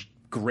a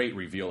great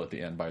reveal at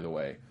the end, by the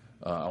way.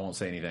 I won't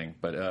say anything,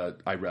 but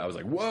I was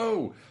like,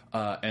 whoa!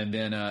 And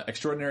then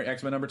Extraordinary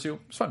X-Men #2.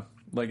 It's fun.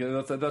 Like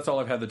that's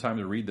all I've had the time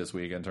to read this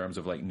week in terms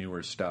of like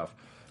newer stuff.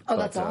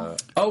 That's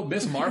all.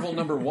 Miss Marvel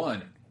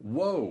 #1.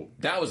 Whoa,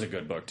 that was a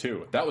good book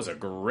too. That was a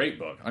great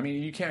book. I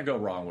mean, you can't go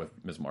wrong with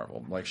Ms.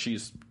 Marvel. Like,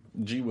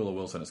 G. Willow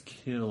Wilson is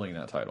killing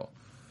that title.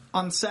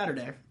 On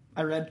Saturday,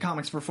 I read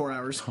comics for 4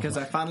 hours because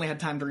I finally had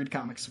time to read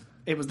comics.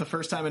 It was the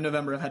first time in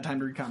November I've had time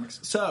to read comics.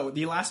 So,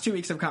 the last 2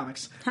 weeks of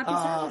comics. Happy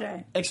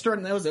Saturday.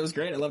 Extraordinary. That was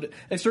great. I loved it.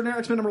 Extraordinary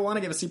X-Men #1, I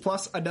gave a C+.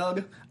 I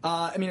dug.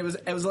 I mean, it was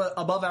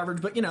above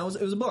average, but, you know,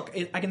 it was a book.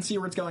 I can see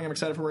where it's going. I'm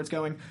excited for where it's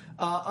going.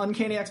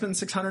 Uncanny X-Men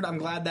 600, I'm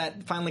glad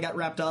that finally got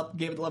wrapped up.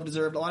 Gave it the love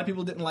deserved. A lot of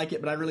people didn't like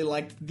it, but I really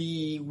liked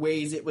the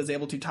ways it was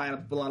able to tie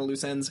up a lot of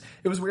loose ends.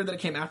 It was weird that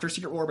it came after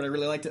Secret War, but I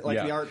really liked it.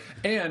 The art.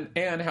 And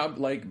how,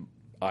 like...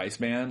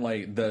 Iceman,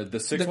 like the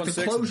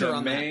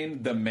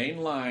 616, the main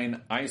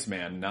line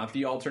Iceman, not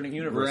the alternate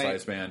universe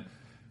Iceman,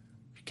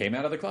 came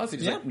out of the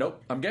closet. He's like,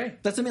 nope, I'm gay.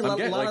 That's I'm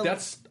gay. Like,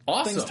 that's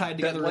awesome. Things tied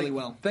together really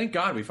well. Thank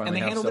God we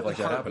finally have stuff like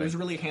that happening. It was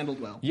really handled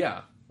well.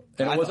 Yeah.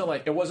 And it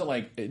wasn't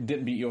like it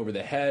didn't beat you over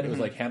the head. It was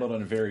like handled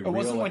in a very real,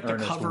 wasn't like the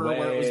cover way.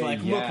 Where it was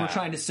like, look, we're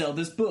trying to sell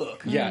this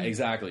book. Yeah,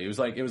 exactly. It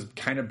was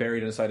kind of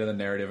buried inside of the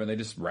narrative, and they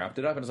just wrapped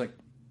it up, and it's like,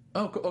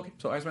 oh, cool, okay,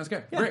 so Iceman's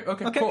gay. Yeah. Great,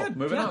 okay, cool. Good.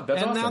 Moving on.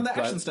 That's and awesome. And now the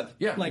action stuff.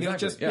 Yeah, like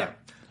exactly. It's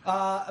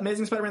just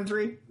Amazing Spider-Man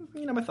 3,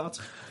 you know my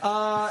thoughts.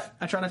 I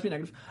try not to be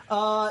negative.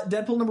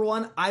 Deadpool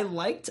 #1, I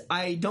liked.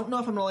 I don't know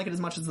if I'm going to like it as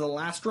much as the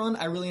last run.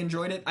 I really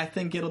enjoyed it. I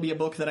think it'll be a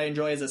book that I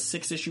enjoy as a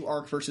 6-issue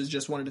arc versus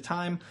just one at a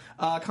time.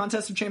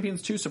 Contest of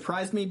Champions 2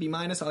 surprised me, B-.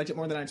 I liked it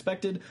more than I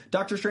expected.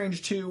 Doctor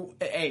Strange 2,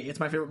 A, it's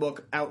my favorite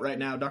book out right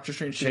now. Doctor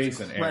Strange 2 is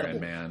incredible.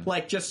 Aaron, man.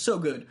 Like, just so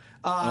good.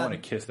 I want to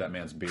kiss that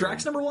man's beard.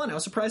 Drax #1. I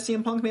was surprised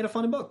CM Punk made a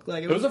fun book.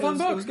 Like, it was a fun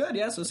book. It was good,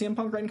 yeah. So CM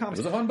Punk writing comics.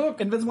 It was a fun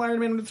book. Invincible Iron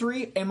Man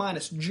 #3,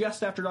 A-,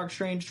 just after Doctor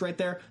Strange, just right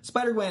there.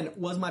 Spider-Gwen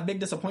was my big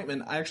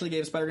disappointment. I actually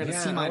gave Spider-Gwen a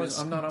C-. I'm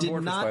not on board Did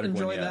for not Spider-Gwen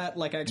enjoy yet. that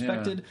like I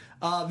expected.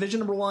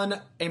 Vision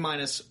 #1,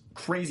 A-.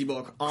 Crazy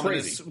book.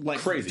 Ominous,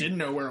 Crazy. Didn't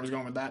know where I was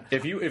going with that.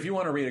 If you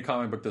want to read a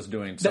comic book that's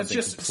doing something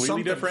just completely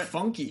something different,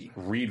 funky.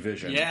 Read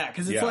Vision. Yeah,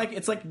 because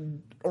it's like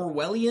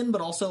Orwellian,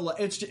 but also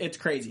it's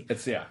crazy.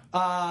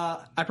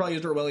 I probably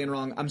used Orwellian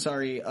wrong. I'm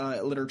sorry,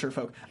 literature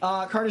folk.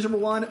 Carnage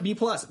 #1, B+.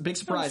 Big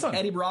surprise.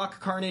 Eddie Brock,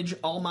 Carnage,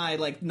 all my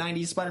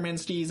 90s Spider-Man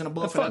stees in a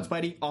book without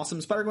Spidey.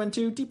 Awesome. Spider-Gwen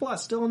 2, D+.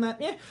 Still in that.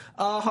 Yeah.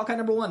 Hawkeye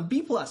 #1,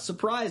 B+.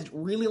 Surprised.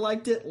 Really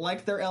liked it.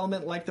 Liked their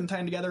element. Liked them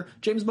tying together.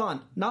 James Bond,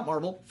 not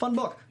Marvel. Fun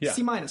book. Yeah.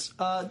 C-.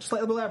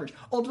 Slightly below average.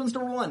 Ultimates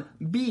 #1,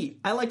 B.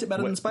 I liked it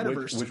better than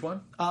Spider-Verse. Which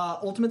one?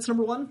 Ultimates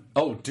 #1.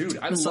 Oh, dude,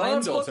 I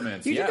loved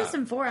Ultimates. You did this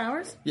in 4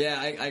 hours? Yeah,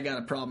 I got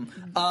a problem.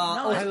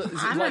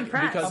 I'm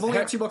impressed. I've only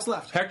got 2 books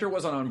left. Hector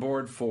wasn't on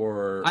board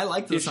for I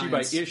like the issue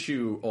science. by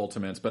issue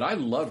Ultimates, but I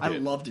loved it. I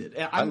loved it.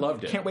 I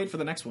loved it. Can't wait for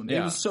the next one.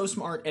 Yeah. It was so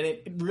smart, and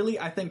it really,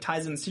 I think,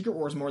 ties in Secret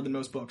Wars more than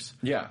most books.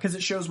 Yeah. Because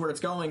it shows where it's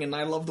going, and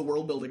I love the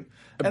world building.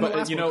 And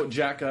but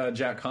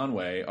Jack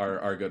Conway,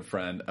 our good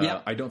friend,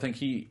 I don't think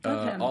he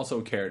also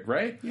cared,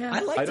 right? Yeah.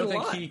 I don't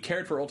think he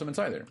cared for Ultimates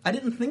either. I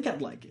didn't think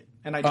I'd like it,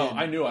 and I did. Oh,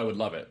 I knew I would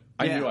love it.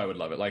 I knew I would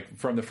love it. Like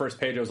from the first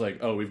page, I was like,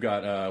 "Oh, we've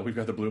got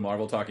the Blue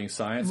Marvel talking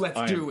science.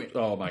 Let's do it."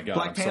 Oh my god,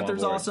 Black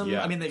Panther's awesome.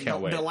 Yeah, I mean,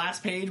 can't wait. the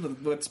last page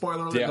with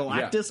spoiler alert,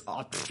 Galactus.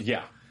 Oh,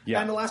 yeah.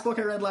 And the last book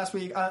I read last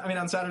week,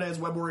 on Saturday, is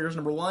Web Warriors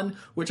 #1,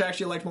 which I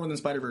actually liked more than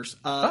Spider-Verse.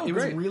 It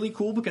was really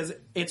cool because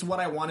it's what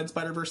I wanted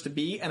Spider-Verse to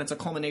be, and it's a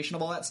culmination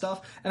of all that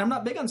stuff. And I'm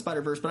not big on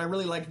Spider-Verse, but I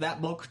really liked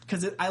that book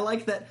because I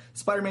like that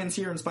Spider-Man's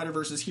here and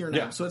Spider-Verse is here now.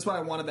 Yeah. So it's what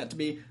I wanted that to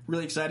be.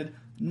 Really excited.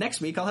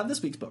 Next week, I'll have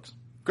this week's books.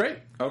 Great.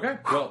 Okay.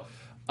 Well,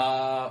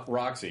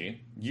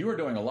 Roxy, you are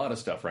doing a lot of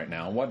stuff right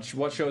now. What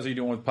shows are you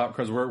doing with Pop?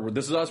 Because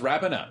this is us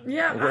wrapping up.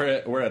 Yeah.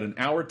 We're at an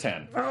hour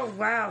 10. Oh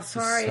wow,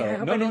 sorry. So, I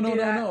hope I didn't do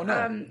that.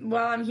 No.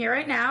 Well, I'm here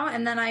right now,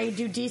 and then I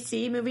do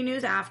DC movie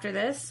news after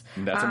this.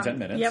 That's in 10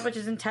 minutes. Yeah, which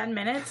is in 10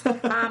 minutes.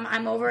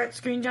 I'm over at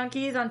Screen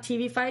Junkies on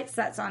TV Fights.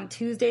 That's on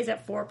Tuesdays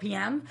at 4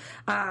 p.m.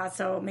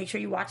 So make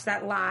sure you watch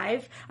that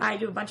live. I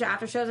do a bunch of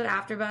after shows at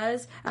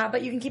AfterBuzz,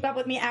 but you can keep up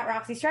with me at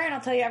Roxy Stryer, and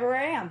I'll tell you everywhere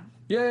I am.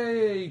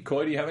 Yay,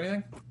 Coy, do you have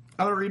anything?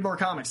 I want to read more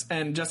comics,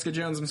 and Jessica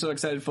Jones I'm so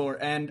excited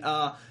for, and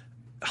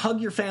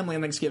hug your family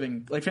on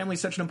Thanksgiving. Like, family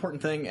is such an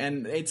important thing,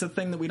 and it's a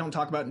thing that we don't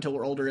talk about until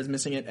we're older, is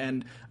missing it,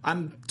 and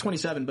I'm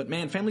 27, but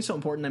man, family's so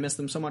important. I miss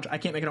them so much. I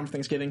can't make it home for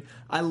Thanksgiving.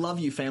 I love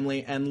you,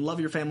 family, and love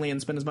your family, and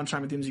spend as much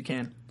time with them as you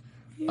can.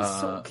 He's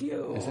so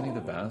cute. Isn't he the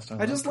best?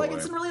 I just like,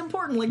 it's really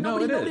important. Like,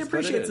 nobody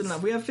appreciates it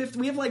enough. We have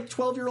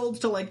 12-year-olds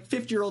to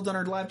 50-year-olds on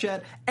our live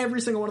chat.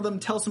 Every single one of them,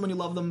 tell someone you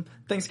love them.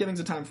 Thanksgiving's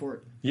a time for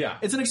it. Yeah.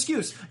 It's an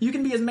excuse. You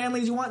can be as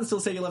manly as you want and still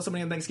say you love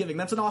somebody on Thanksgiving.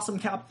 That's an awesome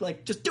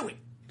just do it.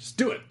 Just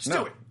do it.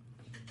 Do it.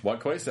 What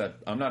Coy said.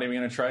 I'm not even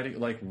going to try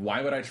to,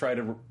 why would I try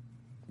to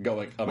go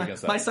up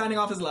against that? My signing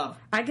off is love.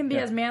 I can be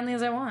as manly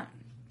as I want.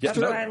 Yeah, That's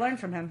what I learned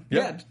from him.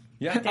 Yeah.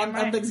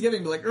 On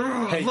Thanksgiving, be like,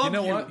 hey, love you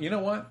know what? You know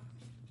what?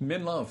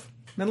 Men love.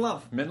 Men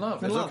love.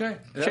 It's okay.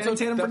 Channing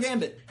Tatum for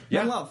Gambit.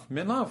 Men love.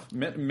 Men love.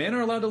 Men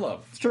are allowed to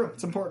love. It's true.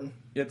 It's important.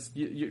 Hug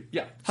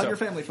your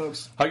family,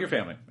 folks. Hug your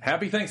family.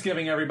 Happy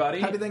Thanksgiving,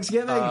 everybody. Happy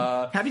Thanksgiving.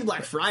 Happy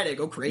Black Friday.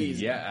 Go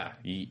crazy. Yeah.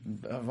 I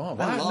love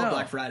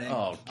Black Friday.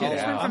 Oh, get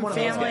out. From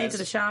family to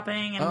the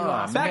shopping and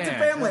awesome. Back to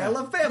family. I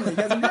love family. You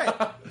guys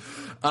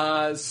are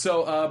great.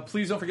 So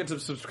please don't forget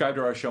to subscribe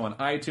to our show on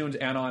iTunes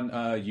and on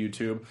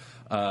YouTube.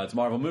 It's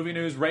Marvel Movie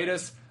News. Rate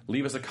us.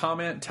 Leave us a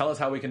comment. Tell us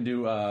how we can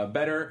do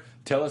better.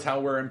 Tell us how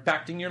we're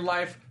impacting your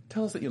life.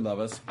 Tell us that you love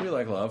us. We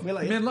like love. We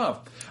like Men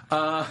love.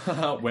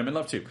 Women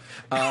love too.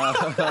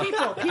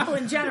 People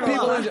in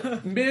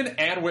general. Men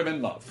and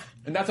women love.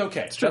 And that's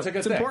okay. That's a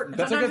good thing. Important.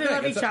 That's Sometimes a good they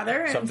thing. love each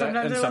other, and sometimes they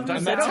love And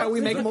that's themselves. how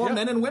we make more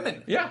men and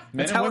women. Yeah. Men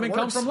That's and how it women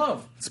come works. from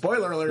love.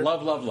 Spoiler alert.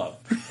 Love. Love, love.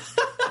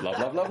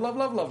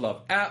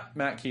 At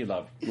Matt Key,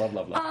 love.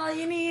 All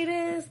you need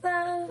is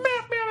love.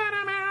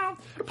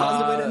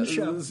 Positive way to end the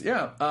show.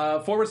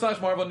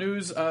 / Marvel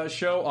News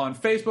show on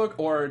Facebook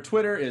or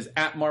Twitter is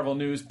at Marvel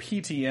News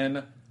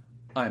PTN.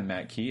 I'm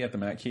Matt Key at the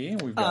Matt Key.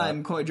 We've got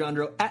I'm Coy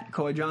Jandro at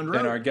Coy Jandro.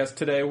 and our guest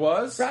today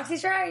was Roxy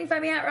Stryer. You can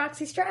find me at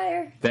Roxy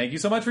Stryer. Thank you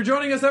so much for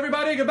joining us,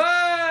 everybody.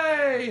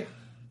 Goodbye.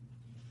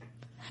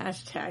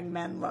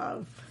 #men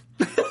love.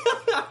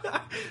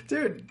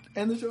 Dude,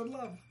 end the show with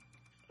love.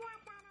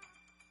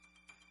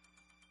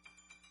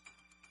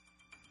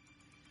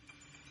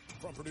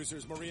 From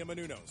producers Maria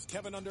Menounos,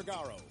 Kevin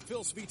Undergaro,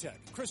 Phil Svitek,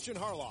 Christian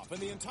Harloff, and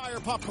the entire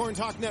Popcorn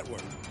Talk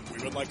Network,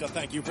 we would like to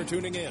thank you for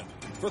tuning in.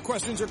 For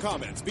questions or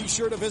comments, be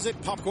sure to visit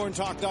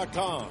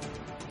popcorntalk.com.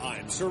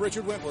 I'm Sir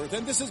Richard Wentworth,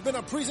 and this has been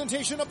a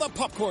presentation of the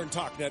Popcorn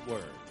Talk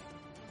Network.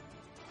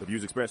 The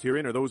views expressed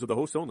herein are those of the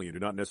hosts only and do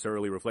not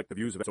necessarily reflect the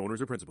views of its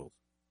owners or principals.